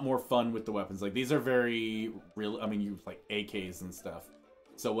a lot more fun with the weapons. Like these are very real. I mean, you like AKs and stuff.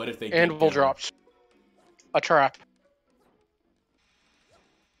 So what if they Anvil drops, a trap.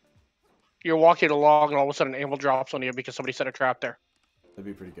 You're walking along and all of a sudden an anvil drops on you because somebody set a trap there. That'd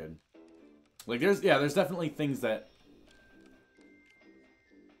be pretty good. Like there's definitely things that.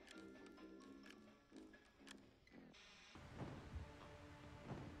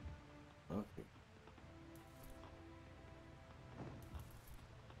 Okay.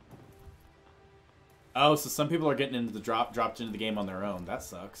 Oh, so some people are getting into the dropped into the game on their own. That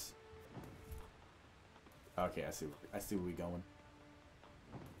sucks. Okay, I see where we're going.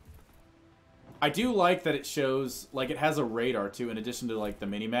 I do like that it shows, like, it has a radar, too, in addition to, like, the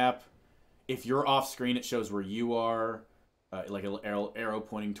mini-map. If you're off-screen, it shows where you are, like an arrow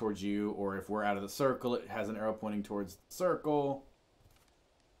pointing towards you, or if we're out of the circle, it has an arrow pointing towards the circle.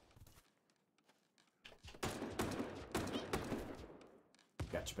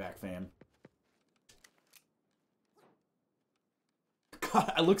 Got your back, fam.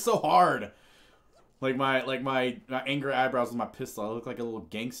 God, I look so hard! Like my angry eyebrows with my pistol. I look like a little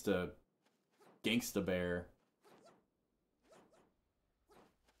gangsta bear.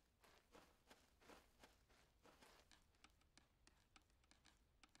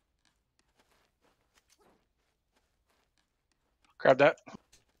 Grab that.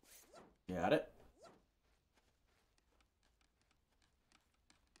 Got it.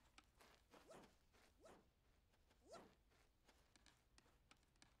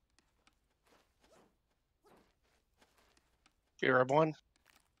 You grab one.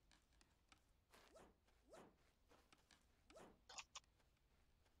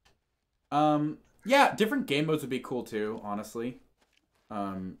 Yeah, different game modes would be cool too, honestly.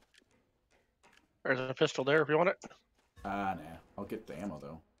 There's a pistol there if you want it. Nah. I'll get the ammo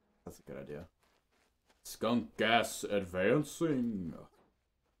though. That's a good idea. Skunk gas advancing.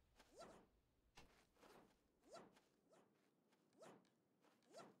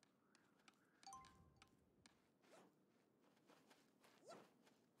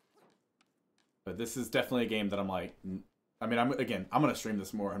 But this is definitely a game that I'm like, I mean, I'm gonna stream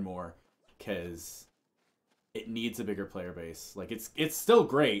this more and more because it needs a bigger player base. Like it's still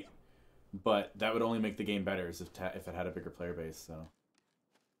great, but that would only make the game better if it had a bigger player base. So.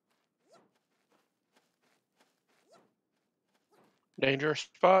 Dangerous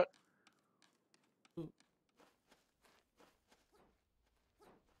spot.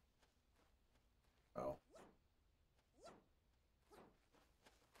 Oh.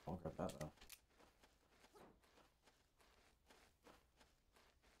 I'll grab that though.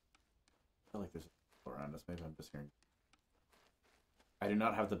 I feel like there's people around us. Maybe I'm just hearing. I do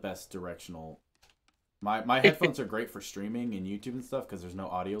not have the best directional. My headphones are great for streaming and YouTube and stuff because there's no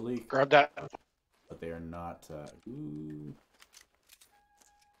audio leak. Grab that. But they are not. Ooh.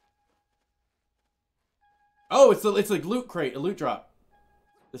 Oh, it's like loot crate, a loot drop.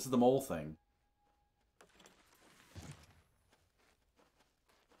 This is the mole thing.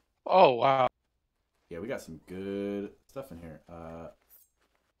 Oh wow. Yeah, we got some good stuff in here.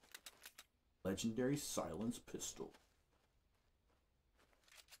 Legendary silence pistol.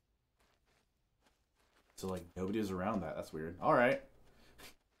 So like nobody is around that. That's weird. All right.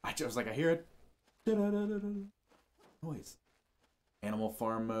 I just like I hear it. Noise. Animal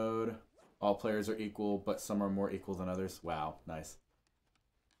farm mode. All players are equal, but some are more equal than others. Wow, nice.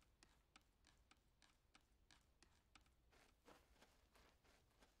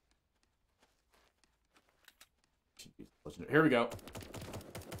 Here we go.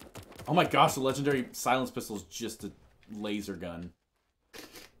 Oh my gosh, the legendary silence pistol is just a laser gun.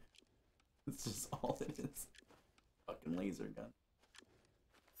 That's just all it is. Fucking laser gun.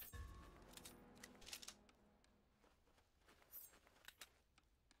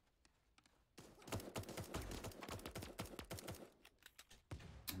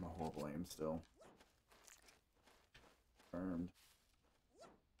 I'm a horrible aim still. Confirmed.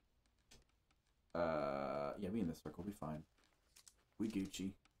 Yeah, be in this circle. We'll be fine. We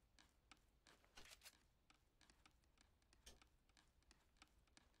Gucci.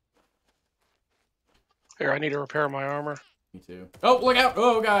 Here, I need to repair my armor. Me too. Oh, look out!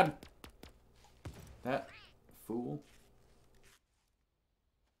 Oh, God! That fool.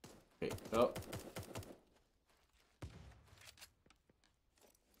 Okay, oh.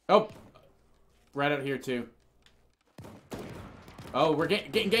 Oh! Right out here, too. Oh, we're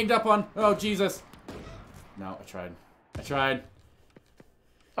getting ganged up on. Oh, Jesus. No, I tried. I tried.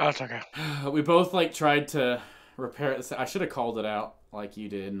 Oh, it's okay. We both, like, tried to repair it. I should have called it out like you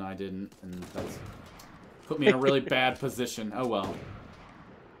did, and I didn't. And that's put me in a really bad position. Oh, well.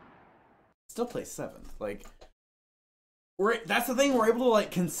 Still play 7th. Like, that's the thing. We're able to,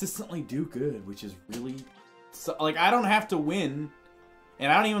 like, consistently do good, which is really... So, like, I don't have to win,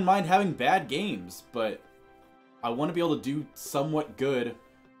 and I don't even mind having bad games, but I want to be able to do somewhat good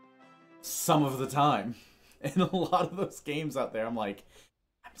some of the time. And a lot of those games out there, I'm like,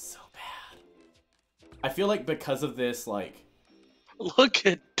 I'm so bad. I feel like because of this, like... Look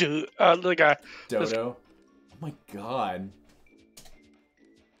at the guy. Dodo. Oh my god.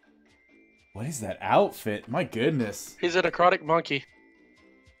 What is that outfit? My goodness. He's a necrotic monkey.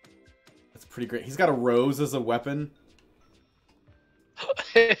 That's pretty great. He's got a rose as a weapon.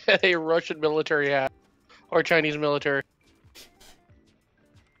 A Russian military hat. Or Chinese military.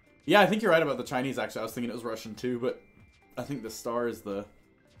 Yeah, I think you're right about the Chinese, actually. I was thinking it was Russian too, but I think the star is the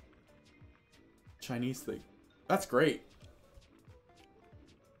Chinese thing. That's great.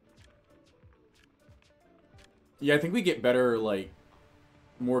 Yeah, I think we get better, like,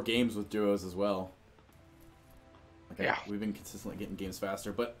 more games with duos as well. Like, yeah. We've been consistently getting games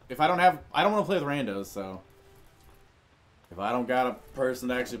faster, but if I don't want to play with randos, so if I don't got a person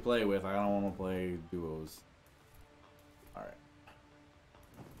to actually play with, I don't want to play duos. Alright.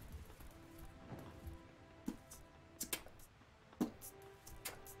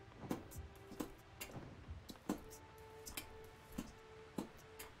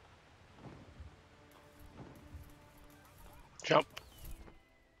 Jump.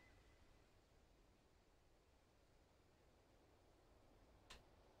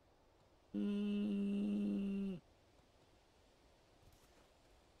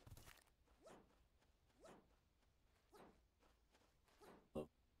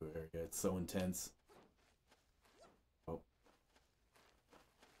 It's so intense. Oh.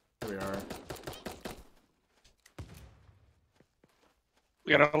 Here we are.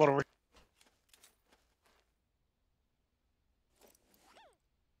 We got a little...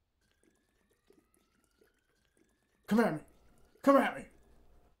 Come at me! Come at me!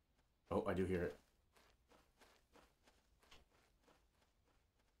 Oh, I do hear it.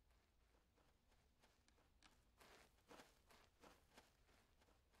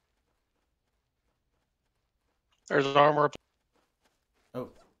 There's armor. Oh,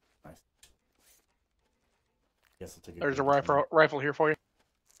 nice. Guess I'll take There's a rifle here for you.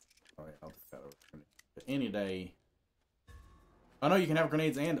 Oh, yeah, I'll take that over. But any day. Oh no, you can have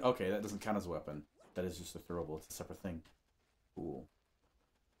grenades and... Okay, that doesn't count as a weapon. That is just a throwable. It's a separate thing. Cool.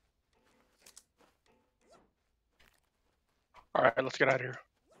 Alright, let's get out of here.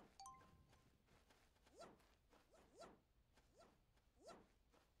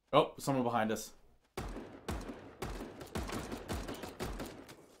 Oh, someone behind us.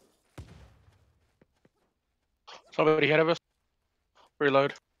 Somebody ahead of us.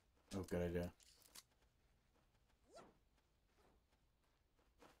 Reload. Oh, good idea.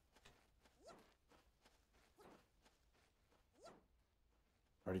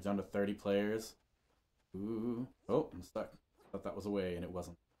 Already down to 30 players. Ooh. Oh, I'm stuck. Thought that was away, and it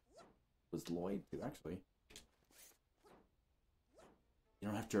wasn't. It was Lloyd, too, actually. You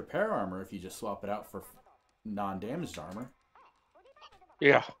don't have to repair armor if you just swap it out for non-damaged armor.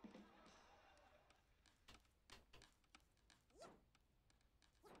 Yeah.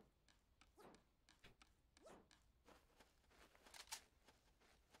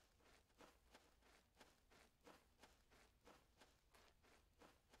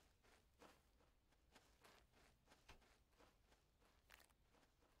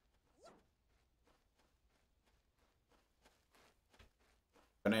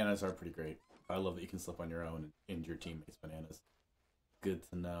 Bananas are pretty great. I love that you can slip on your own and end your teammates' bananas. Good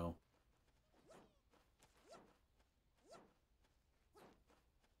to know.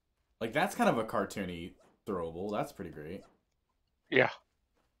 Like, that's kind of a cartoony throwable. That's pretty great. Yeah.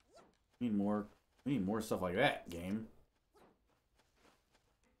 We need more stuff like that, game.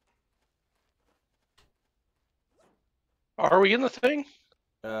 Are we in the thing?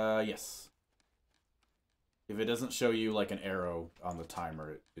 Yes. If it doesn't show you, like, an arrow on the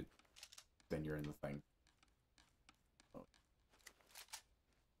timer, it then you're in the thing. Oh.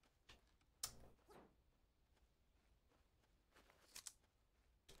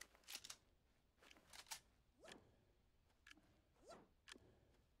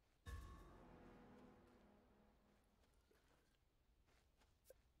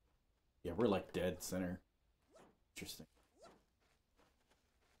 Yeah, we're like dead center. Interesting.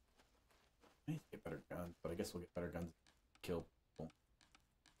 I need to get better guns, but I guess we'll get better guns to kill people.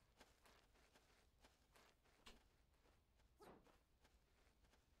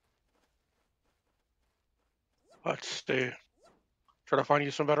 Let's see. Try to find you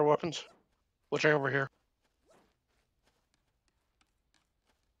some better weapons. Which are over here.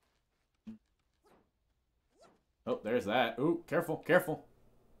 Oh, there's that. Ooh, careful, careful.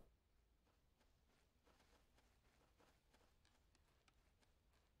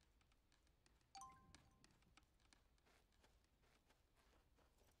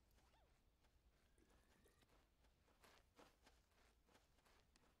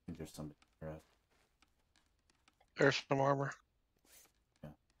 I think there's somebody there. There's some armor. Yeah.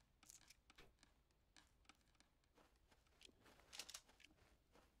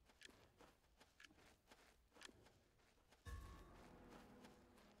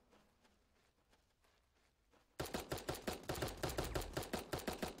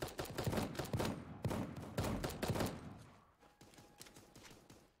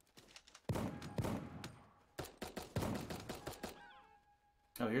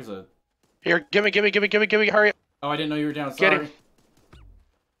 Oh, here's a... Here, gimme, hurry up. Oh, I didn't know you were down. Get Sorry. him.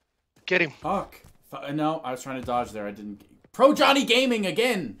 Get him. Fuck. No, I was trying to dodge there. I didn't... Pro Johnny Gaming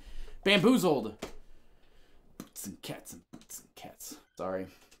again! Bamboozled. Boots and cats and boots and cats. Sorry.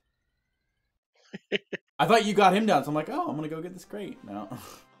 I thought you got him down, so I'm like, oh, I'm gonna go get this crate. No.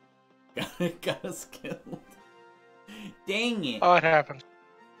 got us killed. Dang it. Oh, it happens.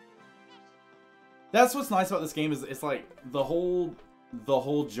 That's what's nice about this game is it's like the whole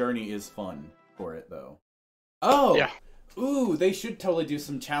journey is fun for it though. Oh. Yeah. Ooh, they should totally do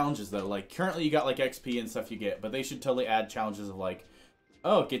some challenges though. Like currently you got like XP and stuff you get, but they should totally add challenges of like,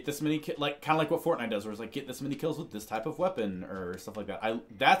 oh, get this many like kind of like what Fortnite does, where it's like get this many kills with this type of weapon or stuff like that.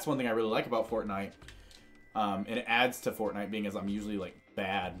 That's one thing I really like about Fortnite. And it adds to Fortnite being as I'm usually like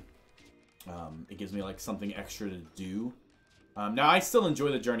bad. It gives me like something extra to do. Now I still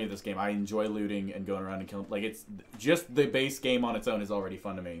enjoy the journey of this game. I enjoy looting and going around and killing. Like it's just the base game on its own is already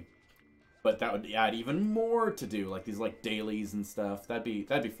fun to me. But that would add even more to do, like these like dailies and stuff. That'd be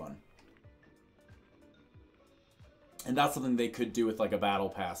fun. And that's something they could do with like a battle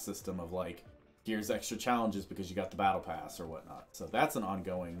pass system of like, here's extra challenges because you got the battle pass or whatnot. So that's an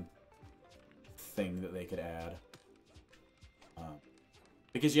ongoing thing that they could add.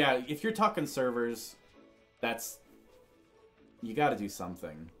 Because yeah, if you're talking servers, you got to do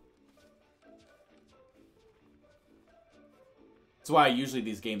something. That's why usually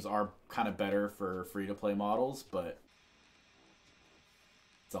these games are kind of better for free-to-play models, but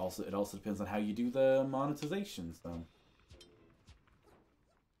it also depends on how you do the monetization. So.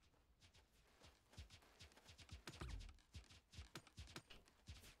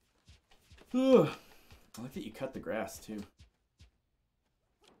 Ugh. I like that you cut the grass too.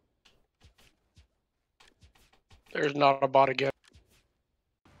 There's not a bot again.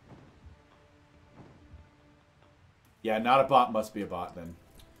 Yeah, not a bot must be a bot then.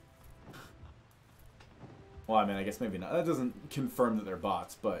 Well, I mean, I guess maybe not. That doesn't confirm that they're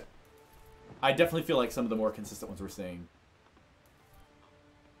bots, but I definitely feel like some of the more consistent ones we're seeing.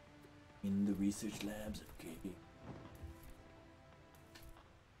 In the research labs of KB.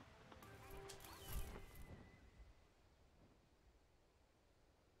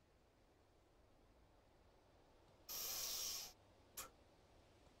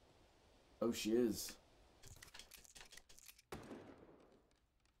 Oh, she is.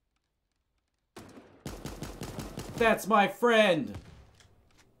 That's my friend!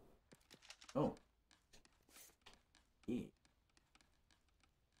 Oh. Yeah.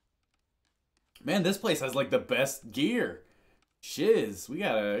 Man, this place has like the best gear. Shiz, we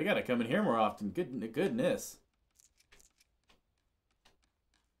gotta come in here more often. Goodness.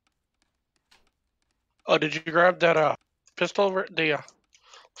 Oh, did you grab that pistol, the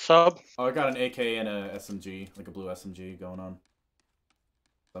sub? Oh, I got an AK and a SMG, like a blue SMG going on.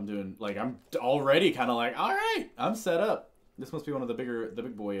 I'm doing, like, I'm already kind of like, all right, I'm set up. This must be one of the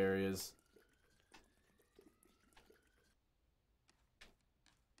big boy areas.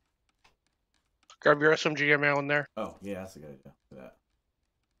 Grab your SMG ammo in there. Oh, yeah, that's a good idea. Look at that.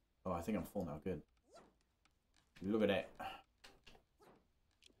 Oh, I think I'm full now. Good. Look at that.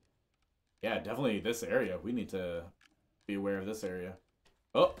 Yeah, definitely this area. We need to be aware of this area.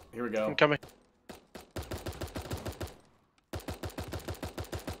 Oh, here we go. I'm coming.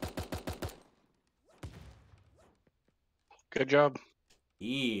 Good job.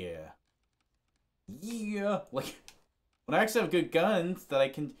 Yeah. Yeah. Like, when I actually have good guns that I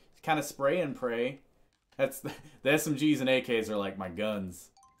can kind of spray and pray, that's the SMGs and AKs are like my guns.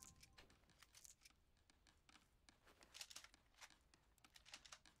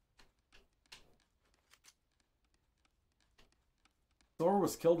 Thor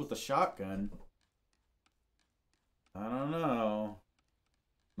was killed with a shotgun. I don't know.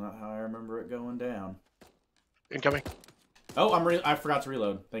 Not how I remember it going down. Incoming. Oh, I forgot to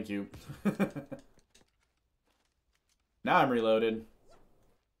reload. Thank you. Now I'm reloaded.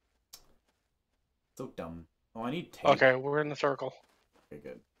 So dumb. Oh, I need tape. Okay, we're in the circle. Okay,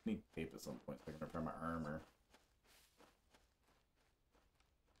 good. I need tape at some point so I can repair my armor.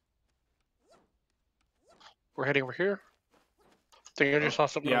 We're heading over here. I think I just saw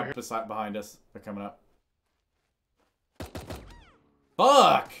something over here. Beside behind us. They're coming up.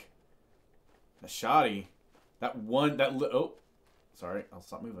 Fuck! The shoddy. Oh. Sorry, I'll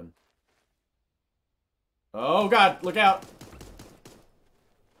stop moving. Oh god, look out!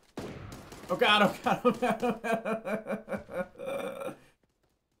 Oh god, oh god, oh god, oh god.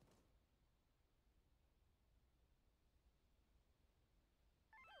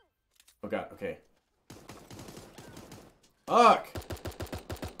 Oh god, okay. Fuck!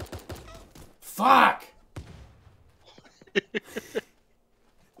 Fuck!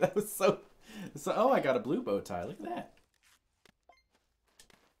 That was so... Oh, I got a blue bow tie. Look at that.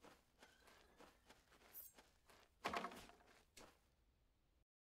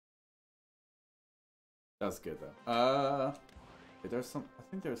 That's good though. There's some. I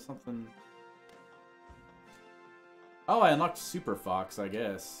think there's something. Oh, I unlocked Super Fox, I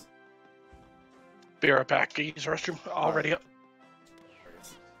guess. Be right back. Use the restroom. Already up.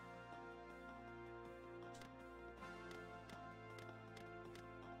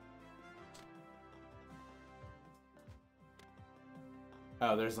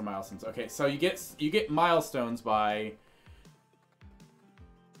 Oh, there's the milestones. Okay, so you get milestones by.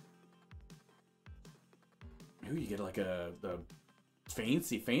 Ooh, you get like a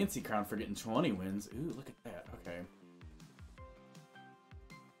fancy crown for getting 20 wins. Ooh, look at that. Okay.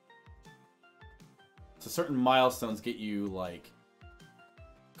 So certain milestones get you like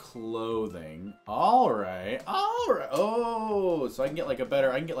clothing. All right. Oh, so I can get like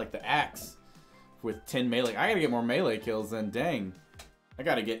I can get like the axe with 10 melee. I gotta get more melee kills then. Dang. I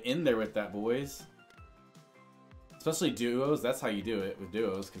gotta get in there with that, boys. Especially duos. That's how you do it with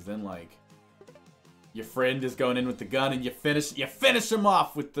duos, because then like your friend is going in with the gun and you finish him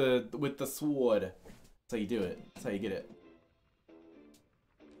off with the sword. That's how you do it. That's how you get it.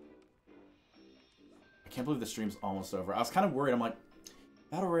 I can't believe the stream's almost over. I was kind of worried. I'm like,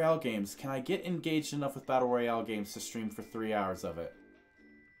 Battle Royale games. Can I get engaged enough with Battle Royale games to stream for 3 hours of it?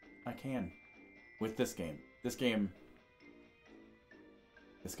 I can. With this game. This game.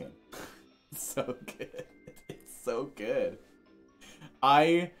 It's so good. It's so good.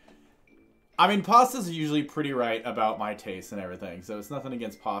 I mean, Pasta's usually pretty right about my taste and everything, so it's nothing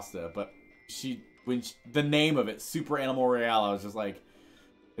against Pasta, but the name of it, Super Animal Royale, I was just like,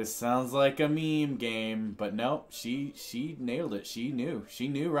 this sounds like a meme game, but no, she nailed it. She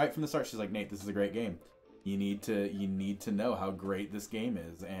knew right from the start. She's like, Nate, this is a great game. You need to know how great this game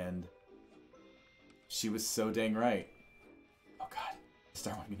is, and she was so dang right. Oh god.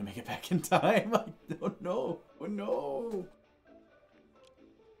 Star wanted me to make it back in time. I don't know. Oh no.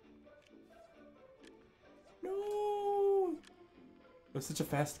 No. It was such a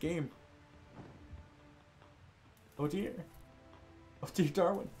fast game. Oh dear. Oh dear,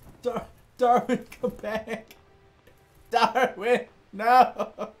 Darwin. Darwin, come back. Darwin,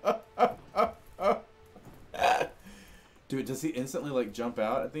 no. Dude, does he instantly like jump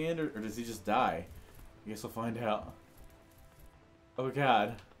out at the end, or does he just die? I guess we'll find out. Oh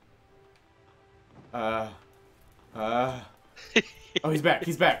god. Oh, he's back.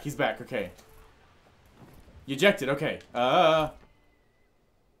 He's back. Okay. You ejected. Okay. I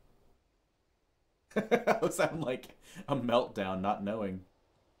was having like a meltdown, not knowing.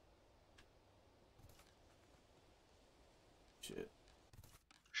 Shit.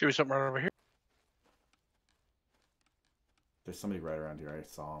 Should be something right over here. There's somebody right around here. I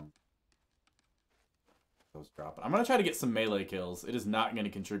saw him. I was dropping. I'm gonna try to get some melee kills. It is not going to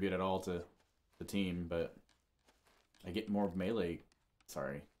contribute at all to the team, but I get more melee.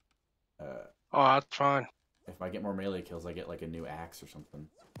 Sorry. Oh, that's fine. If I get more melee kills, I get like a new axe or something.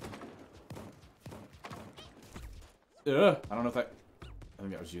 Ugh! I don't know if I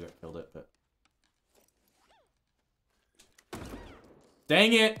think that was you that killed it, but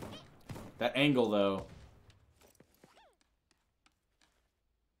Dang it! That angle, though.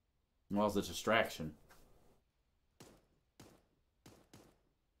 Well, it's a distraction.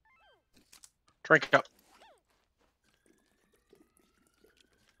 Drink up.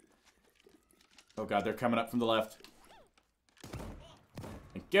 Oh god, they're coming up from the left.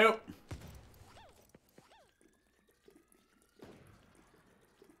 Thank you.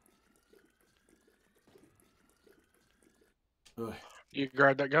 Ugh. You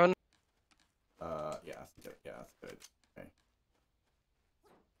grab that gun? Yeah, that's good. Okay.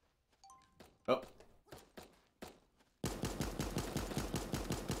 Oh.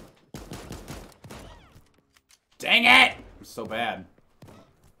 Dang it! I'm so bad.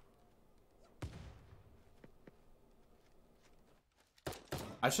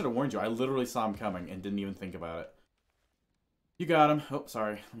 I should have warned you. I literally saw him coming and didn't even think about it. You got him. Oh,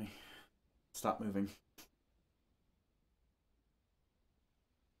 sorry. Let me stop moving.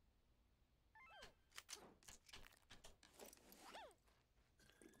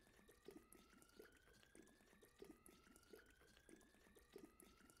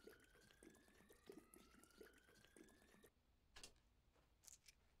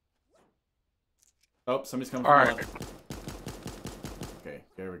 Oh, somebody's coming from the left. Okay,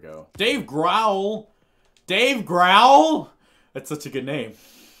 there we go. Dave Growl! Dave Growl! That's such a good name.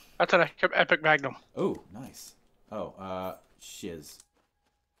 That's an epic magnum. Oh, nice. Oh, shiz.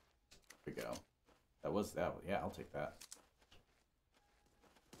 There we go. That was that. Yeah, I'll take that.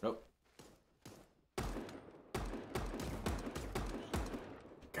 Nope.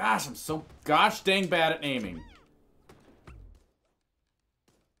 Gosh, I'm so gosh dang bad at aiming.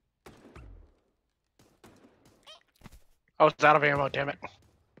 I was out of ammo, damn it.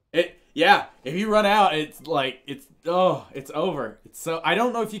 Yeah, if you run out, it's like it's over. It's so I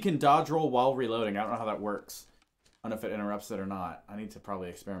don't know if you can dodge roll while reloading. I don't know how that works. I don't know if it interrupts it or not. I need to probably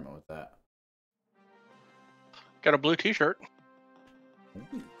experiment with that. Got a blue t-shirt.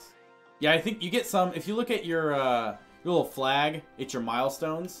 Yeah, I think you get some if you look at your little flag, it's your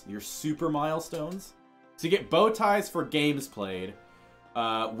milestones, your super milestones. So you get bow ties for games played.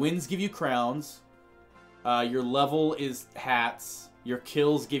 Wins give you crowns. Your level is hats. Your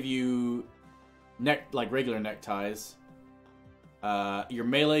kills give you regular neckties. Your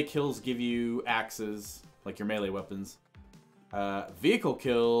melee kills give you axes, like your melee weapons. Vehicle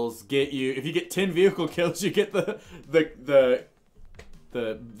kills get you. If you get 10 vehicle kills, you get the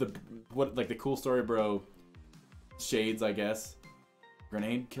cool story bro shades, I guess.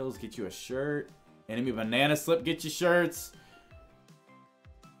 Grenade kills get you a shirt. Enemy banana slip get you shirts.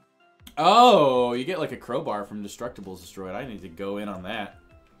 Oh, you get like a crowbar from Destructibles Destroyed. I need to go in on that.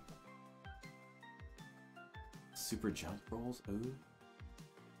 Super jump rolls. Ooh.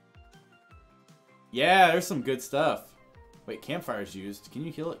 Yeah, there's some good stuff. Wait, campfires used. Can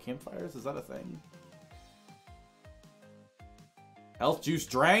you heal at campfires? Is that a thing? Health juice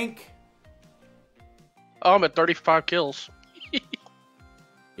drank. Oh, I'm at 35 kills. Yeah,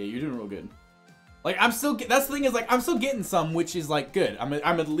 you're doing real good. Like, I'm still... That's the thing is, like, I'm still getting some, which is, like, good. I'm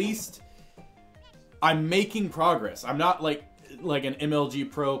at least... I'm making progress. I'm not, like an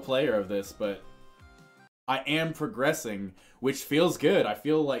MLG Pro player of this, but... I am progressing, which feels good. I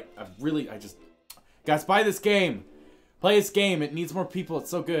feel like I just... Guys, buy this game. Play this game. It needs more people.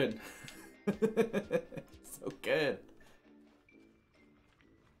 It's so good. So good.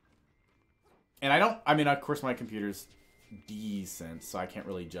 And I mean, of course, my computer's decent, so I can't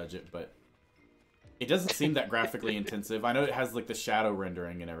really judge it, but... It doesn't seem that graphically intensive. I know it has like the shadow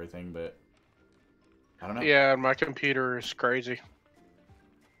rendering and everything, but I don't know. Yeah, my computer is crazy.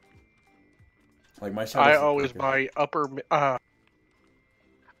 Like my I always buy upper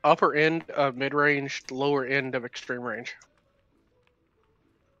end of mid-range, lower end of extreme range.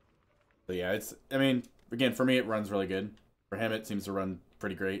 But yeah, I mean, again, for me it runs really good. For him it seems to run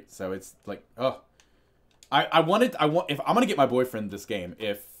pretty great. So it's like, oh. If I'm gonna get my boyfriend this game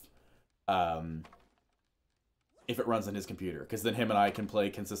if it runs on his computer, because then him and I can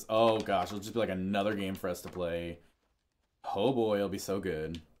play oh gosh, it'll just be like another game for us to play. Oh boy, it'll be so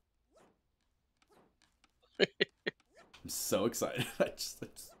good. I'm so excited. I just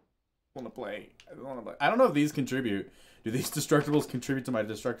want to play. I don't know if these contribute. Do these Destructibles contribute to my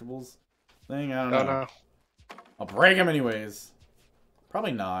Destructibles thing? I don't know. I'll break them anyways.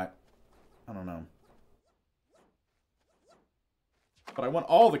 Probably not. I don't know. But I want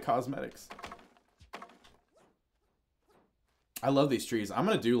all the cosmetics. I love these trees. I'm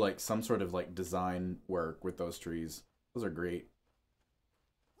going to do like some sort of like design work with those trees. Those are great.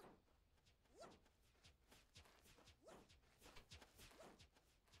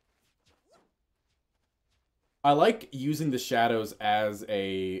 I like using the shadows as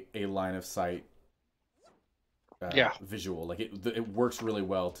a line of sight visual. Like it works really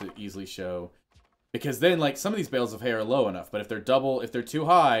well to easily show, because then like some of these bales of hay are low enough, but if they're too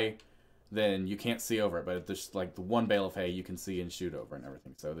high, then you can't see over it. But if there's like the one bale of hay, you can see and shoot over and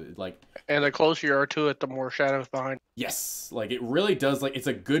everything. So like, and the closer you are to it, the more shadows behind. Yes, like it really does. Like it's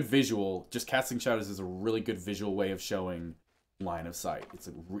a good visual. Just casting shadows is a really good visual way of showing line of sight. It's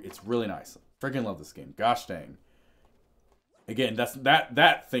really nice. Freaking love this game. Gosh dang. Again,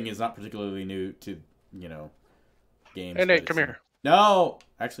 that thing is not particularly new to games. Hey Nate, come here. No,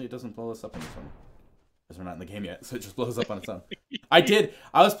 actually, it doesn't blow us up on its own because we're not in the game yet, so it just blows up on its own. I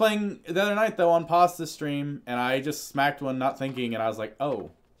was playing the other night though on Pasta stream, and I just smacked one, not thinking, and I was like,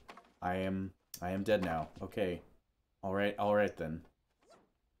 oh, I am dead now. Okay. All right then.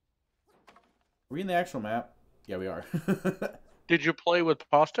 Are we in the actual map? Yeah, we are. Did you play with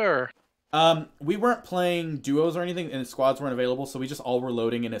Pasta or? We weren't playing duos or anything, and squads weren't available, so we just all were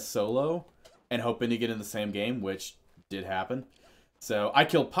loading in a solo and hoping to get in the same game, which did happen. So I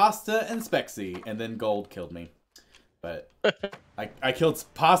killed Pasta and Spexy, and then Gold killed me. But I killed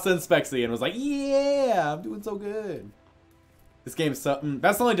Pasta and Spexy and was like, yeah, I'm doing so good. This game's something.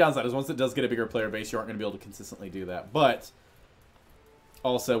 That's the only downside, is once it does get a bigger player base, you aren't going to be able to consistently do that. But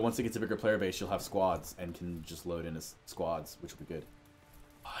also, once it gets a bigger player base, you'll have squads and can just load in as squads, which will be good.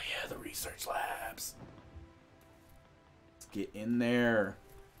 Oh yeah, the research labs. Let's get in there.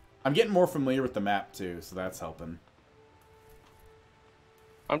 I'm getting more familiar with the map too, so that's helping.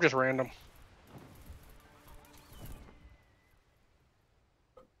 I'm just random.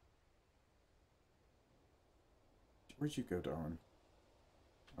 Where'd you go, Darwin?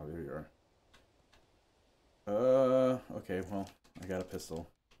 Oh, there you are. Okay, well, I got a pistol.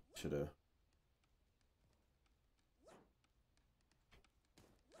 Should've.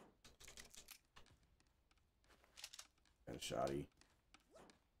 Got a shotty.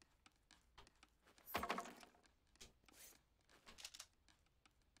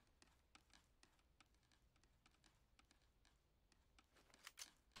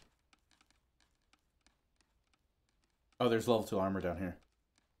 Oh, there's level 2 armor down here.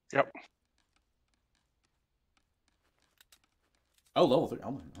 Yep. Oh, level 3.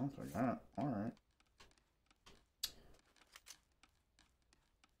 Oh, alright.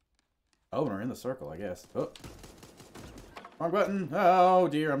 Oh, we're in the circle, I guess. Oh. Wrong button. Oh,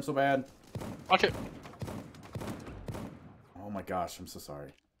 dear, I'm so bad. Watch it. Oh my gosh, I'm so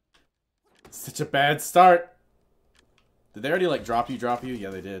sorry. Such a bad start. Did they already, like, drop you? Yeah,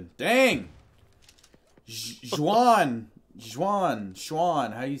 they did. Dang! Juan. How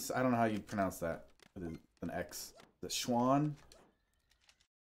you? I don't know how you pronounce that. With an X. Is it Schwan?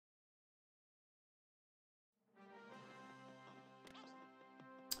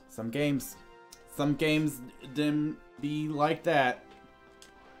 Some games them be like that.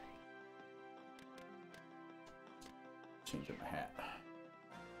 Change up my hat.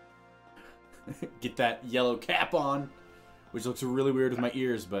 Get that yellow cap on, which looks really weird with my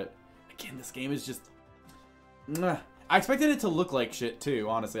ears, but again, this game is just. I expected it to look like shit too,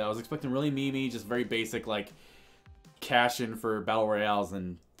 honestly. I was expecting really memey, just very basic, like, cash-in for Battle Royales,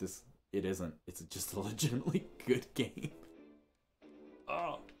 and it isn't. It's just a legitimately good game.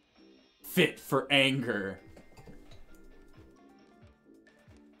 Oh. Fit for anger.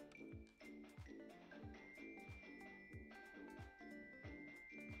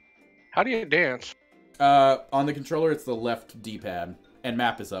 How do you dance? On the controller, it's the left D-pad. And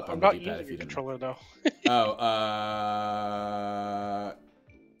map is up on the D-pad if you didn't. Controller though. Oh,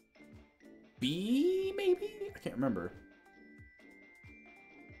 B maybe? I can't remember.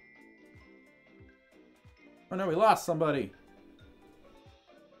 Oh no, we lost somebody.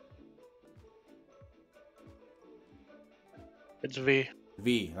 It's V.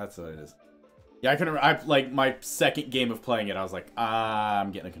 V, that's what it is. Yeah, I couldn't. Like my second game of playing it, I was like,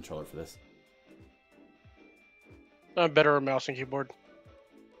 I'm getting a controller for this. I'm better at mouse and keyboard.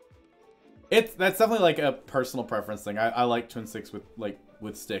 That's definitely like a personal preference thing. I like twin sticks with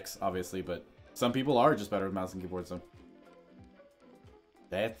sticks, obviously, but some people are just better with mouse and keyboard, so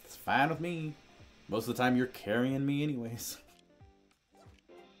that's fine with me. Most of the time, you're carrying me anyways.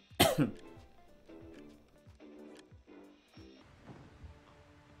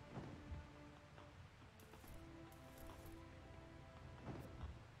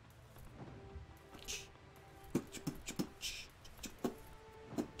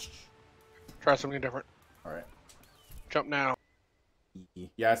 Try something different. All right. Jump now.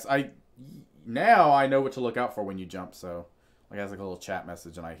 Yes, now I know what to look out for when you jump. So, like, it has like a little chat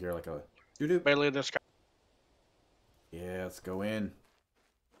message, and I hear like a doo-doo. Melee this guy. Yeah, let's go in.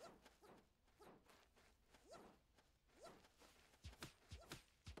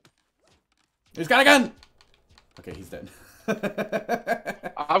 He's got a gun! Okay, he's dead.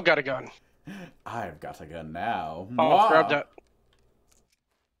 I've got a gun. I've got a gun now. Oh, grab that.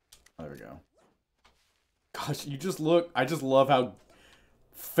 There we go. Gosh, you just look... I just love how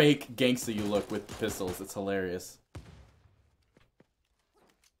fake gangsta you look with pistols. It's hilarious.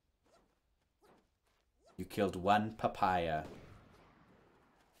 You killed one papaya.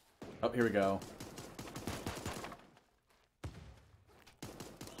 Oh, here we go.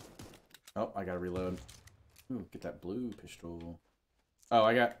 Oh, I gotta reload. Ooh, get that blue pistol. Oh,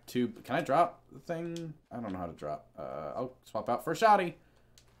 I got 2. Can I drop the thing? I don't know how to drop. I'll swap out for a shotty.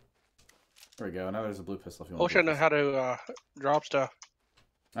 There we go. Now there's a blue pistol. If you want I know how to drop stuff.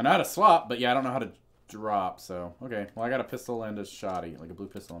 I know how to swap, but yeah, I don't know how to drop. So okay. Well, I got a pistol and a shotty, like a blue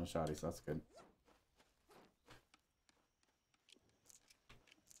pistol and a shotty. So that's good.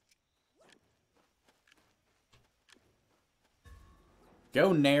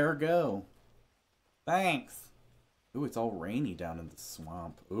 Go, Nair, go. Thanks. Ooh, it's all rainy down in the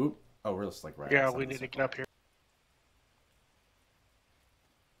swamp. Ooh. Oh, we're just like right Yeah, outside we the need to swamp. get up here.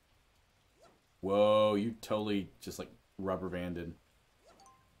 Whoa, you totally just like rubber banded.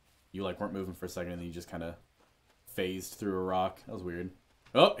 You like weren't moving for a second and then you just kind of phased through a rock. That was weird.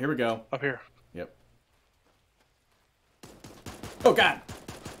 Oh, here we go. Up here. Yep. Oh, God.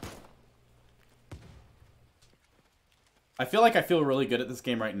 I feel like I feel really good at this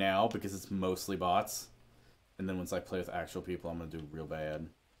game right now because it's mostly bots. And then once I play with actual people, I'm going to do real bad.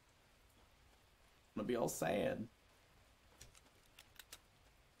 I'm going to be all sad.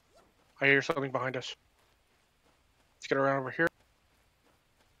 I hear something behind us. Let's get around over here.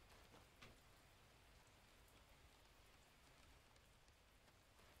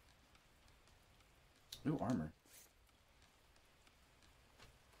 Ooh, armor.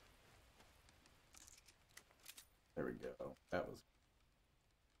 There we go. That was...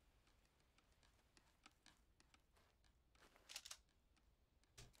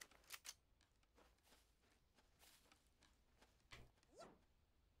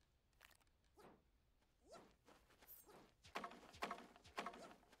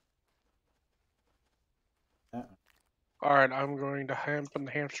 Alright, I'm going to in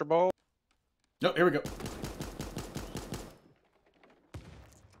the hamster ball. No, here we go.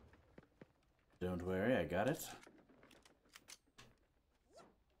 Don't worry, I got it.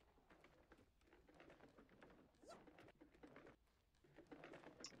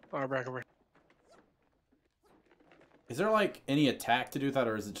 Alright, back over here. Is there like any attack to do with that,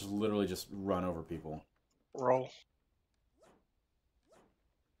 or is it just literally just run over people? Roll.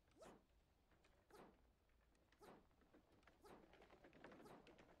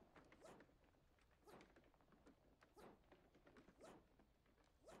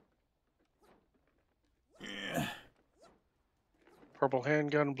 Yeah. Purple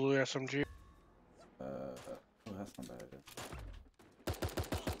handgun, blue SMG. Oh, that's not bad.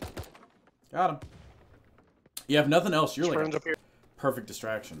 Got him. You have nothing else. You're like Up here. perfect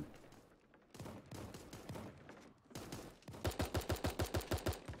distraction.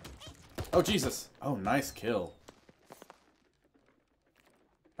 Oh, Jesus. Oh, nice kill.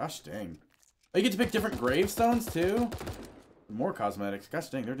 Gosh dang. Oh, you get to pick different gravestones, too? More cosmetics. Gosh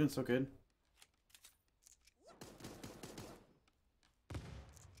dang, they're doing so good.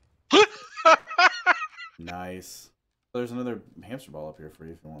 Nice. There's another hamster ball up here for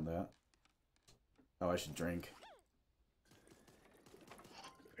you if you want that. Oh, I should drink.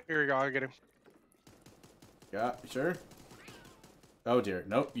 Here we go, I'll get him. Yeah, you sure? Oh dear.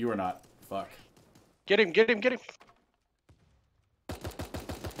 Nope, you are not. Fuck. Get him, get him, get him.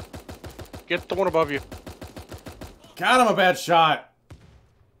 Get the one above you. God, I'm a bad shot.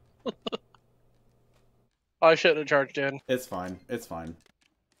 I shouldn't have charged in. It's fine. It's fine.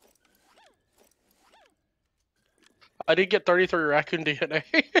 I did get 33 raccoon DNA.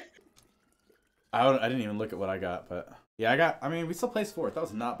 I didn't even look at what I got, but yeah, I got. I mean, we still placed 4th. That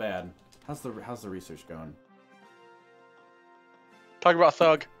was not bad. How's the research going? Talk about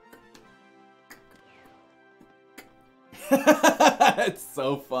thug. It's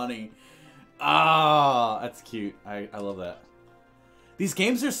so funny. Ah, that's cute. I love that. These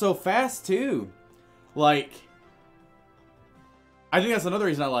games are so fast too. Like, I think that's another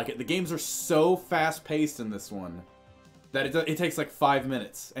reason I like it. The games are so fast paced in this one that it takes like 5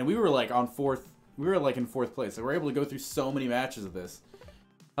 minutes, and we were like on 4th. We were like in 4th place, so we're able to go through so many matches of this.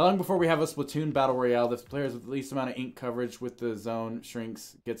 How long before we have a Splatoon Battle Royale? The players with the least amount of ink coverage with the zone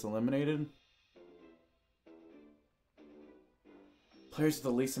shrinks gets eliminated. Players with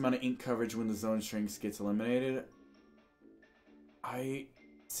the least amount of ink coverage when the zone shrinks gets eliminated. I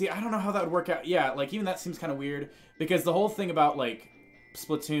don't know how that would work out. Yeah, like even that seems kind of weird because the whole thing about like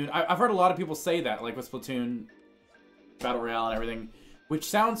Splatoon. I've heard a lot of people say that, like with Splatoon, Battle Royale and everything, which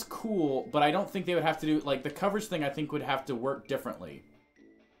sounds cool, but I don't think they would have to do, like, the coverage thing I think would have to work differently.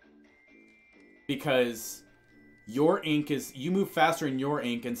 Because your ink is, you move faster in your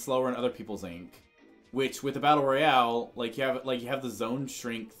ink and slower in other people's ink. Which, with the Battle Royale, like, you have the zone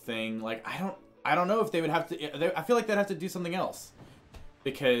shrink thing, like, I don't know if they would have to, I feel like they'd have to do something else.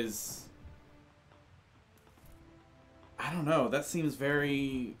 Because, I don't know, that seems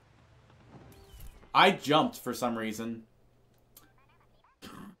very... I jumped for some reason.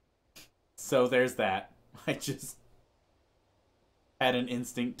 So there's that. I just had an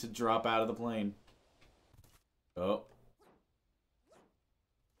instinct to drop out of the plane. Oh.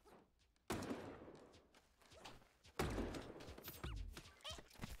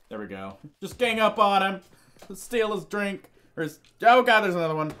 There we go. Just gang up on him. Steal his drink. Or his... Oh god, there's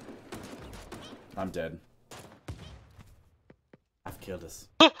another one. I'm dead. I've killed us.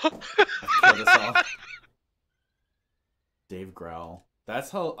 I've killed us all. Dave Grohl. That's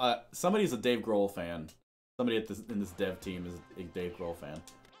how... somebody's a Dave Grohl fan. Somebody in this dev team is a Dave Grohl fan.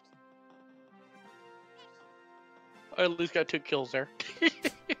 I at least got 2 kills there.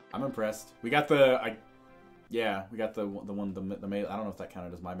 I'm impressed. We got the... Yeah, we got the melee. I don't know if that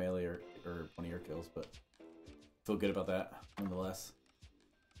counted as my melee or one of your kills, but feel good about that nonetheless.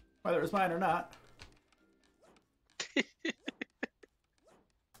 Whether it was mine or not.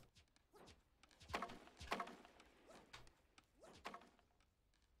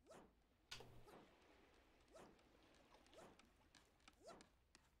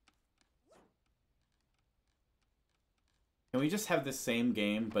 Can we just have the same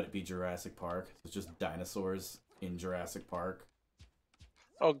game, but it be Jurassic Park? It's just dinosaurs in Jurassic Park.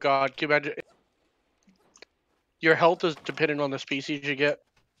 Oh god, can you imagine? Your health is dependent on the species you get,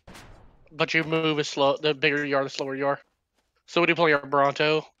 but you move as slow. The bigger you are, the slower you are. Somebody playing a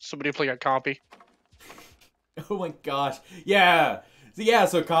Bronto, somebody playing a Compy. Oh my gosh, yeah,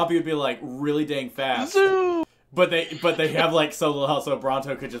 So Compy would be like really dang fast, Zoo! but they have like so little health, so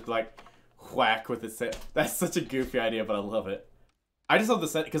Bronto could just be like whack with its set. That's such a goofy idea, but I love it. I just love the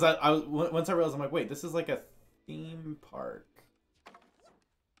set because once I realized, I'm like, wait, this is like a theme park,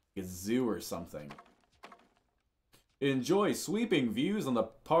 a zoo or something. Enjoy sweeping views on the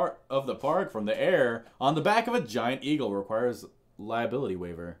part of the park from the air on the back of a giant eagle. Requires liability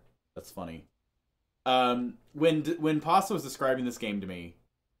waiver. That's funny. When Pasta was describing this game to me,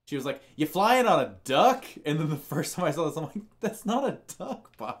 she was like, "You flying on a duck?" And then the first time I saw this, I'm like, "That's not a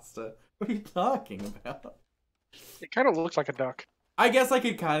duck, Pasta. What are you talking about?" It kind of looks like a duck. I guess I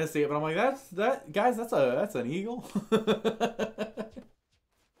could kind of see it, but I'm like, guys, that's an eagle."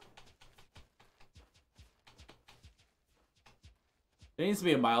 There needs to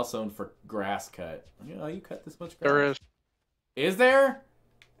be a milestone for grass cut. You know, you cut this much grass. There is. Is there?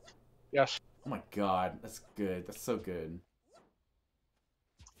 Yes. Oh my god, that's good. That's so good.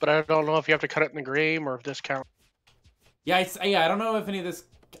 But I don't know if you have to cut it in the game or if this counts. Yeah, I don't know if any of this...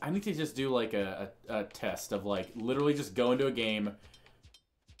 I need to just do like a test of like literally just go into a game,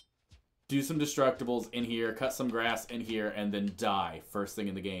 do some destructibles in here, cut some grass in here, and then die first thing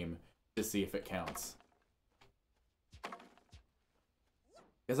in the game to see if it counts.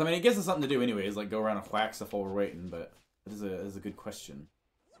 Because, I mean, it gives us something to do anyways, like go around and whack stuff while we're waiting, but it is a good question.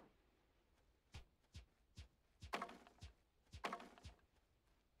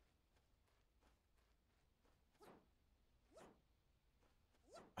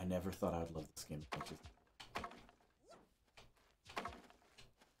 I never thought I would love this game as much as...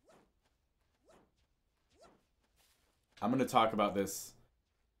 I'm going to talk about this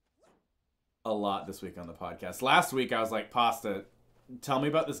a lot this week on the podcast. Last week, I was like, Pasta, tell me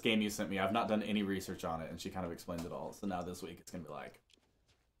about this game you sent me. I've not done any research on it. And she kind of explained it all. So now this week, it's going to be like,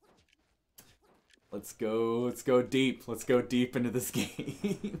 let's go deep. Let's go deep into this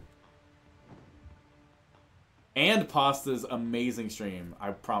game. And Pasta's amazing stream.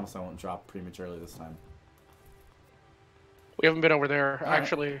 I promise I won't drop prematurely this time. We haven't been over there,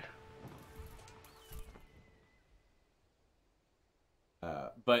 actually.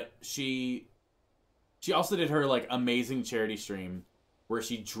 But she also did her like amazing charity stream where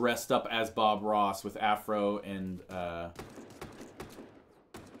she dressed up as Bob Ross with afro and ooh,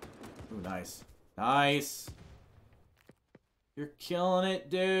 nice. Nice. You're killing it,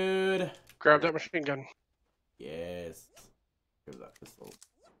 dude. Grab that machine gun. Yes. Give that pistol.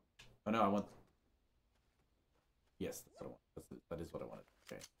 Oh no, I want... Yes, that's what I want. That is what I wanted.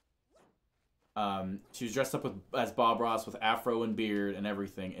 Okay. She was dressed up as Bob Ross with afro and beard and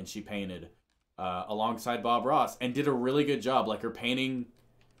everything, and she painted alongside Bob Ross and did a really good job. Like, her painting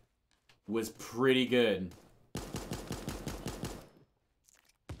was pretty good.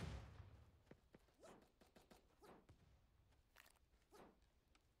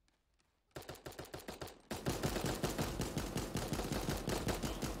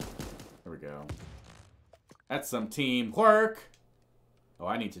 That's some teamwork. Oh,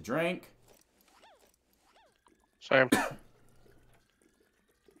 I need to drink. Same.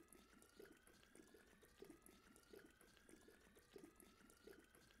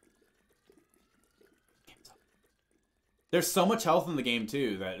 There's so much health in the game,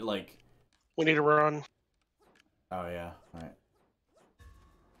 too, that, like... We need to run. Oh, yeah. Alright.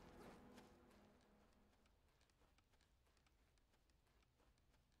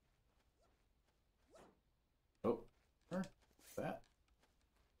 Oh. What's that?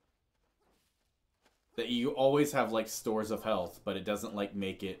 That you always have, like, stores of health, but it doesn't, like,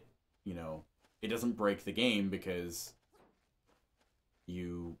 make it, you know... It doesn't break the game because...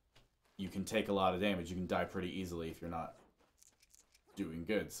 You can take a lot of damage. You can die pretty easily if you're not doing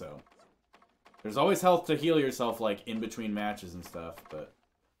good, so... There's always health to heal yourself, like, in between matches and stuff, but...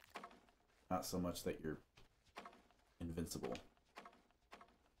 Not so much that you're... invincible.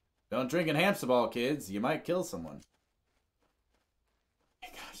 Don't drink and hamster ball, kids. You might kill someone.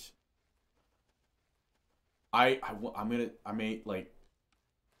 Hey, gosh. I may, like...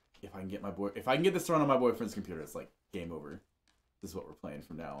 If I can get my boy... If I can get this to run on my boyfriend's computer, it's, like, game over. This is what we're playing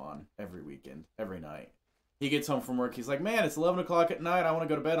from now on. Every weekend. Every night. He gets home from work. He's like, man, it's 11 o'clock at night. I want to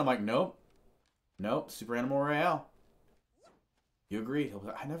go to bed. I'm like, nope. Nope. Super Animal Royale. You agreed.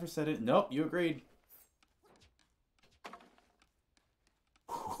 I never said it. Nope. You agreed.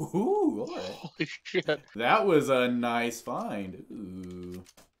 Ooh, all right. Holy shit. That was a nice find. Ooh.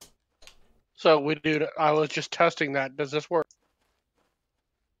 So, I was just testing that. Does this work?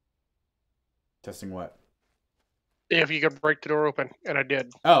 Testing what? If you could break the door open, and I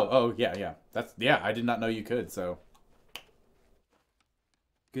did. Oh, yeah. Yeah, I did not know you could, so.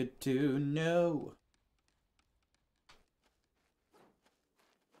 Good to know.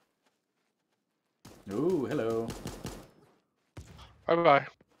 Ooh, hello. Bye-bye.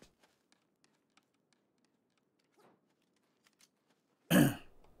 Yeah.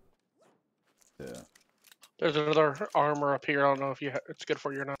 There's another armor up here. I don't know if it's good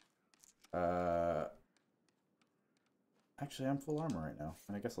for you or not. Actually, I'm full armor right now,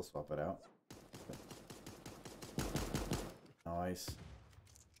 and I guess I'll swap it out. Nice.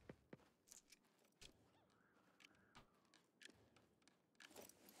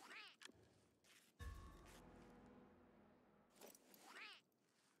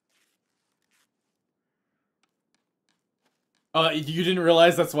 You didn't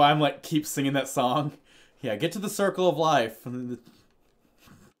realize that's why I'm like keep singing that song? Yeah, get to the circle of life.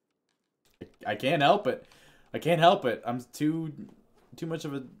 I can't help it. I can't help it. I'm too much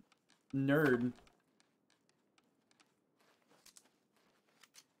of a nerd.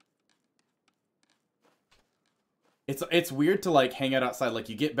 It's weird to like hang out outside. Like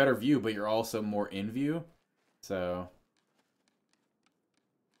you get better view, but you're also more in view. So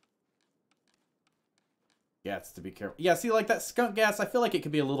yeah, it's to be careful. Yeah, see, like that skunk gas, I feel like it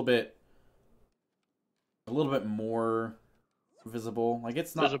could be a little bit more visible. Like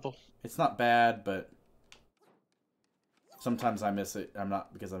it's not visible. It's not bad, but sometimes I miss it. I'm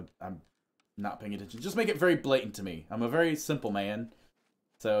not because I'm not paying attention. Just make it very blatant to me. I'm a very simple man,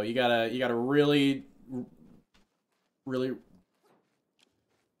 so you gotta really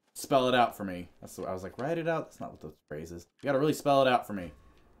spell it out for me. That's what I was like. Write it out. That's not what the phrase is. You gotta really spell it out for me.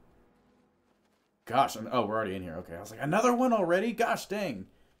 Gosh, oh, we're already in here. Okay, I was like, another one already? Gosh, dang.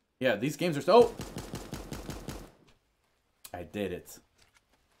 Yeah, these games are so... I did it.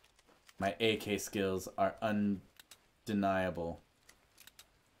 My AK skills are undeniable.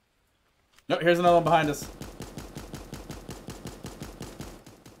 Nope, here's another one behind us.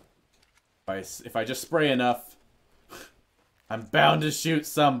 If I just spray enough, I'm bound to shoot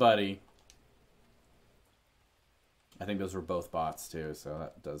somebody. I think those were both bots, too, so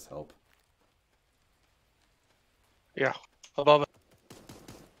that does help. Yeah, above it.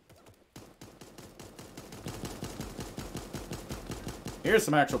 Here's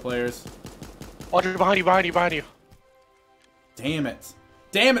some actual players. Watch it behind you, behind you, behind you. Damn it.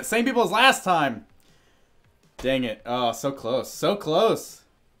 Damn it, same people as last time. Dang it. Oh, so close. So close.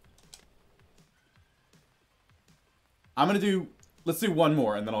 Let's do one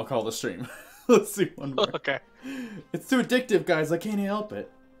more and then I'll call the stream. Let's do one more. Okay. It's too addictive, guys. I can't help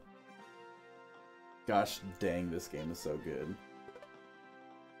it. Gosh dang, this game is so good.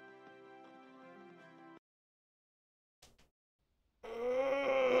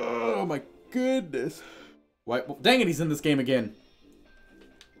 Oh my goodness. Why? Well, dang it, he's in this game again.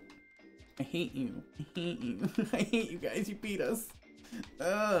 I hate you. I hate you. I hate you guys. You beat us.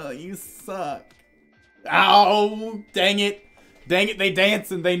 Oh, you suck. Ow! Dang it. Dang it, they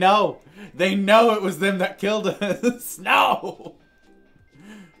dance and they know. They know it was them that killed us. No!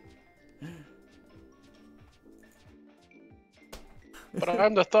 But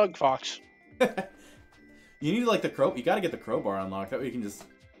I'm the thug fox. You need like the crow. You gotta get the crowbar unlocked. That way you can just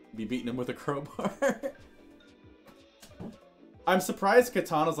be beating him with a crowbar. I'm surprised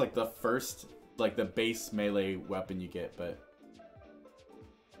katana's like the first, like the base melee weapon you get, but.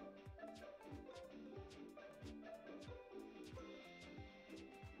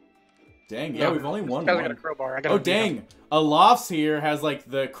 Dang, yeah, we've only won one. I got a crowbar. Oh, dang. Alof's here has,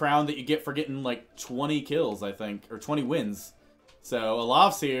 like, the crown that you get for getting, like, 20 kills, I think. Or 20 wins. So,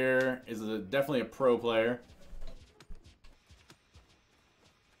 Alof's here is definitely a pro player.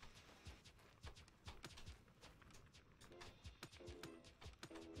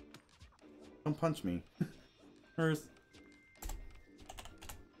 Don't punch me. Hers.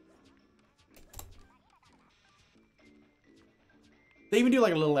 They even do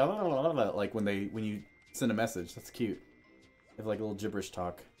like a little like when you send a message. That's cute. They have like a little gibberish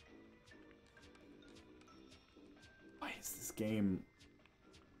talk. Why is this game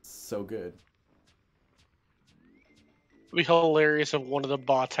so good? It'd be hilarious if one of the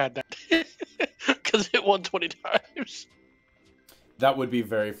bots had that. Because it won 20 times. That would be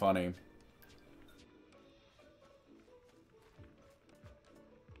very funny.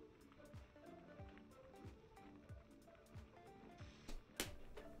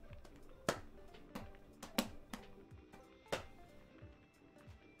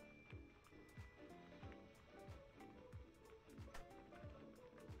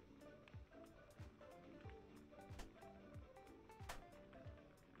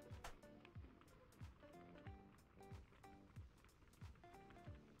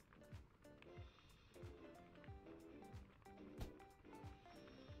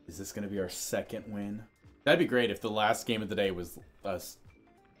 Is this going to be our second win? That'd be great if the last game of the day was us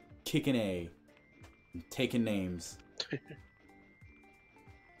kicking A and taking names.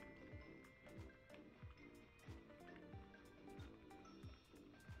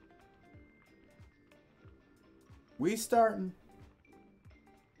 We starting.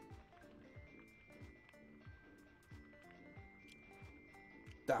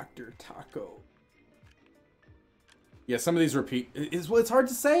 Dr. Taco. Yeah, some of these it's hard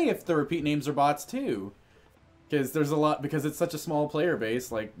to say if the repeat names are bots too. Because there's a lot, because it's such a small player base,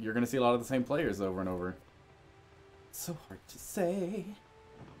 like, you're going to see a lot of the same players over and over. It's so hard to say.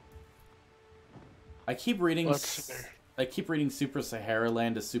 I keep reading Super Sahara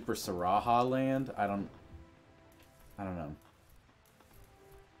Land to Super Saraha Land. I don't know.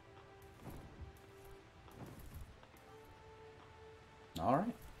 All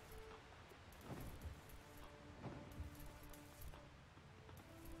right.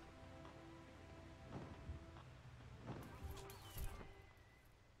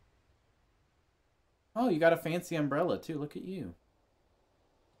 Oh, you got a fancy umbrella, too. Look at you.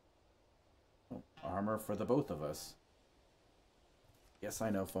 Oh, armor for the both of us. Yes,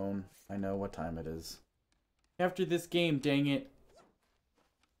 I know, phone. I know what time it is. After this game, dang it.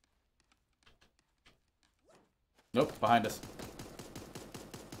 Nope, behind us.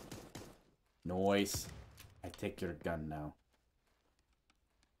 Noise. I take your gun now.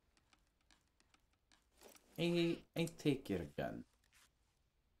 I take your gun.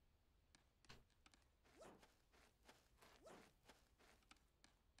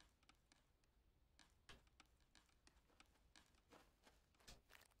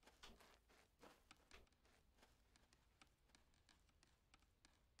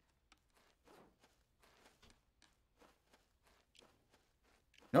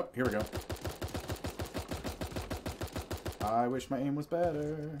 Nope, here we go. I wish my aim was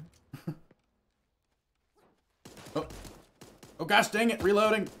better. Oh. Oh gosh, dang it,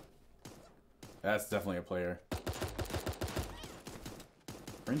 reloading. That's definitely a player.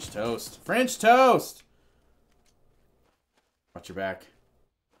 French toast. French toast! Watch your back.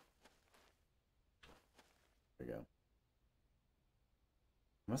 There we go.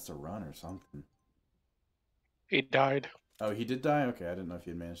 Must have run or something. He died. Oh, he did die? Okay, I didn't know if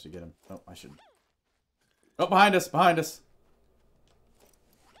you'd managed to get him. Oh, I should. Oh, behind us! Behind us!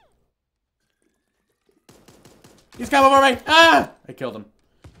 He's coming for me! Ah! I killed him.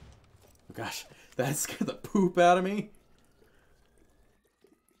 Oh gosh, that scared the poop out of me.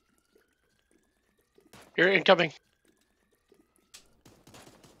 You're incoming.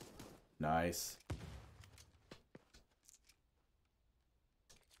 Nice.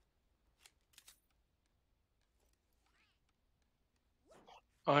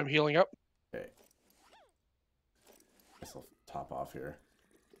 I'm healing up. Okay. Guess I'll top off here.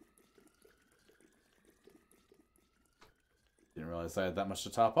 Didn't realize I had that much to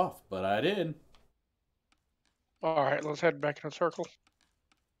top off, but I did. Alright, let's head back in a circle.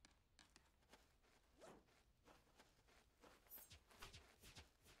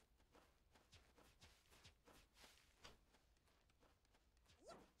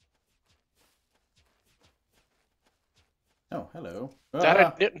 Oh, hello. That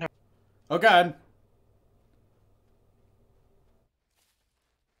I didn't have. Oh, God.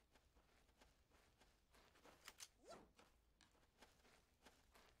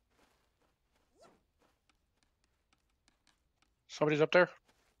 Somebody's up there.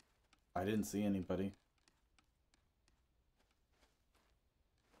 I didn't see anybody.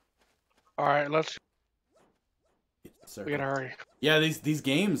 All right, let's. Circle. We gotta hurry. Yeah, these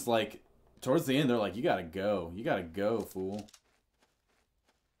games, like, towards the end, they're like, you gotta go. You gotta go, fool.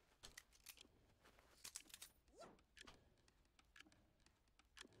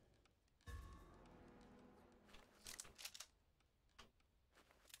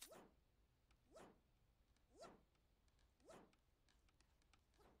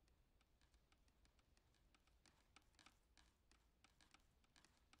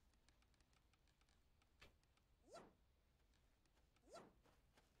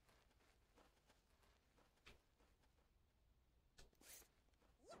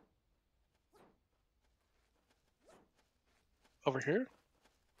 Over here.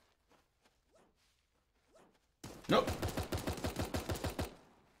 Nope.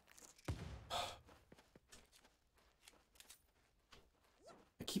 I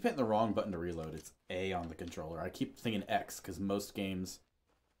keep hitting the wrong button to reload. It's A on the controller. I keep thinking X because most games,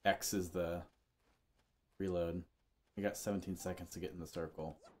 X is the reload. We got 17 seconds to get in the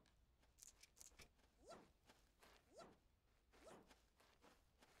circle.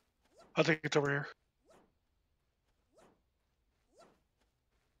 I think it's over here.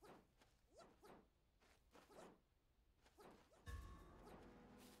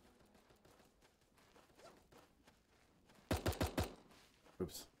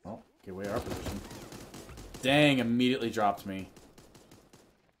 Oops. Well, get away our position. Dang, immediately dropped me.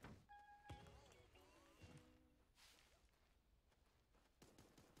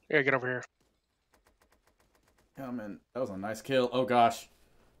 Yeah, get over here. Coming. That was a nice kill. Oh, gosh.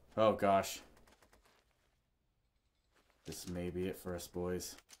 Oh, gosh. This may be it for us,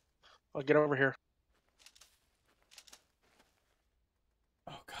 boys. I'll get over here.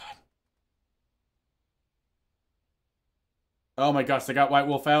 Oh, God. Oh, my gosh. They got White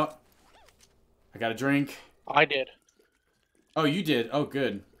Wolf out. I got a drink. I did. Oh, you did? Oh,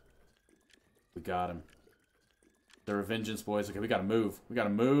 good. We got him. The Revengeance, boys. Okay, we gotta move. We gotta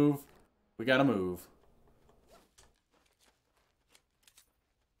move. We gotta move.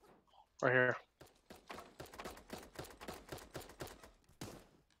 Right here.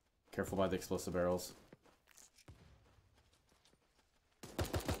 Careful by the explosive barrels.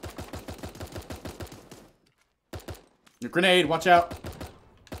 Your grenade, watch out.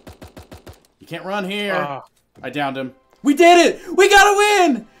 You can't run here. I downed him. We did it! We gotta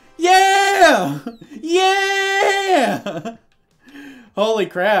win! Yeah! Yeah! Holy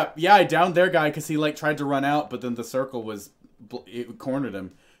crap. Yeah, I downed their guy because he, like, tried to run out, but then the circle was... It cornered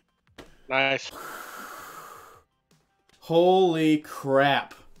him. Nice. Holy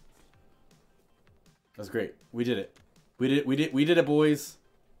crap. That was great. We did it. We did it, boys.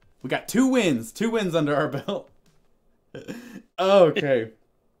 We got 2 wins. 2 wins under our belt. Okay.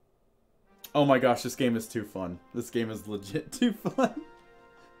 Oh my gosh, this game is too fun. This game is legit too fun.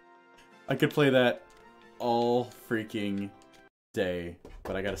 I could play that all freaking day,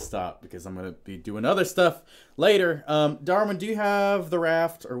 but I gotta stop because I'm gonna be doing other stuff later. Darwin, do you have the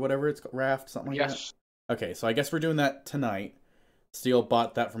raft or whatever it's called? Raft, something like that? Yes. Okay, so I guess we're doing that tonight. Steel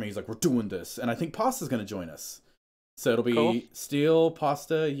bought that for me. He's like, we're doing this. And I think Pasta's gonna join us. So it'll be cool. Steel,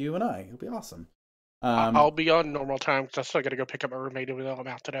 Pasta, you, and I. It'll be awesome. I'll be on normal time because I still gotta go pick up my roommate even though I'm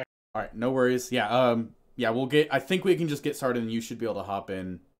out today. All right, no worries. Yeah, yeah, we'll get. I think we can just get started, and you should be able to hop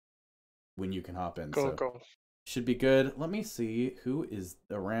in when you can hop in. Cool, so cool. Should be good. Let me see who is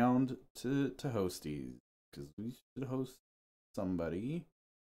around to host these because we should host somebody.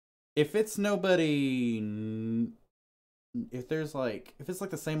 If it's nobody, if it's like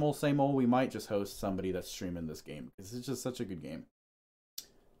the same old, we might just host somebody that's streaming this game because it's just such a good game.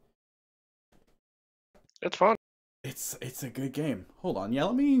 It's fun. It's a good game. Hold on, yeah,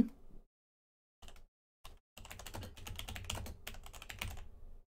 let me.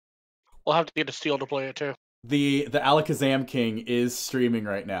 We'll have to get a Steel to play it too. The Alakazam King is streaming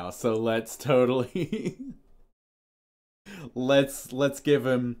right now, so let's totally let's give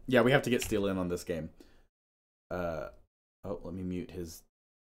him. Yeah, we have to get Steel in on this game. Oh, let me mute his.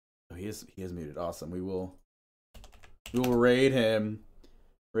 Oh, he is muted. Awesome. We will raid him.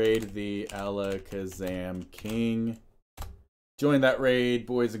 Raid the Alakazam King. Join that raid,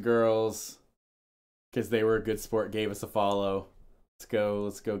 boys and girls, because they were a good sport. Gave us a follow.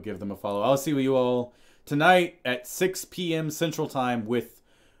 Let's go give them a follow. I'll see you all tonight at 6 p.m. Central Time with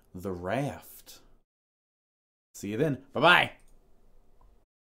the Raft. See you then. Bye-bye.